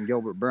striking than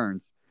Gilbert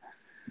Burns.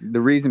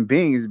 The reason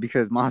being is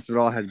because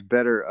Masvidal has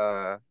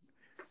better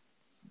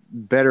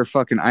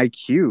fucking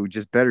IQ,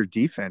 just better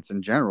defense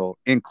in general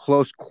in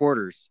close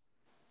quarters.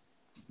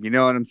 You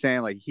know what I'm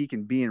saying? Like he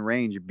can be in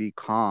range and be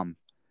calm,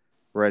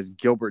 whereas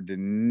Gilbert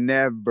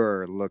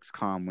never looks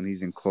calm when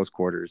he's in close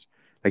quarters.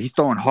 Like he's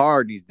throwing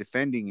hard and he's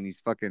defending and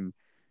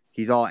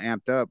he's all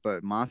amped up,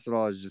 but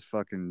Masvidal is just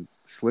fucking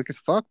slick as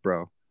fuck,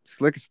 bro.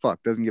 Slick as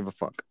fuck. Doesn't give a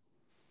fuck.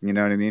 You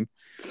know what I mean?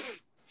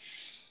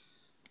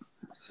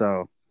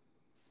 So,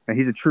 and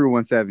he's a true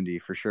 170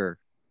 for sure.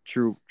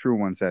 True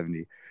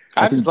 170.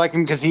 I just like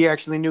him because he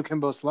actually knew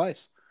Kimbo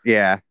Slice.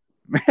 Yeah.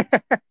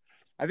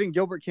 I think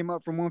Gilbert came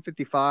up from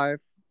 155,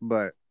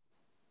 but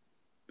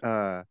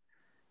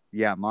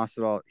yeah,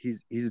 Masvidal,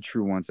 he's a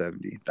true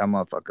 170. That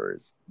motherfucker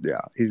is,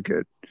 yeah, he's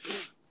good.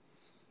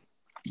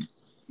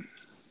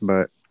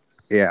 But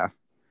yeah,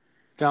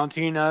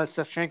 Valentina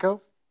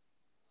Shevchenko.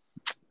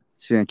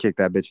 she didn't kick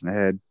that bitch in the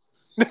head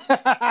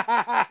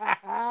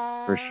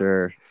for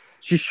sure.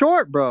 She's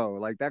short, bro.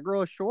 Like that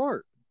girl is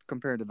short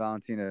compared to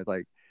Valentina.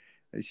 Like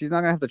she's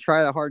not gonna have to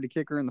try that hard to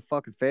kick her in the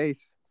fucking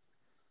face.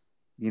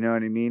 You know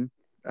what I mean?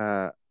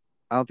 I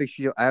don't think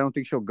she'll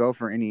go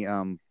for any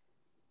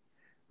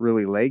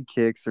really leg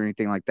kicks or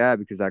anything like that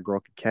because that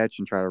girl could catch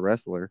and try to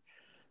wrestle her.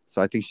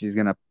 So I think she's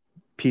gonna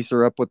piece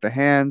her up with the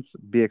hands,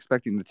 be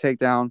expecting the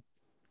takedown,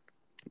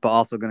 but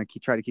also gonna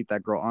try to keep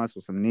that girl honest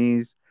with some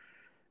knees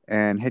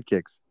and head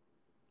kicks.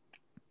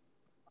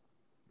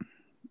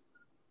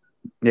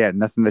 Yeah,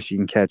 nothing that she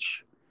can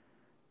catch.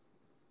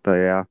 But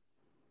yeah.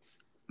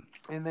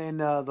 And then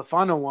the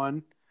final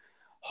one,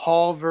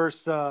 Hall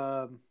versus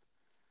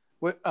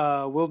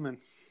Wildman.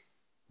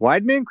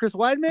 Weidman? Chris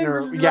Weidman?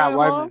 Or, yeah,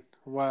 Weidman.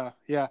 Wow.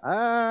 Yeah.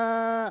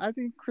 I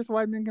think Chris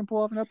Weidman can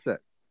pull off an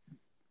upset.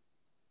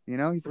 You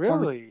know, he's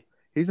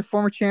a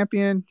former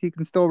champion. He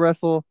can still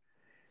wrestle.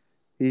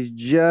 He's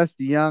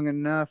just young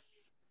enough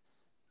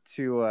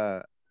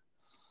to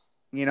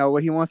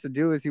what he wants to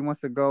do is he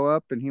wants to go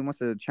up and he wants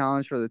to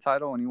challenge for the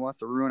title and he wants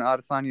to ruin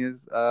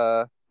Adesanya's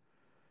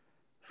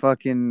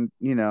fucking,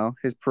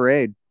 his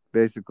parade,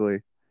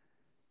 basically.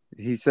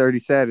 He's already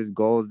said his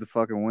goal is to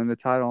fucking win the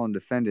title and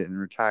defend it and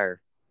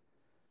retire.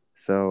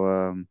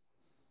 So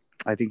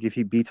I think if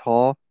he beats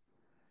Hall,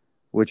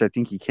 which I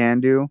think he can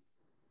do,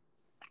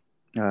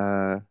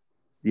 yeah,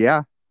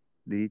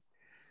 he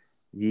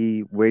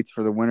waits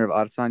for the winner of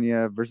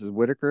Adesanya versus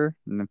Whitaker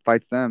and then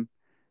fights them.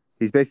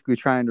 He's basically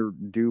trying to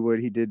do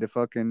what he did to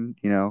fucking,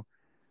 he's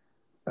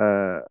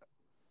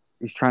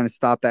trying to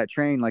stop that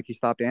train like he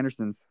stopped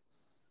Anderson's.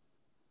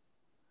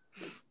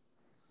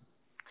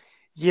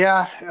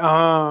 Yeah.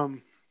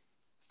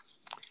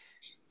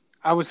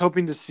 I was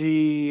hoping to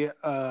see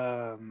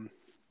that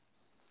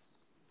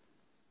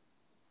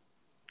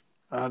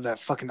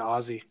fucking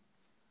Aussie.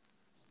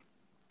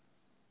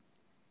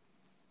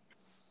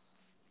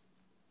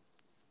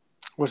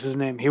 What's his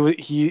name? He's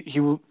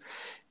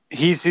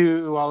who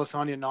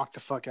Adesanya knocked the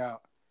fuck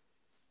out.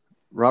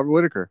 Robert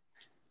Whitaker.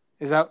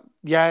 Is that?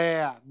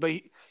 Yeah. But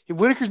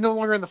Whitaker's no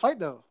longer in the fight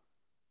though.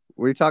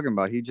 What are you talking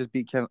about? He just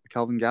beat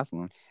Kelvin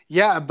Gastelum.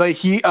 Yeah, but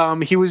he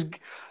was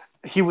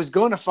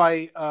going to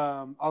fight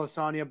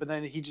Adesanya, but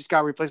then he just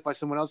got replaced by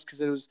someone else because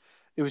it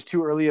was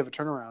too early of a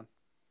turnaround.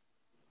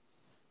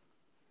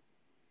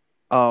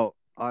 Oh,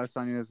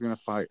 Adesanya is gonna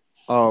fight.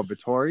 Oh,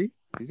 Vettori.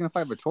 He's gonna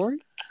fight Vettori.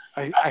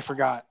 I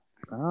forgot.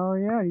 Oh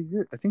yeah,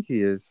 I think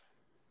he is.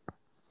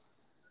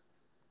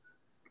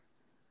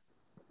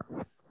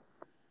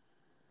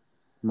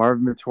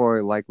 Marvin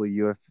Vettori, likely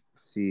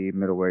UFC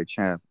middleweight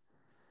champ.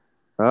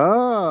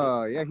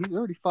 Oh, yeah, he's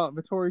already fought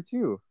Vettori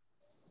too.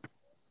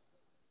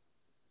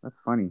 That's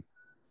funny.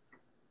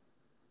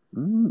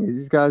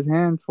 He's got his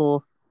hands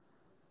full.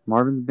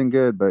 Marvin's been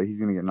good, but he's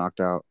gonna get knocked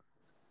out.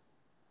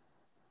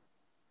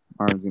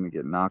 Marvin's gonna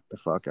get knocked the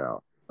fuck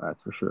out.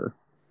 That's for sure.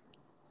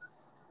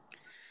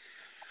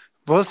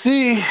 We'll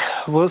see.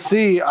 We'll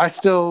see. I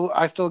still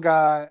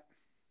got.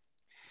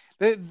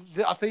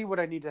 I'll tell you what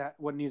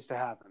what needs to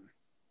happen.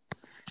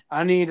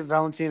 I need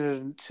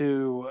Valentina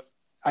to.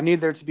 I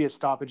need there to be a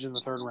stoppage in the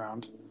third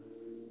round.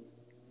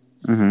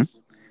 Mm-hmm.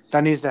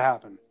 That needs to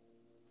happen.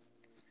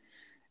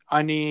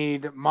 I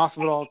need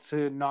Masvidal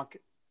to knock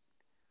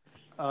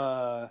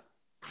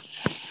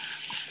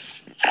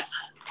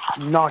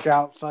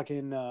out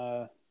fucking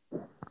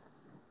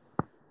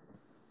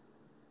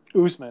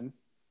Usman.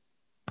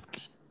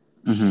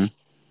 Mm-hmm.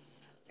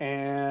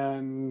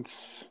 And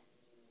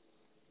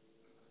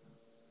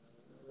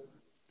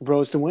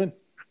Rose to win.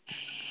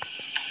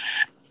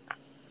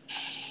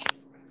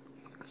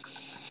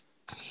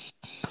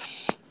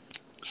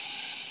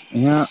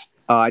 Yeah.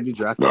 Oh, I did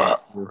draft it.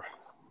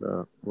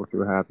 So we'll see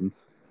what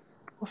happens.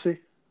 We'll see.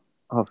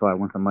 Hopefully I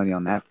win some money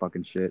on that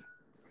fucking shit.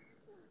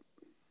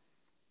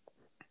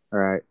 All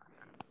right.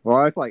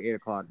 Well, it's like 8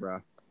 o'clock,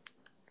 bro.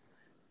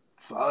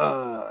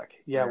 Fuck.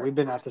 Yeah, we've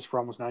been at this for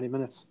almost 90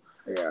 minutes.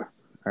 Yeah.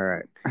 All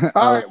right.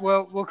 All right.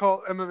 Well, we'll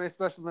call MMA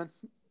special then.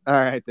 All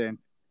right, then.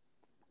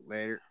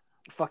 Later.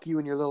 Fuck you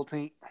and your little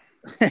taint.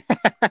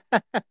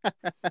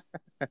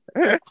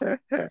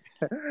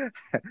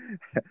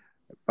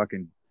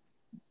 Fucking.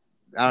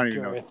 I don't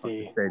even know what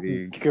to say to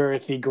you.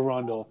 Girthy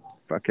Grundle.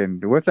 Fucking.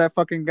 What's that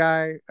fucking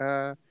guy?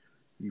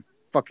 You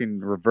fucking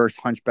reverse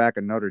hunchback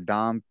of Notre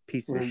Dame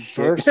piece of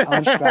shit. Reverse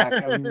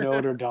hunchback of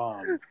Notre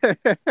Dame.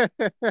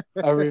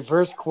 A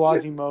reverse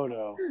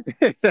Quasimodo.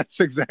 That's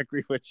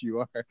exactly what you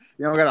are.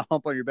 You don't got a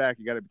hump on your back.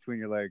 You got it between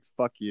your legs.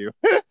 Fuck you.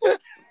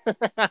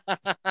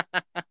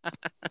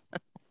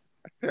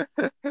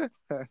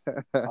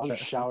 I'll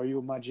just shower you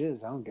with my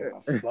jizz. I don't give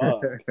a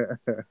fuck.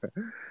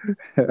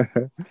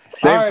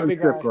 Same right, for the big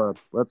strip guy. club.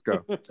 Let's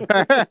go.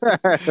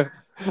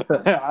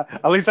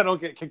 At least I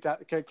don't get kicked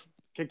out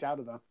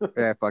of them.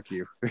 Yeah, fuck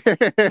you.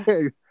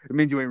 It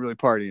means you ain't really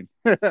partying.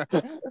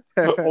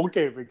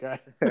 Okay, big guy.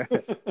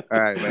 All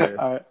right, later.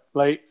 All right,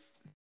 late.